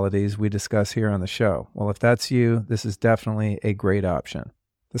modalities we discuss here on the show. Well, if that's you, this is definitely a great option.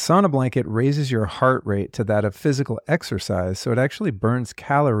 The sauna blanket raises your heart rate to that of physical exercise, so it actually burns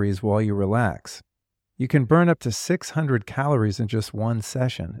calories while you relax. You can burn up to 600 calories in just one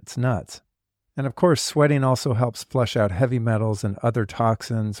session. It's nuts. And of course, sweating also helps flush out heavy metals and other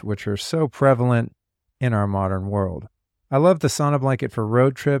toxins, which are so prevalent in our modern world. I love the sauna blanket for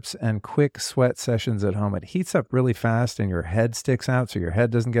road trips and quick sweat sessions at home. It heats up really fast and your head sticks out so your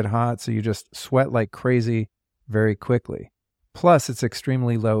head doesn't get hot, so you just sweat like crazy very quickly. Plus, it's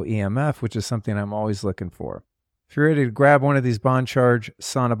extremely low EMF, which is something I'm always looking for. If you're ready to grab one of these Bond Charge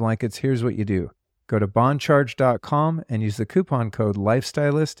sauna blankets, here's what you do. Go to bondcharge.com and use the coupon code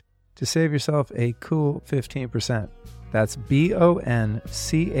LIFESTYLIST to save yourself a cool 15%. That's BONCHARGE,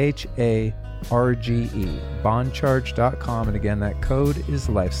 bondcharge.com. And again, that code is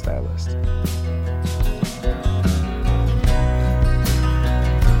LIFESTYLIST.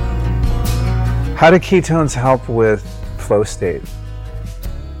 How do ketones help with flow state?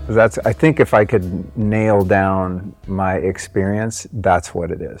 I think if I could nail down my experience, that's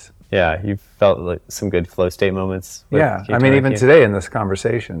what it is. Yeah, you felt like some good flow state moments. Yeah, I mean, even today in this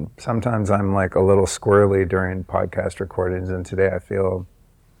conversation, sometimes I'm like a little squirrely during podcast recordings, and today I feel,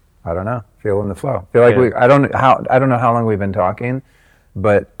 I don't know, feel in the flow. Feel like I don't know how long we've been talking,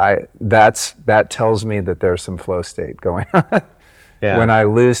 but that tells me that there's some flow state going on. Yeah. When I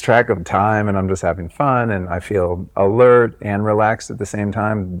lose track of time and I'm just having fun and I feel alert and relaxed at the same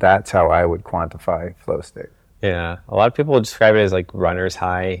time, that's how I would quantify flow state. Yeah, a lot of people describe it as like runner's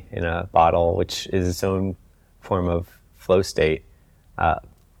high in a bottle, which is its own form of flow state.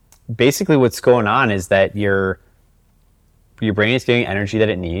 Basically, what's going on is that your brain is getting energy that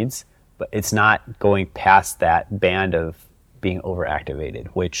it needs, but it's not going past that band of being overactivated,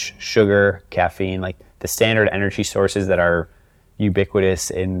 which sugar, caffeine, like the standard energy sources that are ubiquitous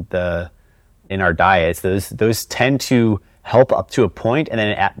in our diets, those tend to help up to a point, and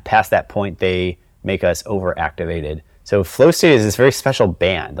then past that point, they make us overactivated. So flow state is this very special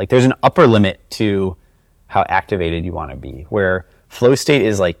band. Like there's an upper limit to how activated you want to be, where flow state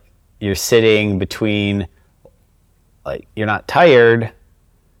is like you're sitting between, like you're not tired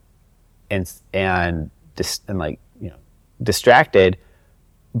and like, you know, distracted,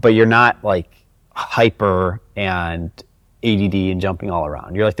 but you're not like hyper and ADD and jumping all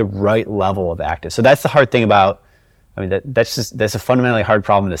around. You're like the right level of active. So that's the hard thing about, I mean, that's a fundamentally hard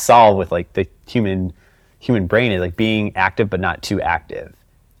problem to solve with like the human brain, is like being active but not too active.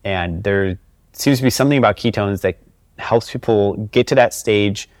 And there seems to be something about ketones that helps people get to that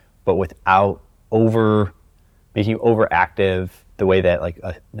stage, but without making you overactive the way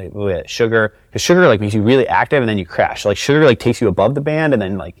that sugar, because sugar like makes you really active and then you crash. Like sugar like takes you above the band and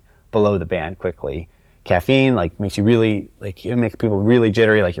then like below the band quickly. Caffeine like makes you really, like it makes people really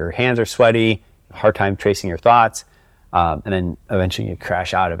jittery, like your hands are sweaty, hard time tracing your thoughts, and then eventually you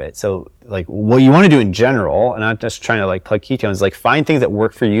crash out of it. So like what you want to do in general, and I'm not just trying to like plug ketones, like find things that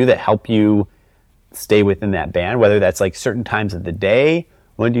work for you that help you stay within that band, whether that's like certain times of the day.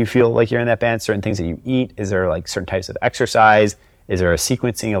 When do you feel like you're in that band? Certain things that you eat? Is there like certain types of exercise? Is there a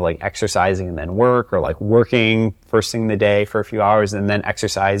sequencing of like exercising and then work, or like working first thing in the day for a few hours and then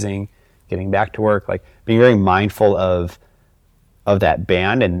exercising, getting back to work? Like being very mindful of that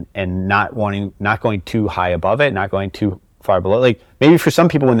band and not going too high above it, not going too far below. Like maybe for some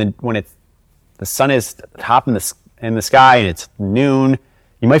people when the sun is top in the sky and it's noon,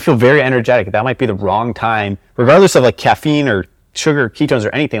 you might feel very energetic. That might be the wrong time, regardless of like caffeine or sugar, ketones, or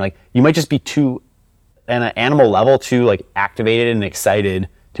anything. Like you might just be too, at an animal level, too like activated and excited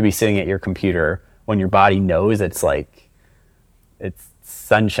to be sitting at your computer when your body knows it's like it's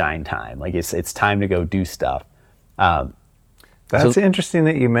sunshine time. Like it's time to go do stuff. That's interesting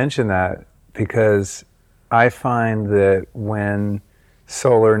that you mentioned that, because I find that when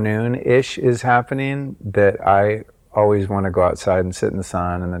solar noon-ish is happening, that I always want to go outside and sit in the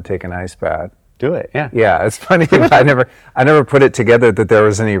sun and then take an ice bath. Do it, yeah. Yeah, it's funny. I never put it together that there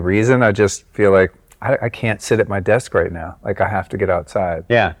was any reason. I just feel like I can't sit at my desk right now. Like I have to get outside.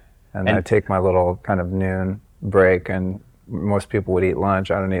 Yeah. And I take my little kind of noon break, and most people would eat lunch.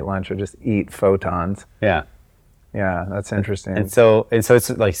 I don't eat lunch. I just eat photons. Yeah. Yeah, that's interesting. And so it's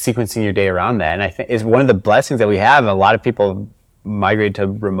like sequencing your day around that. And I think is one of the blessings that we have. A lot of people migrate to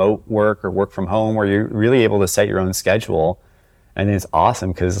remote work or work from home, where you're really able to set your own schedule. And it's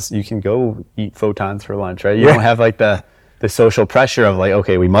awesome because you can go eat photons for lunch, right? You don't have like the social pressure of like,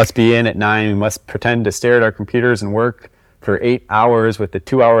 okay, we must be in at 9, we must pretend to stare at our computers and work for 8 hours with the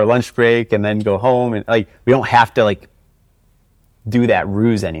 2-hour lunch break and then go home. And like, we don't have to like do that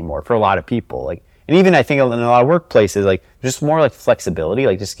ruse anymore for a lot of people. Like, and even I think in a lot of workplaces, like just more like flexibility,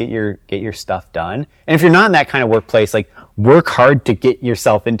 like just get your stuff done. And if you're not in that kind of workplace, like work hard to get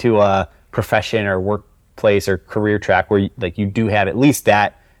yourself into a profession or workplace or career track where you do have at least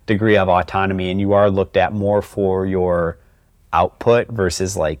that degree of autonomy, and you are looked at more for your output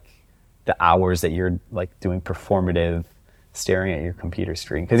versus like the hours that you're like doing performative staring at your computer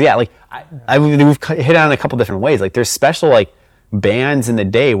screen. Because yeah, like we've hit on a couple different ways. Like there's special like bands in the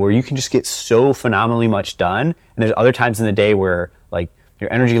day where you can just get so phenomenally much done, and there's other times in the day where like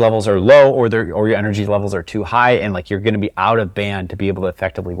your energy levels are low or your energy levels are too high, and like you're going to be out of band to be able to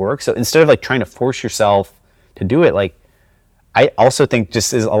effectively work. So instead of like trying to force yourself to do it, like I also think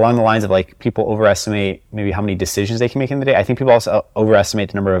just is along the lines of like people overestimate maybe how many decisions they can make in the day. I think people also overestimate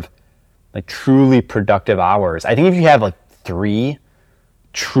the number of like truly productive hours. I think if you have like 3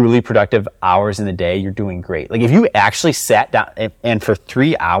 truly productive hours in the day, you're doing great. Like if you actually sat down and for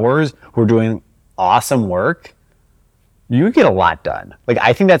 3 hours we're doing awesome work, you get a lot done. Like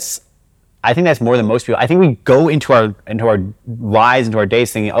I think that's more than most people. I think we go into our lives, into our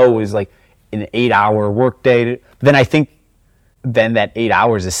days thinking, oh, it was like an 8-hour work day. But then I think then that 8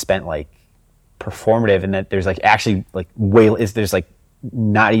 hours is spent like performative, and that there's like actually like there's like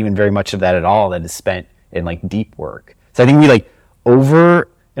not even very much of that at all that is spent in like deep work. So I think we like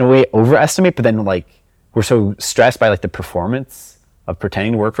overestimate, but then like we're so stressed by like the performance of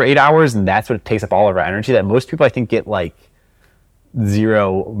pretending to work for 8 hours, and that's what takes up all of our energy, that most people I think get like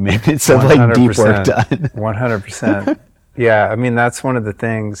 0 minutes of like deep work done. 100%. Yeah, I mean that's one of the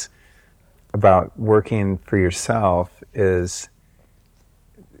things about working for yourself is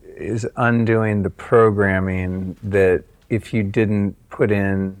undoing the programming that if you didn't put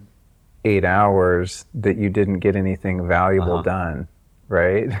in 8 hours that you didn't get anything valuable done,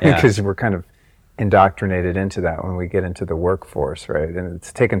 right? Yeah. Because we're kind of indoctrinated into that when we get into the workforce, right? And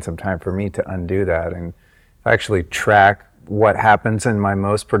it's taken some time for me to undo that and actually track what happens in my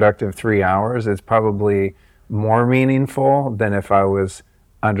most productive 3 hours. It's probably more meaningful than if I was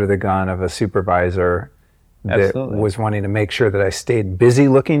under the gun of a supervisor that was wanting to make sure that I stayed busy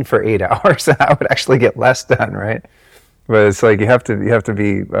looking for 8 hours and I would actually get less done, right? But it's like you have to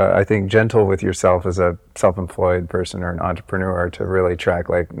be, I think, gentle with yourself as a self-employed person or an entrepreneur to really track,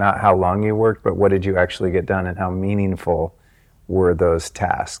 like, not how long you worked, but what did you actually get done and how meaningful were those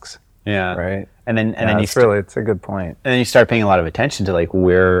tasks. Yeah. Right. And then it's a good point. And then you start paying a lot of attention to, like,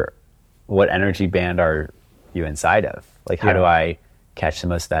 what energy band are you inside of? Like, how do I catch the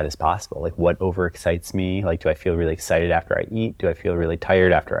most of that as possible? Like, what overexcites me? Like, do I feel really excited after I eat? Do I feel really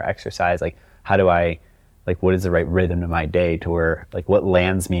tired after I exercise? Like, how do I, like, what is the right rhythm to my day to where, like, what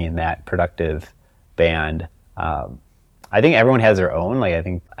lands me in that productive band? I think everyone has their own. Like, I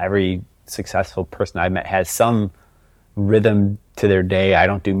think every successful person I've met has some rhythm to their day. I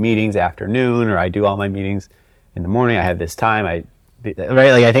don't do meetings afternoon, or I do all my meetings in the morning. I have this time. Right?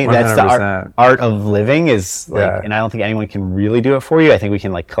 Like, I think 100%. That's the art of living is, like, and I don't think anyone can really do it for you. I think we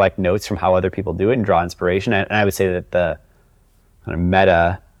can, like, collect notes from how other people do it and draw inspiration. And I would say that the kind of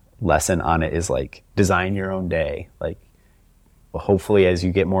meta lesson on it is, like, design your own day. Like, hopefully as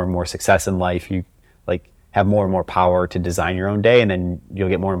you get more and more success in life, you, like, have more and more power to design your own day, and then you'll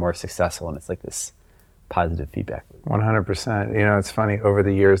get more and more successful. And it's like this positive feedback. 100%. You know, it's funny, over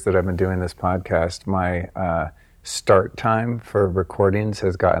the years that I've been doing this podcast, my start time for recordings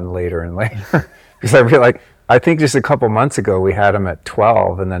has gotten later and later. Because I feel like, I think just a couple months ago we had them at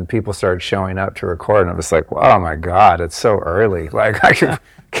 12, and then people started showing up to record, and I was like, oh my God, it's so early. Like, I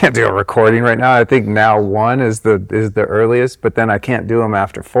can't do a recording right now. I think now 1 is the earliest, but then I can't do them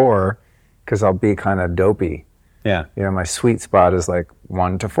after 4 because I'll be kind of dopey. Yeah. You know, my sweet spot is like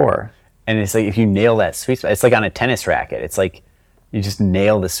 1 to 4. And it's like, if you nail that sweet spot, it's like on a tennis racket. It's like, you just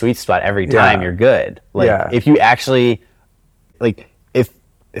nail the sweet spot every time, you're good. Like, if you actually, like, if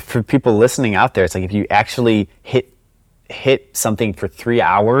for people listening out there, it's like, if you actually hit something for 3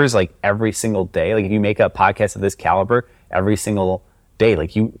 hours, like, every single day, like, if you make a podcast of this caliber every single day,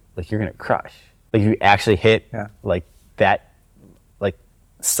 like, you're going to crush. Like, you actually hit like that, like,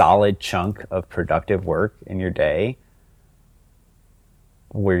 solid chunk of productive work in your day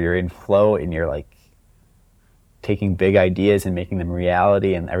where you're in flow and you're, like, taking big ideas and making them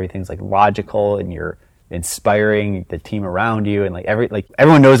reality, and everything's, like, logical, and you're inspiring the team around you, and, like,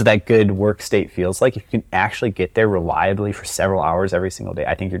 everyone knows what that good work state feels like. If you can actually get there reliably for several hours every single day,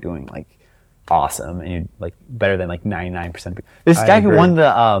 I think you're doing, like, awesome, and you're, like, better than, like, 99% of people. This guy who won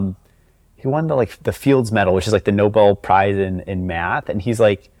the like the Fields Medal, which is, like, the Nobel Prize in math, and he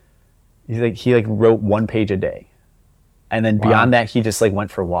wrote 1 page a day, and then beyond that he just, like,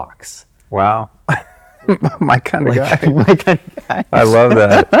 went for walks. Wow. My kind of guy. My kind of guy. I love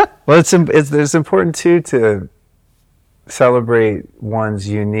that. Well, it's important too to celebrate one's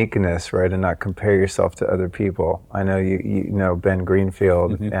uniqueness, right, and not compare yourself to other people. I know you know Ben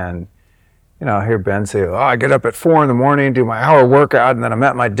Greenfield, and, you know, I hear Ben say, "Oh, I get up at 4 a.m, do my hour workout, and then I'm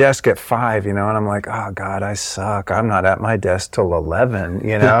at my desk at 5." You know, and I'm like, "Oh God, I suck. I'm not at my desk till 11."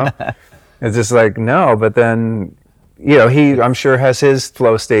 You know, it's just like, no, but then, you know, I'm sure has his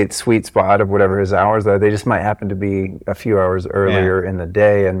flow state sweet spot of whatever his hours are. They just might happen to be a few hours earlier in the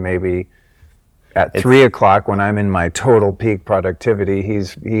day, and maybe at 3 o'clock when I'm in my total peak productivity,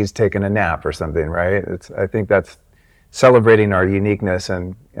 he's taking a nap or something, right? I think that's celebrating our uniqueness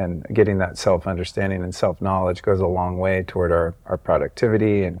and getting that self-understanding and self-knowledge goes a long way toward our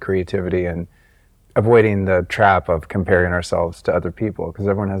productivity and creativity, and avoiding the trap of comparing ourselves to other people, because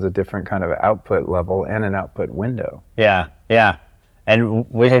everyone has a different kind of output level and an output window. Yeah. And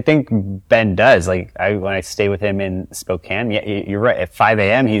what I think Ben does, like, when I stay with him in Spokane, you're right, at 5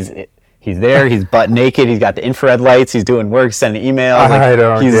 a.m. he's there, he's butt naked, he's got the infrared lights, he's doing work, sending emails, like, I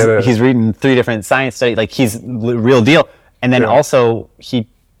don't get it. He's reading 3 different science studies, like, he's the real deal. And then also he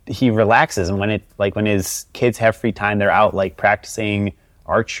relaxes, and when his kids have free time, they're out, like, practicing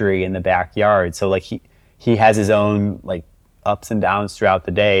archery in the backyard. So, like, he has his own, like, ups and downs throughout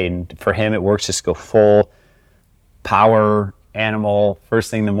the day, and for him it works just go full power animal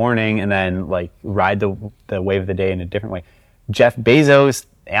first thing in the morning, and then, like, ride the wave of the day in a different way. Jeff Bezos,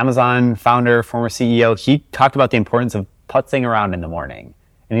 Amazon founder, former CEO, he talked about the importance of putzing around in the morning,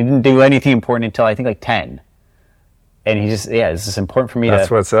 and he didn't do anything important until, I think, like 10. And he just, it's just important for me That's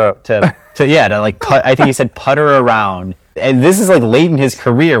what's up. to like put, I think he said putter around. And this is, like, late in his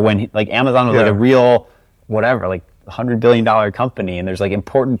career when like Amazon was like a real whatever, like $100 billion company, and there's, like,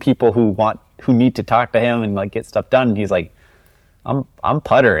 important people who need to talk to him and, like, get stuff done. And he's like, I'm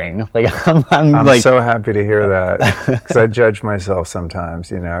puttering. Like I'm like so happy to hear that, because I judge myself sometimes,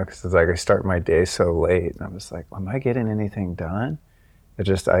 because it's like I start my day so late, and I'm just like, am I getting anything done?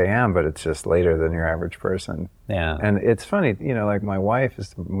 I am, but it's just later than your average person. yeah. And it's funny, like my wife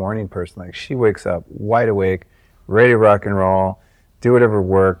is the morning person. Like she wakes up wide awake, ready to rock and roll, do whatever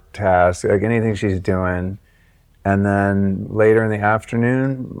work, task, like anything she's doing. And then later in the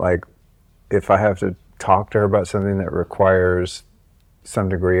afternoon, like if I have to talk to her about something that requires some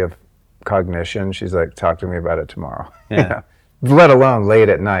degree of cognition, she's like, talk to me about it tomorrow. Yeah. Let alone late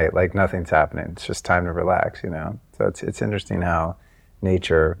at night, like nothing's happening. It's just time to relax, So it's interesting how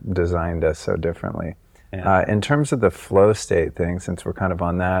nature designed us so differently. Yeah. In terms of the flow state thing, since we're kind of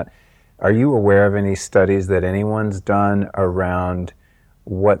on that, are you aware of any studies that anyone's done around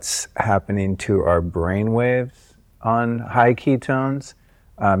what's happening to our brain waves on high ketones?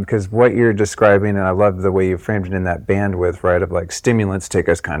 Because what you're describing, and I love the way you framed it in that bandwidth, right, of like stimulants take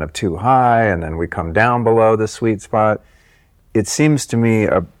us kind of too high and then we come down below the sweet spot. It seems to me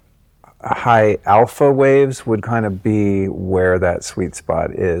a high alpha waves would kind of be where that sweet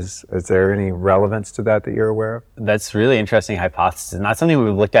spot is. Is there any relevance to that you're aware of? That's really interesting hypothesis. Not something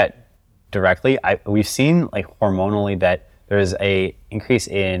we've looked at directly. We've seen like hormonally that there's a increase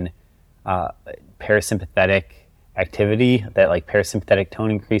in parasympathetic activity, that like parasympathetic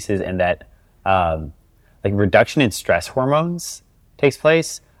tone increases, and that like reduction in stress hormones takes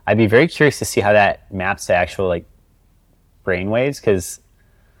place. I'd be very curious to see how that maps to actual like brain waves, because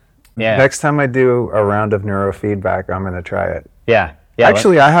next time I do a round of neurofeedback, I'm going to try it. Yeah.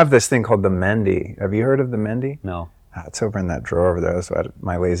 Actually, I have this thing called the Mendy. Have you heard of the Mendy? No. It's over in that drawer over there. So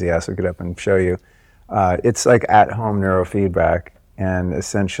my lazy ass would get up and show you. It's like at-home neurofeedback, and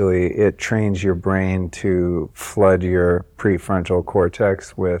essentially it trains your brain to flood your prefrontal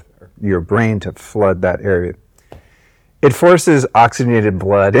cortex with your brain to flood that area. It forces oxygenated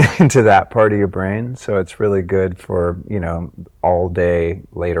blood into that part of your brain, so it's really good for, all day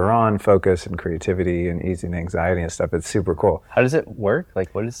later on focus and creativity and easing anxiety and stuff. It's super cool. How does it work?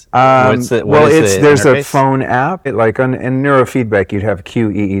 Like, what is? There's a phone app. In neurofeedback, you'd have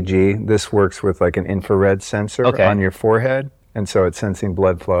QEEG. This works with like an infrared sensor on your forehead, and so it's sensing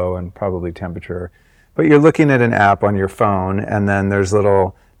blood flow and probably temperature. But you're looking at an app on your phone, and then there's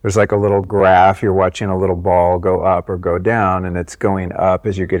like a little graph. You're watching a little ball go up or go down, and it's going up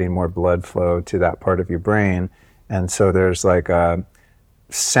as you're getting more blood flow to that part of your brain. And so there's like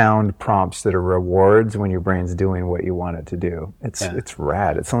sound prompts that are rewards when your brain's doing what you want it to do. It's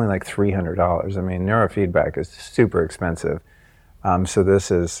rad. It's only like $300. I mean, neurofeedback is super expensive. So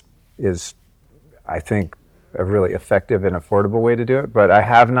this is I think a really effective and affordable way to do it, but I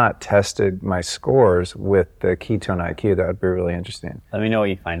have not tested my scores with the Ketone IQ. That would be really interesting. Let me know what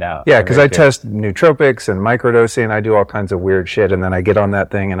you find out. Yeah, because I test nootropics and microdosing, and I do all kinds of weird shit, and then I get on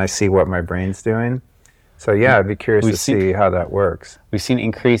that thing and I see what my brain's doing. So yeah, I'd be curious to see how that works. We've seen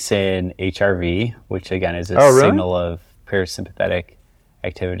increase in HRV, which again is a signal of parasympathetic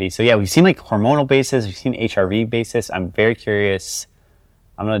activity. So yeah, we've seen like hormonal basis, we've seen HRV basis. I'm very curious.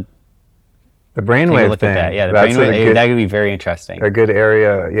 I'm going to the brainwave thing. Yeah, the brainwave, that could be very interesting. A good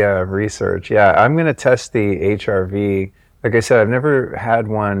area, of research. Yeah, I'm going to test the HRV. Like I said, I've never had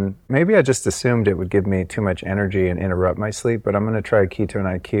one. Maybe I just assumed it would give me too much energy and interrupt my sleep, but I'm going to try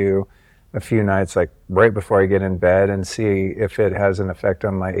Ketone IQ a few nights, like right before I get in bed, and see if it has an effect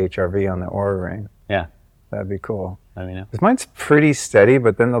on my HRV on the Oura Ring. Yeah. That'd be cool. Let me know. 'Cause mine's pretty steady,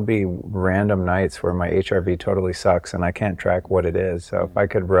 but then there'll be random nights where my HRV totally sucks and I can't track what it is. So if I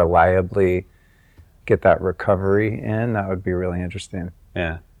could reliably get that recovery in, that would be really interesting.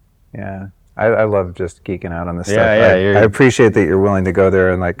 Yeah. Yeah. I love just geeking out on this stuff. Yeah, I appreciate that you're willing to go there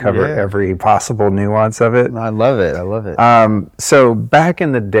and like cover every possible nuance of it. I love it. So back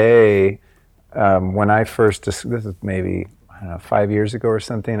in the day, when I first, this is maybe, 5 years ago or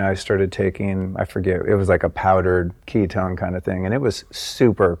something, I started taking, I forget, it was like a powdered ketone kind of thing, and it was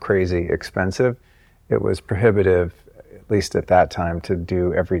super crazy expensive. It was prohibitive, at least at that time, to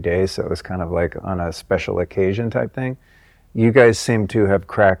do every day, so it was kind of like on a special occasion type thing. You guys seem to have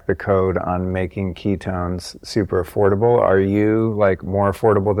cracked the code on making ketones super affordable. Are you like more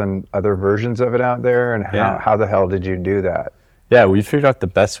affordable than other versions of it out there? And how the hell did you do that? Yeah, we figured out the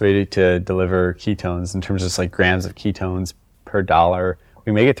best way to deliver ketones in terms of just like grams of ketones per dollar.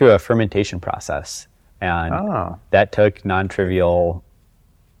 We make it through a fermentation process. And that took non-trivial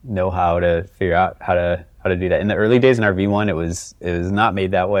know-how to figure out how to do that. In the early days in our V1, it was not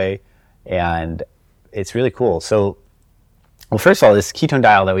made that way. And it's really cool. So, well, first of all, this ketone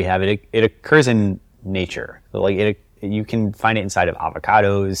dial that we have, it occurs in nature. So like you can find it inside of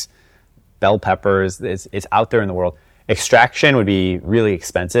avocados, bell peppers. It's out there in the world. extraction would be really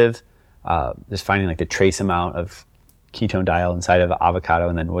expensive. Just finding like the trace amount of ketone diol inside of avocado,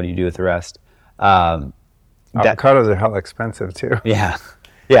 and then what do you do with the rest? Avocados are hell expensive too. Yeah.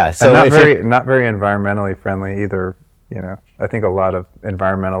 So and not very environmentally friendly either. I think a lot of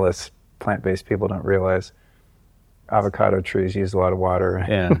environmentalists, plant-based people, don't realize avocado trees use a lot of water.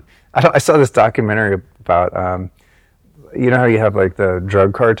 Yeah. I saw this documentary about, how you have like the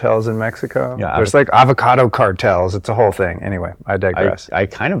drug cartels in Mexico? Yeah, there's like avocado cartels. It's a whole thing. Anyway, I digress. I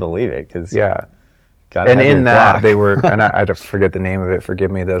kind of believe it because and in that they were, and I forget the name of it.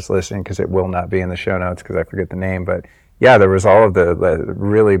 Forgive me, those listening, because it will not be in the show notes because I forget the name. But yeah, there was all of the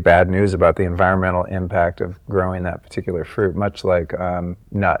really bad news about the environmental impact of growing that particular fruit. Much like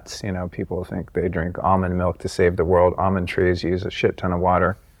nuts, people think they drink almond milk to save the world. Almond trees use a shit ton of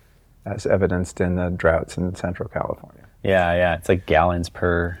water, as evidenced in the droughts in Central California. Yeah, it's like gallons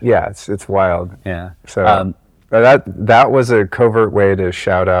per. Yeah, it's wild. Yeah. So that was a covert way to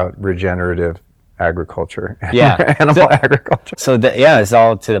shout out regenerative agriculture, animal agriculture. So it's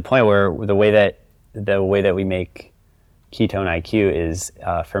all to the point where the way that we make ketone IQ is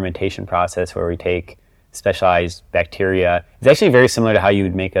a fermentation process where we take specialized bacteria. It's actually very similar to how you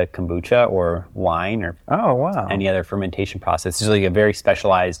would make a kombucha or wine or any other fermentation process. It's like a very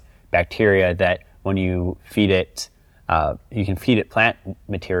specialized bacteria that when you feed it, you can feed it plant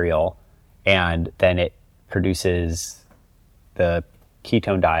material, and then it produces the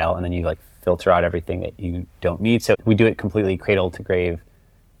ketone diol, and then you like filter out everything that you don't need. So we do it completely cradle to grave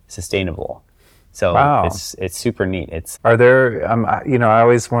sustainable. So it's super neat. Are there, I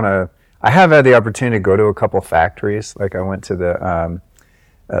always want to, I have had the opportunity to go to a couple factories. Like I went to the,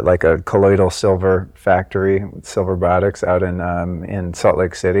 like a colloidal silver factory, Silver Products, out in Salt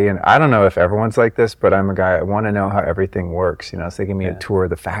Lake City. And I don't know if everyone's like this, but I'm a guy, I want to know how everything works. So they give me a tour of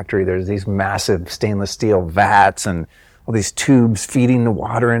the factory. There's these massive stainless steel vats and all these tubes feeding the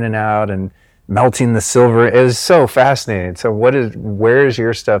water in and out and melting the silver. It was so fascinating. So where is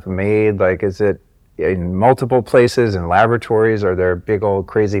your stuff made? Like, is it in multiple places, in laboratories? Are there big old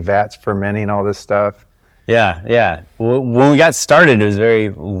crazy vats fermenting all this stuff? Yeah. When we got started, it was very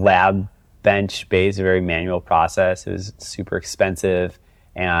lab bench based, a very manual process. It was super expensive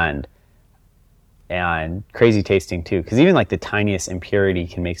and crazy tasting too. Because even like the tiniest impurity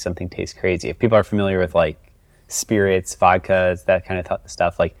can make something taste crazy. If people are familiar with like spirits, vodkas, that kind of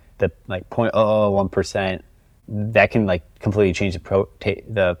stuff, like the like 0.001%, that can like completely change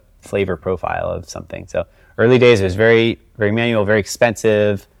the flavor profile of something. So early days, it was very, very manual, very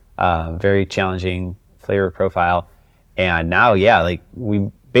expensive, very challenging flavor profile. And now, like we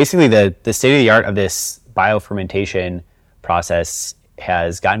basically the state of the art of this biofermentation process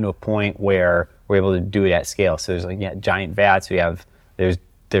has gotten to a point where we're able to do it at scale. So there's like giant vats.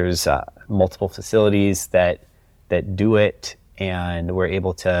 There's multiple facilities that do it, and we're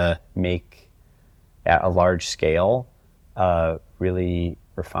able to make at a large scale really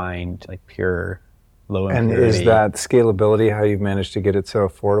refined, like pure, low impurity. And is that scalability how you've managed to get it so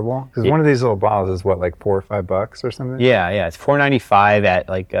affordable? Because one of these little bottles is what, like $4 or $5 or something? Yeah, it's $4.95 at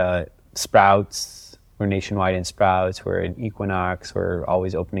like Sprouts. We're nationwide in Sprouts. We're in Equinox. We're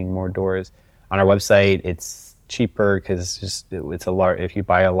always opening more doors. On our website, it's cheaper because it's a large. If you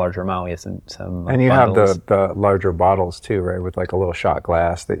buy a larger amount, we have some. And you bundles. have the larger bottles too, right? With like a little shot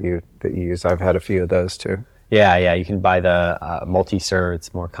glass that you use. I've had a few of those too. Yeah. You can buy the multi-serve.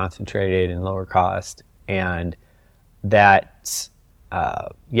 It's more concentrated and lower cost, and that's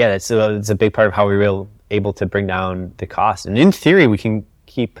it's a big part of how we were able to bring down the cost. And in theory, we can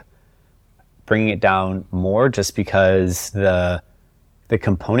keep bringing it down more, just because the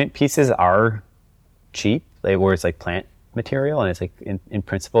component pieces are cheap, where it's like plant material, and it's like in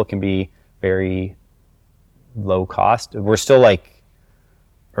principle it can be very low cost. We're still like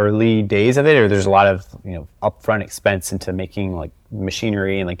early days of it, or there's a lot of upfront expense into making like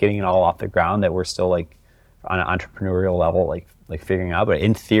machinery and like getting it all off the ground that we're still like on an entrepreneurial level like figuring out. But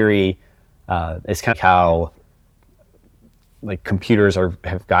in theory, it's kind of how like computers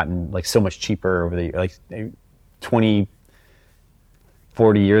have gotten like so much cheaper over the like 20,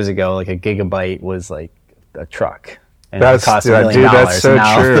 40 years ago. Like a gigabyte was like a truck. And it cost $1 million. Dude, that's so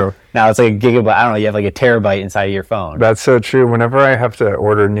true. Now it's like a gigabyte. I don't know. You have like a terabyte inside of your phone. That's so true. Whenever I have to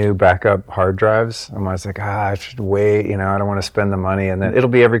order new backup hard drives, I'm always like, I should wait. I don't want to spend the money, and then it'll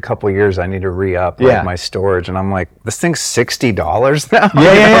be every couple of years I need to re-up my storage, and I'm like, this thing's $60 now.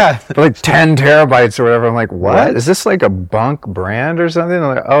 Yeah. For like 10 terabytes or whatever. I'm like, what? Is this like a bunk brand or something?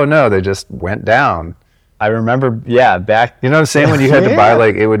 I'm like, oh no, they just went down. I remember, back. You know what I'm saying? When you had to buy,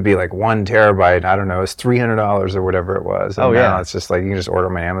 like, it would be like 1 terabyte. I don't know, it's $300 or whatever it was. And now it's just like you can just order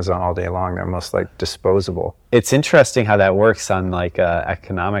them on Amazon all day long. They're almost like disposable. It's interesting how that works on like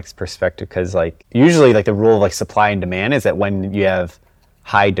economics perspective, because like usually like the rule of like supply and demand is that when you have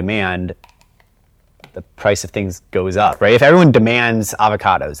high demand, the price of things goes up, right? If everyone demands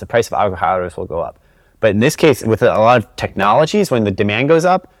avocados, the price of avocados will go up. But in this case, with a lot of technologies, when the demand goes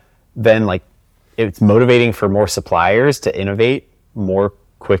up, then like it's motivating for more suppliers to innovate more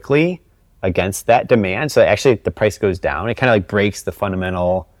quickly against that demand. So actually the price goes down. It kind of like breaks the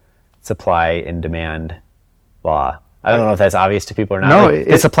fundamental supply and demand law. I don't know if that's obvious to people or not. No, like,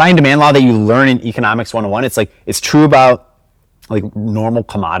 the supply and demand law that you learn in Economics 101, it's like, it's true about like normal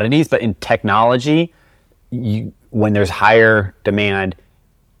commodities, but in technology, when there's higher demand,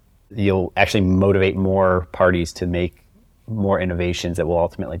 you'll actually motivate more parties to make more innovations that will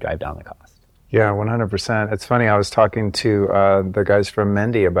ultimately drive down the cost. Yeah, 100%. It's funny, I was talking to the guys from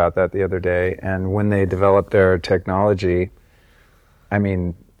Mendy about that the other day, and when they developed their technology, I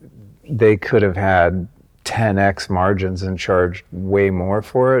mean, they could have had 10x margins and charged way more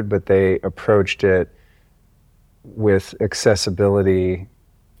for it, but they approached it with accessibility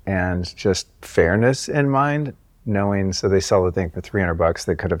and just fairness in mind, knowing, so they sell the thing for $300,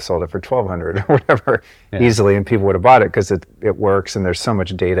 they could have sold it for $1,200 or whatever easily, and people would have bought it because it works and there's so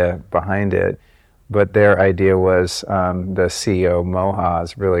much data behind it. But their idea was, the CEO, Moha,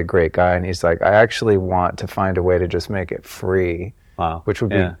 is a really great guy, and he's like, I actually want to find a way to just make it free, which would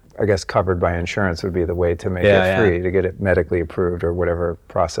be, I guess, covered by insurance would be the way to make it free, to get it medically approved or whatever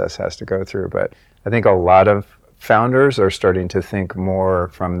process has to go through. But I think a lot of founders are starting to think more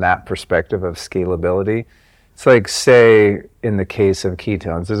from that perspective of scalability. It's like, say, in the case of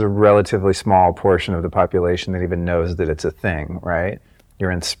ketones, there's a relatively small portion of the population that even knows that it's a thing, right? You're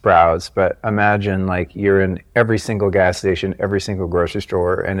in Sprouts, but imagine like you're in every single gas station, every single grocery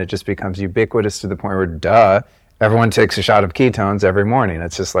store, and it just becomes ubiquitous to the point where, everyone takes a shot of ketones every morning.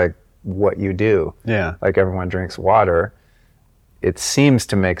 It's just like what you do. Yeah. Like everyone drinks water. It seems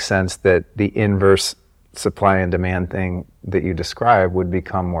to make sense that the inverse supply and demand thing that you describe would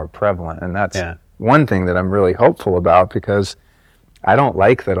become more prevalent. And that's one thing that I'm really hopeful about, because I don't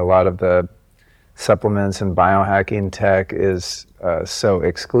like that a lot of the supplements and biohacking tech is so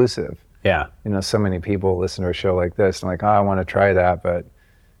exclusive. Yeah. You know, so many people listen to a show like this and like, I want to try that, but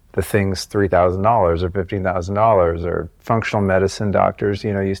the thing's $3,000 or $15,000, or functional medicine doctors,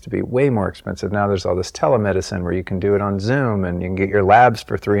 used to be way more expensive. Now there's all this telemedicine where you can do it on Zoom and you can get your labs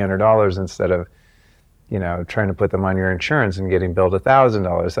for $300 instead of, trying to put them on your insurance and getting billed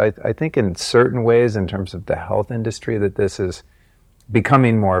 $1,000. I think in certain ways, in terms of the health industry, that this is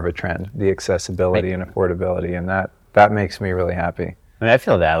becoming more of a trend, the accessibility and affordability, and that makes me really happy. I mean, I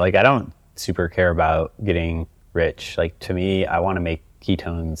feel that. Like, I don't super care about getting rich. Like, to me, I want to make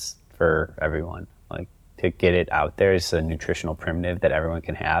ketones for everyone. Like, to get it out there is a nutritional primitive that everyone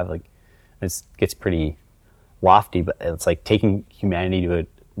can have. Like, it gets pretty lofty, but it's like taking humanity to a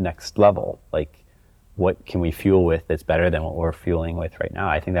next level. Like, what can we fuel with that's better than what we're fueling with right now?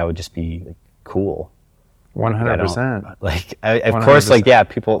 I think that would just be like, cool. 100%. Like, of course, like,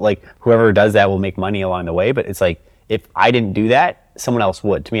 people, like, whoever does that will make money along the way, but it's like, if I didn't do that, someone else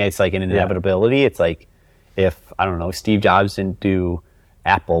would. To me, it's like an inevitability. It's like, if, I don't know, Steve Jobs didn't do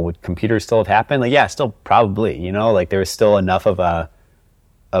Apple, would computers still have happened? Like, yeah, still probably, like, there was still enough of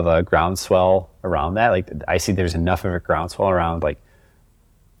a groundswell around that. Like, I see there's enough of a groundswell around, like,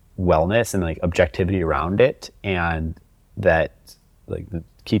 wellness and, like, objectivity around it, and that, like, the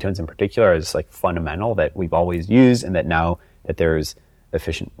ketones in particular is, like, fundamental, that we've always used, and that now that there's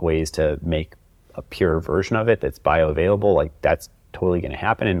efficient ways to make a pure version of it that's bioavailable, like, that's totally going to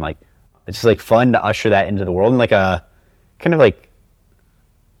happen. And, like, it's just, like, fun to usher that into the world in, like, a kind of, like,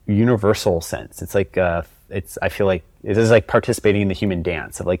 universal sense. It's like, I feel like it is like participating in the human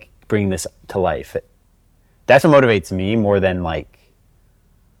dance of, like, bringing this to life. That's what motivates me more than, like,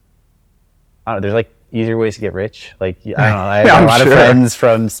 I don't know, there's, like, easier ways to get rich. Like, I don't know, I have a lot of friends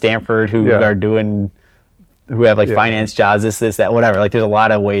from Stanford who who have, like, finance jobs, this, that, whatever. Like, there's a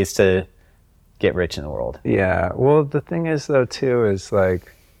lot of ways to get rich in the world. Yeah. Well, the thing is, though, too, is,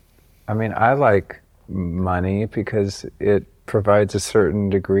 like, I mean, I like money because it provides a certain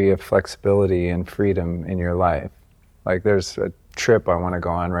degree of flexibility and freedom in your life. Like, there's a trip I want to go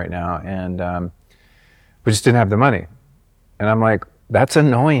on right now, and we just didn't have the money. And I'm like, that's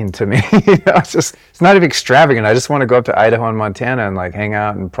annoying to me. It's not even extravagant. I just want to go up to Idaho and Montana and, like, hang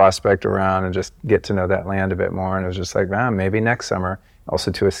out and prospect around and just get to know that land a bit more. And it was just like, maybe next summer,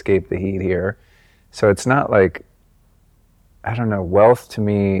 also to escape the heat here. So it's not like I don't know, wealth to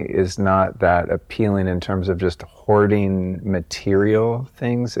me is not that appealing in terms of just hoarding material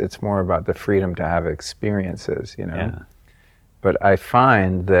things. It's more about the freedom to have experiences, you know? Yeah. But I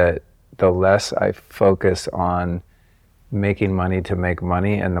find that the less I focus on making money to make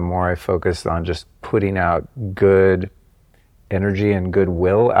money, and the more I focus on just putting out good energy and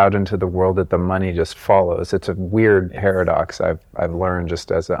goodwill out into the world, that the money just follows. It's a weird paradox I've learned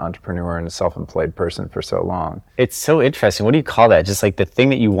just as an entrepreneur and a self-employed person for so long. It's so interesting. What do you call that? Just like the thing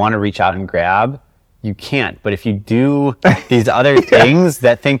that you want to reach out and grab, you can't. But if you do these other things,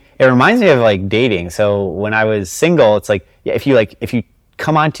 that thing, it reminds me of like dating. So when I was single, it's like, yeah, if you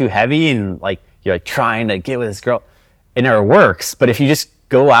come on too heavy and like you're like trying to get with this girl, it never works. But if you just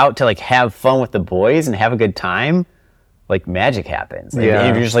go out to like have fun with the boys and have a good time, like magic happens. Like,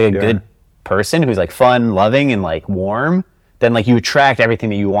 if you're just like a good person who's like fun, loving, and like warm, then like you attract everything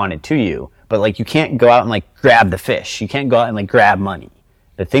that you wanted to you. But like you can't go out and like grab the fish. You can't go out and like grab money.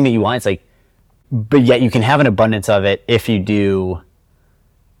 The thing that you want, it's like, but yet you can have an abundance of it if you do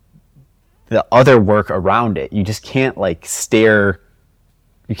the other work around it. You just can't like stare.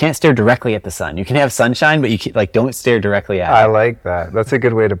 You can't stare directly at the sun. You can have sunshine, but you can't, like, don't stare directly at it. I like that. That's a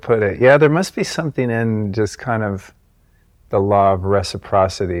good way to put it. Yeah, there must be something in just kind of the law of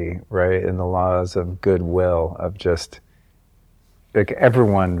reciprocity, right? And the laws of goodwill, of just, like,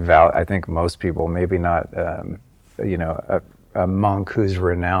 everyone, I think most people, maybe not, you know, a monk who's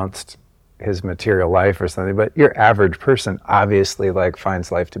renounced his material life or something, but your average person obviously, like,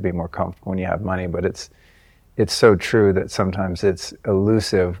 finds life to be more comfortable when you have money, but it's so true that sometimes it's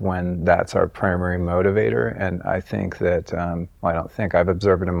elusive when that's our primary motivator. And I think that, I've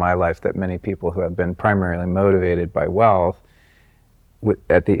observed it in my life that many people who have been primarily motivated by wealth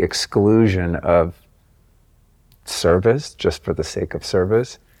at the exclusion of service, just for the sake of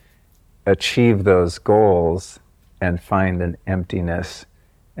service, achieve those goals and find an emptiness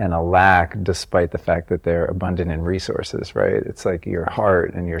and a lack despite the fact that they're abundant in resources, right? It's like your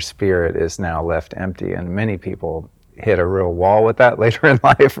heart and your spirit is now left empty, and many people hit a real wall with that later in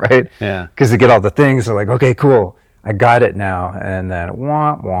life, right? Yeah. Because they get all the things, they're like, okay, cool, I got it now, and then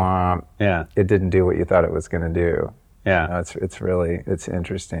womp womp. Yeah. It didn't do what you thought it was going to do. Yeah. You know, it's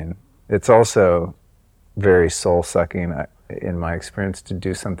interesting. It's also very soul-sucking, in my experience, to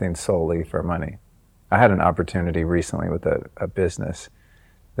do something solely for money. I had an opportunity recently with a business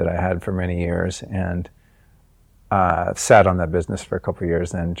that I had for many years, and sat on that business for a couple of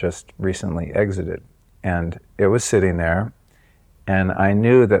years and just recently exited. And it was sitting there, and I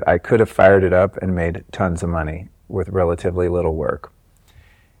knew that I could have fired it up and made tons of money with relatively little work.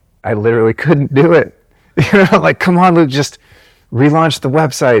 I literally couldn't do it. You know, like, come on, Luke, just relaunch the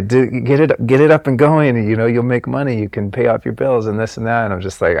website, get it up and going, and, you know, you'll make money, you can pay off your bills and this and that. And I'm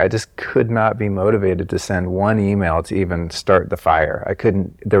just like, I just could not be motivated to send one email to even start the fire. I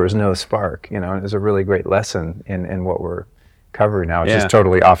couldn't, there was no spark, you know. And it was a really great lesson in what we're covering now. It's just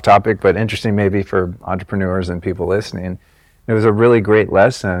totally off topic, but interesting maybe for entrepreneurs and people listening. It was a really great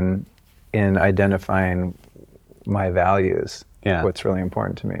lesson in identifying my values, what's really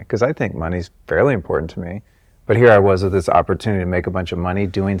important to me. Because I think money's fairly important to me. But here I was with this opportunity to make a bunch of money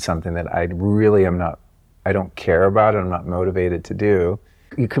doing something that I really I don't care about and I'm not motivated to do.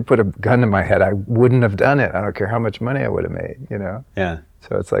 You could put a gun to my head, I wouldn't have done it. I don't care how much money I would have made, you know? Yeah.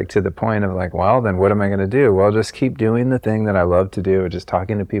 So it's like to the point of like, well, then what am I going to do? Well, just keep doing the thing that I love to do, just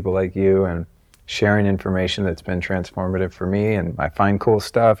talking to people like you and sharing information that's been transformative for me. And I find cool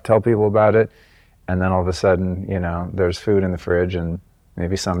stuff, tell people about it. And then all of a sudden, you know, there's food in the fridge, and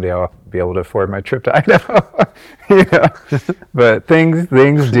maybe someday I'll be able to afford my trip to Idaho. You know? But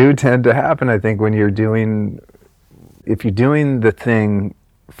things do tend to happen, I think, when if you're doing the thing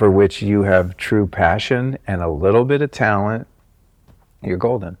for which you have true passion and a little bit of talent, you're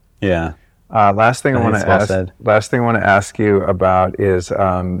golden. Yeah. Last thing I want to ask you about is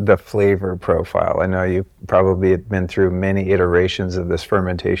the flavor profile. I know you've probably been through many iterations of this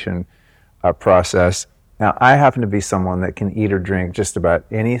fermentation process. Now, I happen to be someone that can eat or drink just about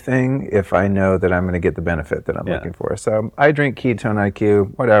anything if I know that I'm going to get the benefit that I'm looking for. So I drink Ketone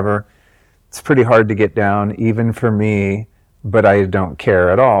IQ, whatever. It's pretty hard to get down, even for me, but I don't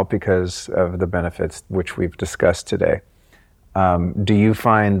care at all because of the benefits which we've discussed today. Do you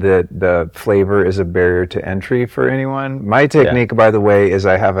find that the flavor is a barrier to entry for anyone? My technique, by the way, is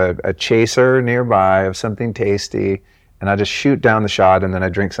I have a chaser nearby of something tasty, and I just shoot down the shot, and then I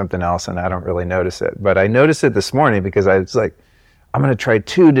drink something else, and I don't really notice it. But I noticed it this morning because I was like, I'm going to try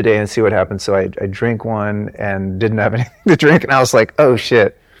 2 today and see what happens. So I drank one and didn't have anything to drink, and I was like, oh,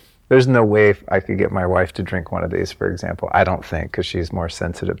 shit. There's no way I could get my wife to drink one of these, for example. I don't think, because she's more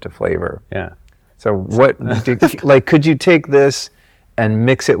sensitive to flavor. Yeah. So what, like, could you take this and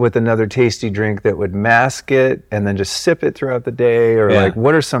mix it with another tasty drink that would mask it and then just sip it throughout the day? Or like,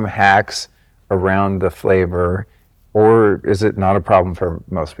 what are some hacks around the flavor? Or is it not a problem for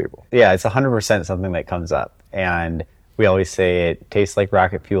most people? Yeah, it's 100% something that comes up. And we always say it tastes like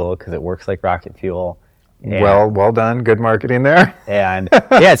rocket fuel because it works like rocket fuel. And, well done. Good marketing there. And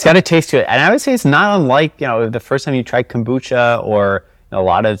yeah, it's got a taste to it. And I would say it's not unlike, the first time you try kombucha or a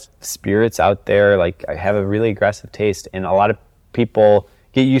lot of spirits out there, like I have a really aggressive taste, and a lot of people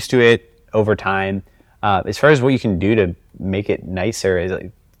get used to it over time. As far as what you can do to make it nicer is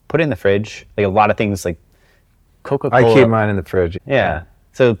like put it in the fridge. Like a lot of things like Coca-Cola. I keep mine in the fridge. Yeah.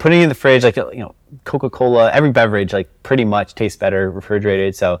 So putting it in the fridge, like, Coca-Cola, every beverage, like pretty much tastes better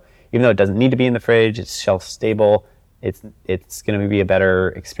refrigerated. So even though it doesn't need to be in the fridge, it's shelf stable. It's going to be a better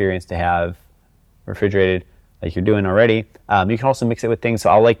experience to have refrigerated like you're doing already. You can also mix it with things.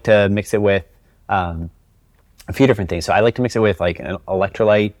 So I like to mix it with a few different things. So I like to mix it with like an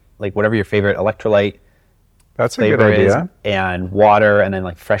electrolyte, like whatever your favorite electrolyte That's a good idea. is, and water, and then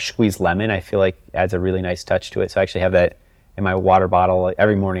like fresh squeezed lemon. I feel like adds a really nice touch to it. So I actually have that in my water bottle. Like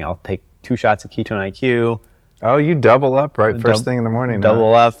every morning I'll take 2 shots of Ketone IQ. Oh, you double up first thing in the morning.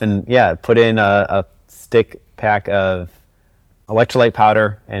 Double up, and put in a stick pack of electrolyte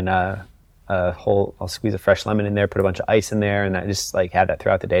powder and I'll squeeze a fresh lemon in there, put a bunch of ice in there, and I just like have that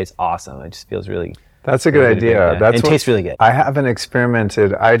throughout the day. It's awesome. It just feels really. That's a good idea. It tastes really good. I haven't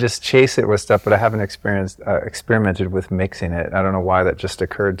experimented. I just chase it with stuff, but I haven't experimented with mixing it. I don't know why that just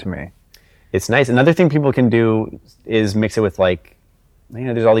occurred to me. It's nice. Another thing people can do is mix it with like,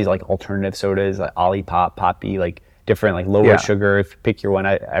 there's all these like alternative sodas, like Olipop, Poppy, like different like lower sugar. If you pick your one,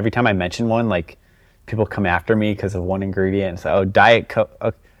 every time I mention one, like people come after me because of one ingredient. So Diet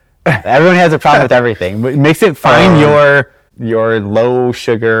Coke. Everyone has a problem with everything. But it makes it find your low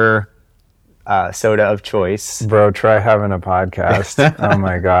sugar soda of choice. Bro, try having a podcast. Oh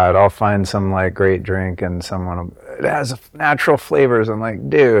my God. I'll find some like great drink and someone, it has natural flavors. I'm like,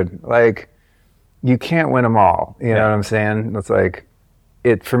 dude, like you can't win them all. You know what I'm saying? It's like,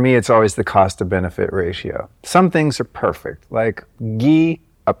 for me, it's always the cost to benefit ratio. Some things are perfect, like ghee,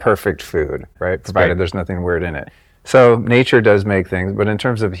 a perfect food, right? Provided there's nothing weird in it. So nature does make things, but in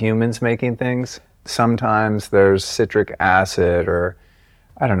terms of humans making things, sometimes there's citric acid or,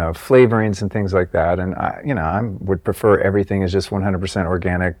 I don't know, flavorings and things like that. And I would prefer everything is just 100%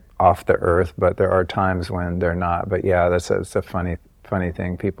 organic off the earth, but there are times when they're not. But yeah, that's a funny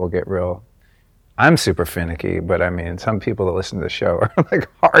thing. People get real. I'm super finicky, but I mean, some people that listen to the show are like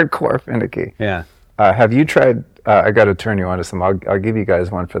hardcore finicky. Yeah. Have you tried, I got to turn you on to some, I'll give you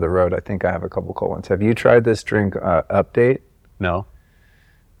guys one for the road. I think I have a couple cool ones. Have you tried this drink, Update? No.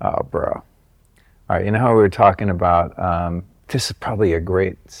 Oh, bro. All right, you know how we were talking about, this is probably a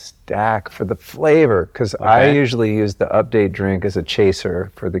great stack for the flavor, because I usually use the Update drink as a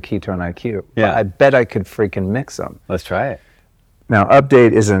chaser for the Ketone IQ. Yeah. But I bet I could freaking mix them. Let's try it. Now,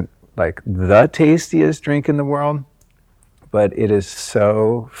 Update isn't like the tastiest drink in the world, but it is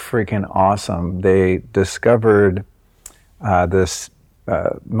so freaking awesome. They discovered this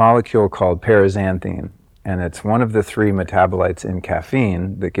molecule called paraxanthine, and it's one of the 3 metabolites in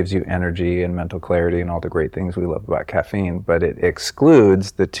caffeine that gives you energy and mental clarity and all the great things we love about caffeine, but it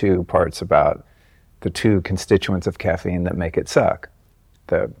excludes the 2 parts about the 2 constituents of caffeine that make it suck,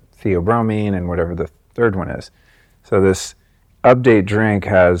 the theobromine and whatever the third one is. So this Update drink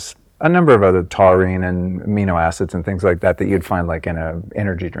has a number of other taurine and amino acids and things like that you'd find like in an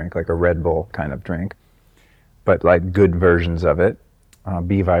energy drink, like a Red Bull kind of drink, but like good versions of it,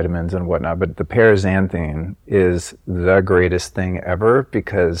 B vitamins and whatnot. But the paraxanthine is the greatest thing ever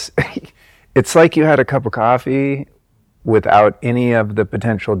because it's like you had a cup of coffee without any of the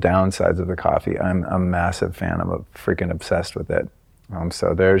potential downsides of the coffee. I'm a massive fan. I'm freaking obsessed with it.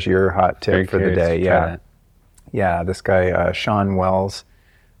 So there's your hot tip for the day. Yeah, this guy, Sean Wells,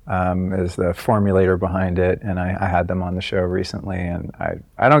 is the formulator behind it, and I had them on the show recently, and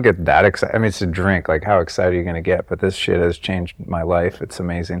I don't get that excited. I mean, it's a drink, like how excited are you going to get? But this shit has changed my life. It's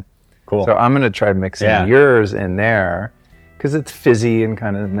amazing. Cool. So I'm going to try mixing yours in there, because it's fizzy and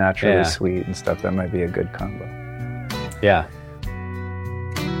kind of naturally sweet and stuff. That might be a good combo. Yeah.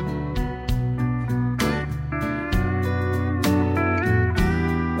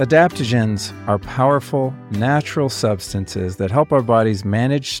 Adaptogens are powerful, natural substances that help our bodies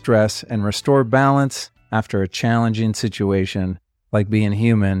manage stress and restore balance after a challenging situation like being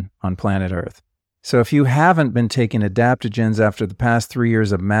human on planet Earth. So if you haven't been taking adaptogens after the past 3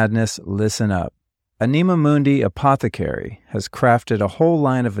 years of madness, listen up. Anima Mundi Apothecary has crafted a whole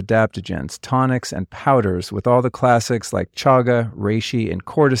line of adaptogens, tonics, and powders with all the classics like chaga, reishi, and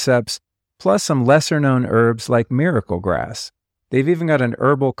cordyceps, plus some lesser-known herbs like miracle grass. They've even got an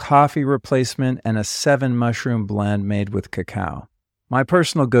herbal coffee replacement and a 7-mushroom blend made with cacao. My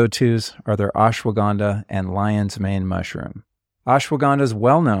personal go-tos are their ashwagandha and lion's mane mushroom. Ashwagandha is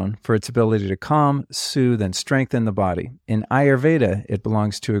well known for its ability to calm, soothe, and strengthen the body. In Ayurveda, it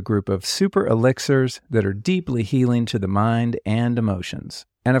belongs to a group of super elixirs that are deeply healing to the mind and emotions.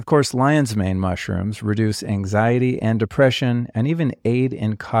 And of course, lion's mane mushrooms reduce anxiety and depression and even aid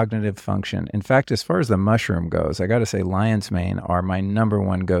in cognitive function. In fact, as far as the mushroom goes, I gotta say lion's mane are my number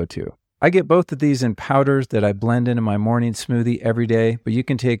one go-to. I get both of these in powders that I blend into my morning smoothie every day, but you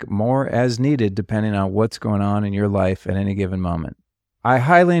can take more as needed depending on what's going on in your life at any given moment. I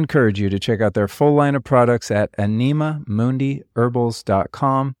highly encourage you to check out their full line of products at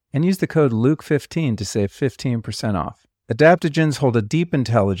animamundiherbals.com and use the code Luke15 to save 15% off. Adaptogens hold a deep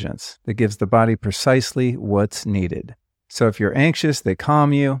intelligence that gives the body precisely what's needed. So if you're anxious, they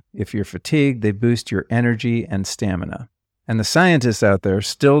calm you. If you're fatigued, they boost your energy and stamina. And the scientists out there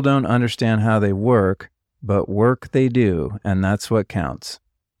still don't understand how they work, but work they do, and that's what counts.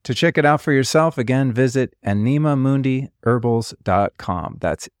 To check it out for yourself, again, visit animamundiherbals.com.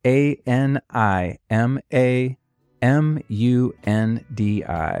 That's ANIMAMUNDI,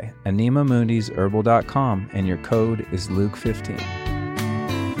 animamundiherbal.com, and your code is Luke15.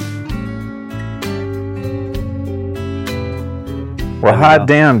 Well, hot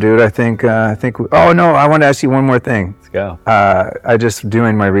damn, dude. I think oh, no, I want to ask you one more thing. Let's go. I just,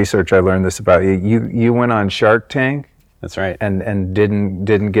 doing my research, I learned this about you. You went on Shark Tank. That's right. And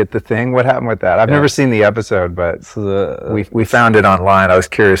didn't get the thing. What happened with that? I've never seen the episode, but we found it online. I was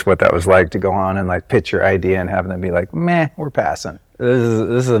curious what that was like to go on and like pitch your idea and have them be like, meh, we're passing.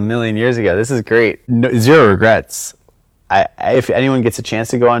 This is a million years ago. This is great. No, zero regrets. If anyone gets a chance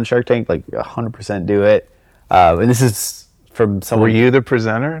to go on Shark Tank, like 100% do it. And this is from someone. Were you the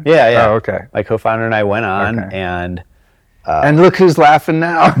presenter? Yeah. Oh, okay. My co-founder and I went on, and look who's laughing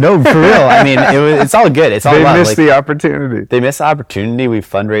now. No, for real. I mean, it's all good. It's all they love. missed the opportunity. They missed the opportunity. We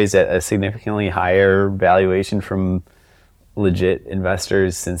fundraised at a significantly higher valuation from legit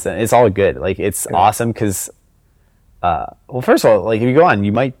investors since then. It's all good. Like, it's awesome because, well, first of all, like, if you go on,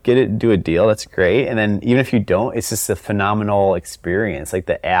 you might do a deal. That's great. And then even if you don't, it's just a phenomenal experience. Like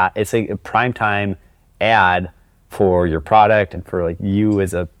the ad, it's like a primetime ad for your product and for like you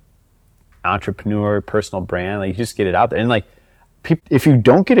as a entrepreneur, personal brand. Like, you just get it out there. And like, if you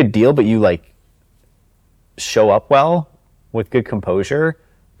don't get a deal, but you like show up well with good composure,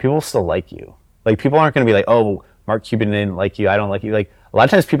 people will still like you. Like, people aren't going to be like, oh, Mark Cuban didn't like you, I don't like you. Like, a lot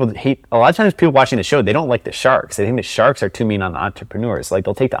of times people watching the show, they don't like the sharks. They think the sharks are too mean on the entrepreneurs. Like,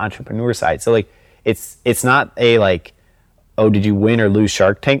 they'll take the entrepreneur side. So like, it's not a like, oh, did you win or lose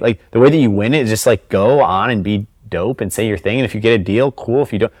Shark Tank? Like, the way that you win it is just like go on and be dope and say your thing. And if you get a deal, cool.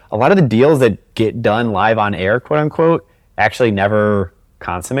 If you don't, a lot of the deals that get done live on air, quote unquote, actually never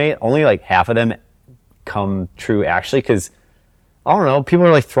consummate. Only like half of them come true actually, because I don't know, people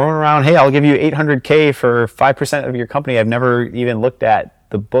are like throwing around, hey, I'll give you $800K for 5% of your company. I've never even looked at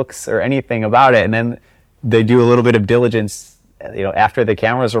the books or anything about it. And then they do a little bit of diligence, after the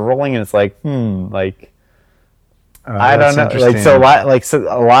cameras are rolling, and it's like, I don't know. So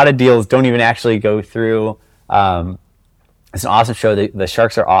a lot of deals don't even actually go through. It's an awesome show. The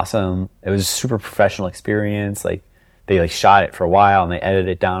sharks are awesome. It was a super professional experience. Like, they like shot it for a while and they edited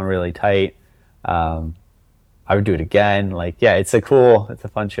it down really tight. I would do it again. Like, yeah, it's a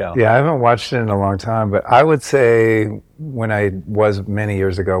fun show. Yeah, I haven't watched it in a long time, but I would say when I was many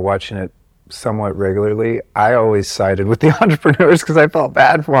years ago watching it somewhat regularly, I always sided with the entrepreneurs because I felt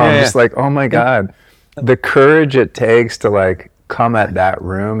bad for them. Just like, oh my God, the courage it takes to like come at that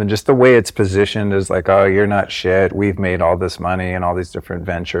room, and just the way it's positioned is like, oh, you're not shit. We've made all this money and all these different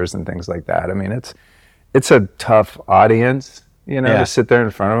ventures and things like that. I mean, it's a tough audience, to sit there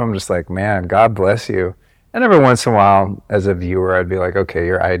in front of them, just like, man, God bless you. And every once in a while, as a viewer, I'd be like, okay,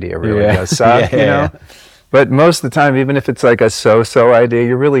 your idea really does suck, But most of the time, even if it's like a so-so idea,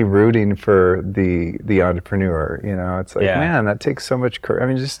 you're really rooting for the entrepreneur, It's like, man, that takes so much courage. I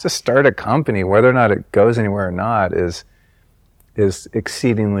mean, just to start a company, whether or not it goes anywhere or not, is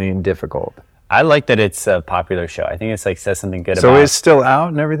exceedingly difficult. I like that it's a popular show. I think it's like says something good about it. So it's still out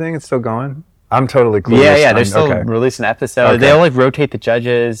and everything? It's still going? I'm totally clueless. Yeah, they're still releasing episodes. Okay. They'll like rotate the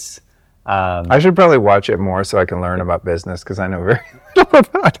judges. I should probably watch it more so I can learn about business, because I know very little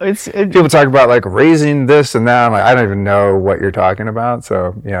about it. People talk about like raising this and that. I'm like, I don't even know what you're talking about.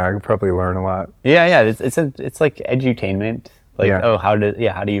 So yeah, I could probably learn a lot. Yeah. It's like edutainment. Like, how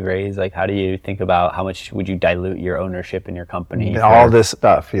do you raise? Like, how do you think about how much would you dilute your ownership in your company? All this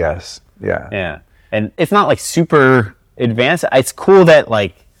stuff, yes. Yeah. Yeah. And it's not like super advanced. It's cool that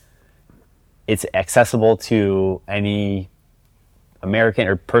like it's accessible to any American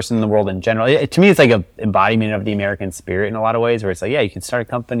or person in the world in general. To me, it's like a embodiment of the American spirit in a lot of ways, where it's like, yeah, you can start a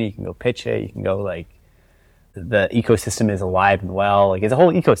company, you can go pitch it, you can go like, the ecosystem is alive and well. Like, it's a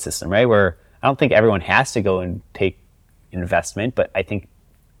whole ecosystem, right? Where I don't think everyone has to go and take investment, but I think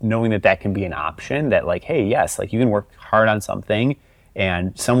knowing that can be an option, that like, hey, yes, like you can work hard on something,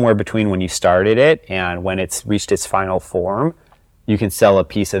 and somewhere between when you started it and when it's reached its final form, you can sell a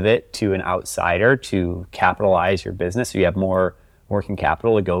piece of it to an outsider to capitalize your business, so you have more working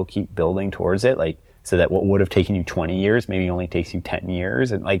capital to go keep building towards it, like, so that what would have taken you 20 years maybe only takes you 10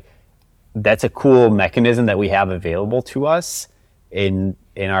 years. And like, that's a cool mechanism that we have available to us in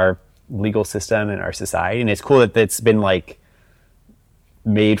our legal system and our society. And it's cool that it's been like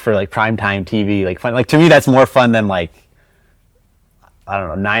made for like primetime TV, like fun. Like, to me, that's more fun than like, I don't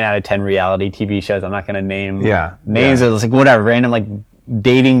know, 9 out of 10 reality TV shows. I'm not going to name names. It's like whatever, random like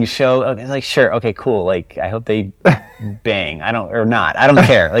dating show. Okay, it's like, sure, okay, cool. Like, I hope they bang. I don't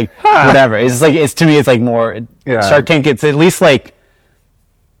care. Like, whatever. It's like, to me, it's like more Shark Tank. It's at least like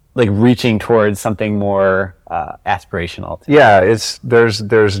reaching towards something more aspirational. Yeah,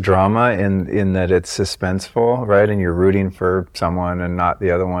 there's drama in that it's suspenseful, right? And you're rooting for someone and not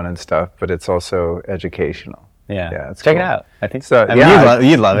the other one and stuff, but it's also educational. Yeah, it's check cool. it out. I think so.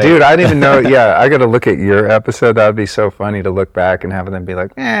 You'd love it, dude. I didn't even know. Yeah, I got to look at your episode. That would be so funny to look back and have them be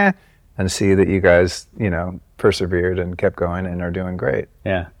like, and see that you guys, persevered and kept going and are doing great.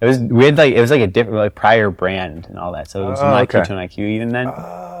 Yeah, it was like a different, like, prior brand and all that. So it was not Ketone IQ even then.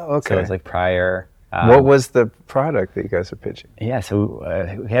 Oh, okay. So it was like prior. What was the product that you guys are pitching? Yeah,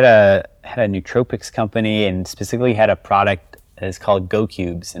 so we had a nootropics company, and specifically had a product that is called Go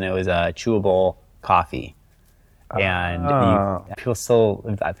Cubes, and it was a chewable coffee. And people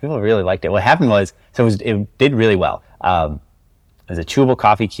really liked it. What happened was, it did really well. It was a chewable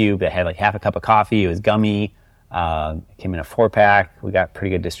coffee cube that had like half a cup of coffee. It was gummy. It came in a 4-pack. We got pretty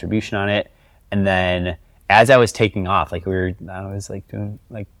good distribution on it. And then as I was taking off, like I was like doing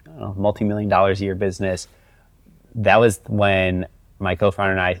like, I don't know, multi-million-dollar a year business. That was when my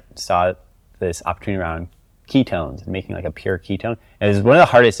co-founder and I saw this opportunity around ketones and making like a pure ketone. And it was one of the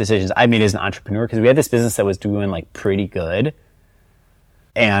hardest decisions I made as an entrepreneur, because we had this business that was doing like pretty good,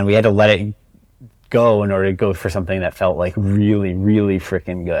 and we had to let it go in order to go for something that felt like really, really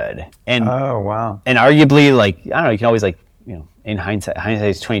freaking good. And oh wow! And arguably, like, I don't know, you can always like, in hindsight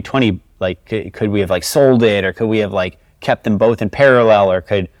is 2020. Like, could we have like sold it, or could we have like kept them both in parallel, or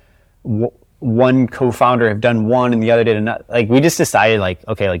could one co-founder have done one and the other did another? Like, we just decided like,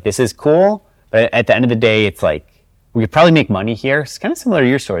 okay, like this is cool. But at the end of the day, it's like, we could probably make money here. It's kind of similar to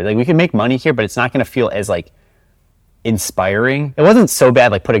your story. Like, we could make money here, but it's not going to feel as like inspiring. It wasn't so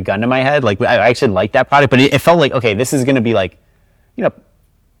bad, like put a gun to my head. Like, I actually liked that product, but it felt like, okay, this is going to be like, a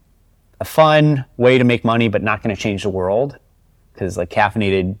fun way to make money, but not going to change the world. Because like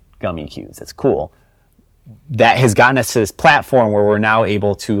caffeinated gummy cubes, that's cool. That has gotten us to this platform where we're now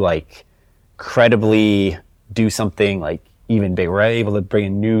able to like credibly do something like even bigger. We're able to bring a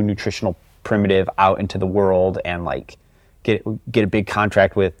new nutritional primitive out into the world and like get a big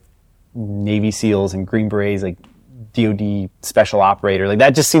contract with Navy SEALs and Green Berets, like DoD special operator. Like,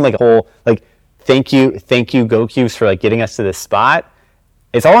 that just seemed like a whole, like, thank you Go Cubes for like getting us to this spot.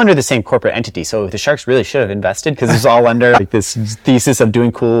 It's all under the same corporate entity, so the Sharks really should have invested, because it's all under like this thesis of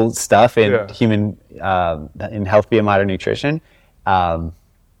doing cool stuff in human in health via modern nutrition.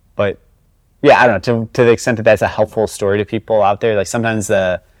 But yeah, I don't know, to the extent that that's a helpful story to people out there. Like, sometimes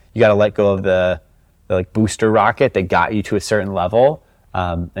you got to let go of the like booster rocket that got you to a certain level,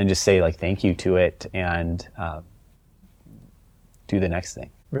 and just say like thank you to it, and do the next thing.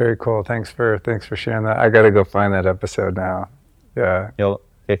 Very cool. Thanks for sharing that. I got to go find that episode now. Yeah, you'll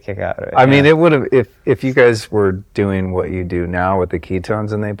get a kick out of it. I mean, it would have, if you guys were doing what you do now with the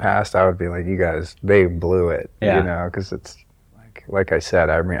ketones and they passed, I would be like, you guys, they blew it. Because it's like I said,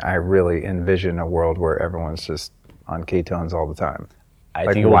 I mean, I really envision a world where everyone's just on ketones all the time. I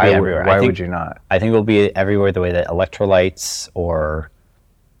think it will be everywhere. Why would you not? I think it will be everywhere the way that electrolytes or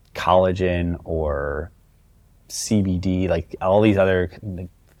collagen or CBD, like all these other like,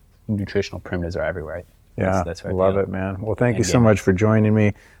 nutritional primitives are everywhere. Yeah, that's right. Love it, man. Well, thank you so much for joining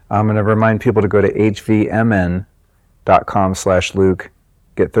me. I'm going to remind people to go to hvmn.com/Luke.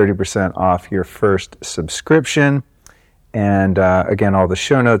 Get 30% off your first subscription. And again, all the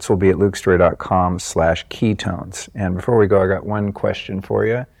show notes will be at lukestory.com/ketones. And before we go, I got one question for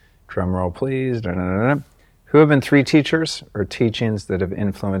you. Drum roll, please. Who have been 3 teachers or teachings that have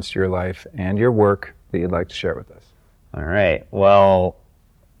influenced your life and your work that you'd like to share with us? All right. Well,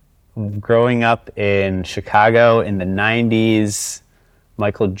 growing up in Chicago in the 90s,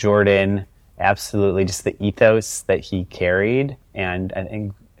 Michael Jordan absolutely just the ethos that he carried,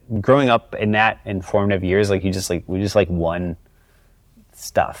 and growing up in that in formative years, like we just won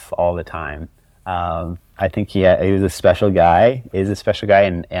stuff all the time. I think he was a special guy,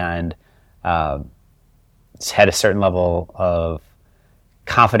 and had a certain level of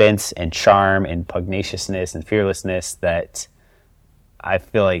confidence and charm and pugnaciousness and fearlessness that I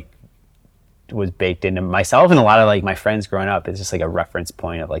feel like was baked into myself and a lot of like my friends growing up. It's just like a reference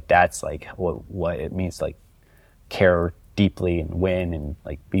point of like, that's like what it means to like care deeply and win and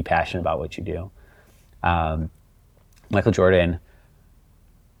like be passionate about what you do. Michael Jordan,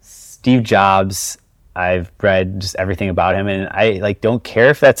 Steve Jobs, I've read just everything about him, and I like don't care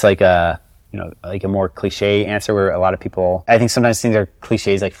if that's like a more cliche answer where a lot of people, I think sometimes things are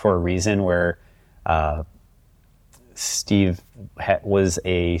cliches like for a reason, where Steve was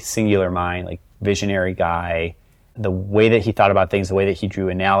a singular mind, like visionary guy. The way that he thought about things, the way that he drew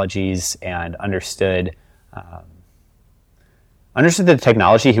analogies and understood the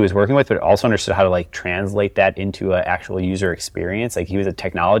technology he was working with, but also understood how to like translate that into an actual user experience. Like he was a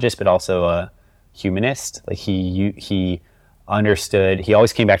technologist, but also a humanist. Like he understood. He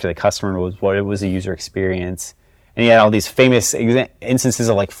always came back to the customer was what it was a user experience, and he had all these famous instances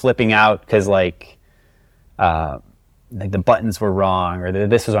of like flipping out because like the buttons were wrong or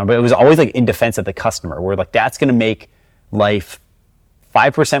this was wrong, but it was always like in defense of the customer. Where like that's going to make life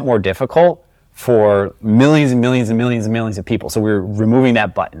 5% more difficult for millions and millions and millions and millions of people. So we're removing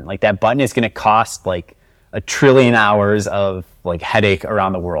that button. Like that button is going to cost like 1 trillion hours of like headache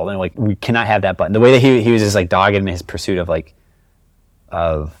around the world, and like we cannot have that button. The way that he was just like dogged in his pursuit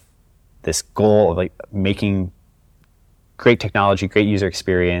of this goal of like making great technology, great user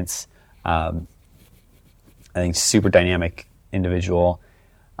experience. I think super dynamic individual.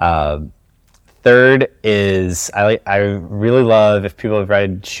 Third is I really love, if people have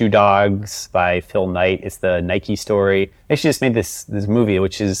read Shoe Dogs by Phil Knight. It's the Nike story. They actually just made this movie,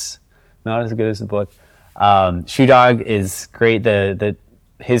 which is not as good as the book. Shoe Dog is great.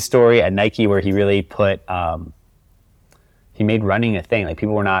 His story at Nike, where he really put he made running a thing. Like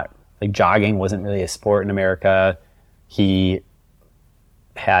people were not like jogging wasn't really a sport in America. He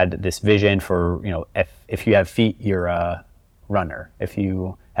had this vision for, if you have feet, you're a runner. If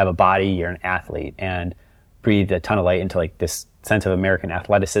you have a body, you're an athlete, and breathed a ton of light into like this sense of American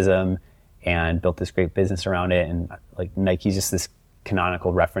athleticism and built this great business around it. And like Nike's just this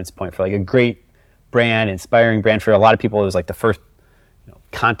canonical reference point for like a great brand, inspiring brand for a lot of people. It was like the first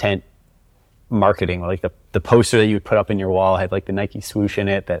content marketing, like the poster that you would put up in your wall had like the Nike swoosh in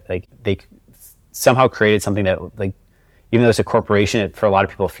it, that like they somehow created something that like, even though it's a corporation, it, for a lot of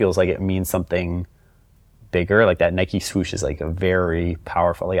people, it feels like it means something bigger. Like that Nike swoosh is like a very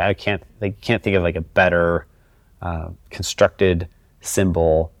powerful. Like I can't think of like a better constructed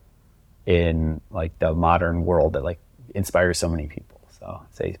symbol in like the modern world that like inspires so many people. So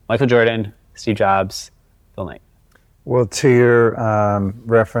I'd say Michael Jordan, Steve Jobs, Phil Knight. Well, to your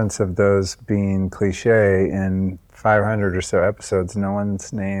reference of those being cliche, in 500 or so episodes, no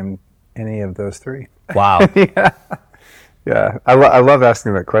one's named any of those three. Wow. Yeah, I love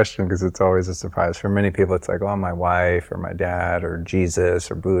asking that question because it's always a surprise. For many people, it's like, oh, my wife or my dad or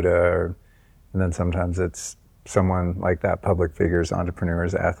Jesus or Buddha, and then sometimes it's someone like that, public figures,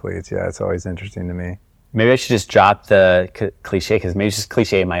 entrepreneurs, athletes. Yeah, it's always interesting to me. Maybe I should just drop the cliche, because maybe it's just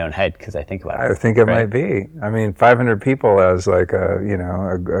cliche in my own head because I think about it. I think it might be. I mean, 500 people as like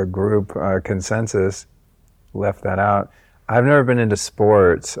a group consensus left that out. I've never been into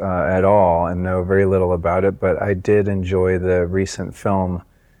sports at all and know very little about it, but I did enjoy the recent film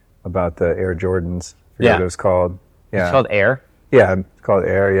about the Air Jordans. I forget what it was called. Yeah. It's called Air? Yeah, it's called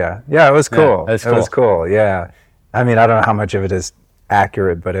Air, yeah. Yeah, it was cool. Yeah, it was cool, yeah. I mean, I don't know how much of it is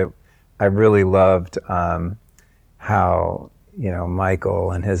accurate, but I really loved how,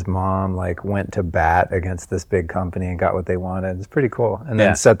 Michael and his mom like went to bat against this big company and got what they wanted. It's pretty cool. And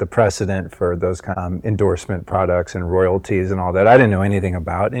then set the precedent for those kind of endorsement products and royalties and all that. I didn't know anything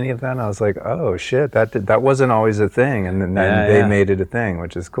about any of that. And I was like, oh shit, that wasn't always a thing. And then they made it a thing,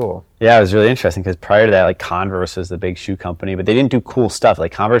 which is cool. Yeah, it was really interesting because prior to that, like Converse was the big shoe company, but they didn't do cool stuff.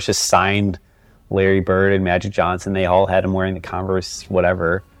 Like Converse just signed Larry Bird and Magic Johnson. They all had him wearing the Converse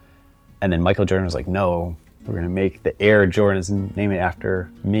whatever. And then Michael Jordan was like, no, we're going to make the Air Jordans and name it after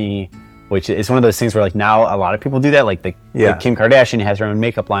me, which is one of those things where like now a lot of people do that. Like like Kim Kardashian has her own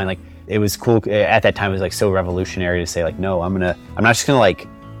makeup line. Like it was cool. At that time, it was like so revolutionary to say like, no, I'm not just going to like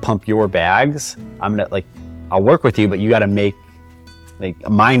pump your bags. I'm going to like, I'll work with you, but you got to make like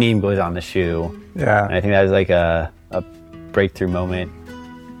my name goes on the shoe. Yeah. And I think that was like a breakthrough moment.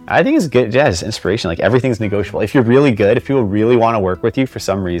 I think it's good. Yeah, it's inspiration. Like everything's negotiable. If you're really good, if people really want to work with you for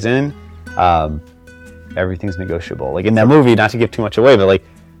some reason, everything's negotiable. Like in that movie, not to give too much away, but like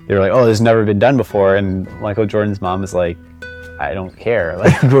they were like, "Oh, this has never been done before," and Michael Jordan's mom is like, "I don't care."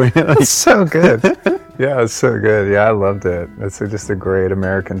 Like, it's so good. Yeah, it's so good. Yeah, I loved it. It's just a great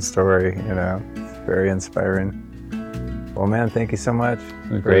American story. It's very inspiring. Well, man, thank you so much.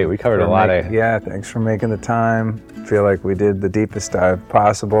 Great. We covered a lot of. Yeah, thanks for making the time. Feel like we did the deepest dive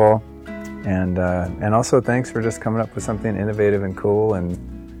possible, and also thanks for just coming up with something innovative and cool and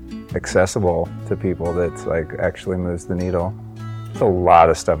accessible to people that's like actually moves the needle. There's a lot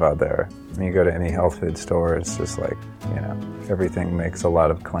of stuff out there. When you go to any health food store, it's just like, everything makes a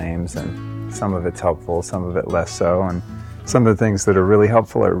lot of claims, and some of it's helpful, some of it less so, and some of the things that are really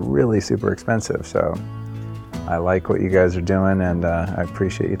helpful are really super expensive. So I like what you guys are doing, and I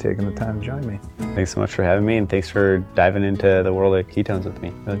appreciate you taking the time to join me. Thanks so much for having me, and thanks for diving into the world of ketones with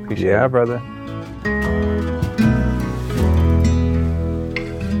me. Really appreciate it. Yeah, brother.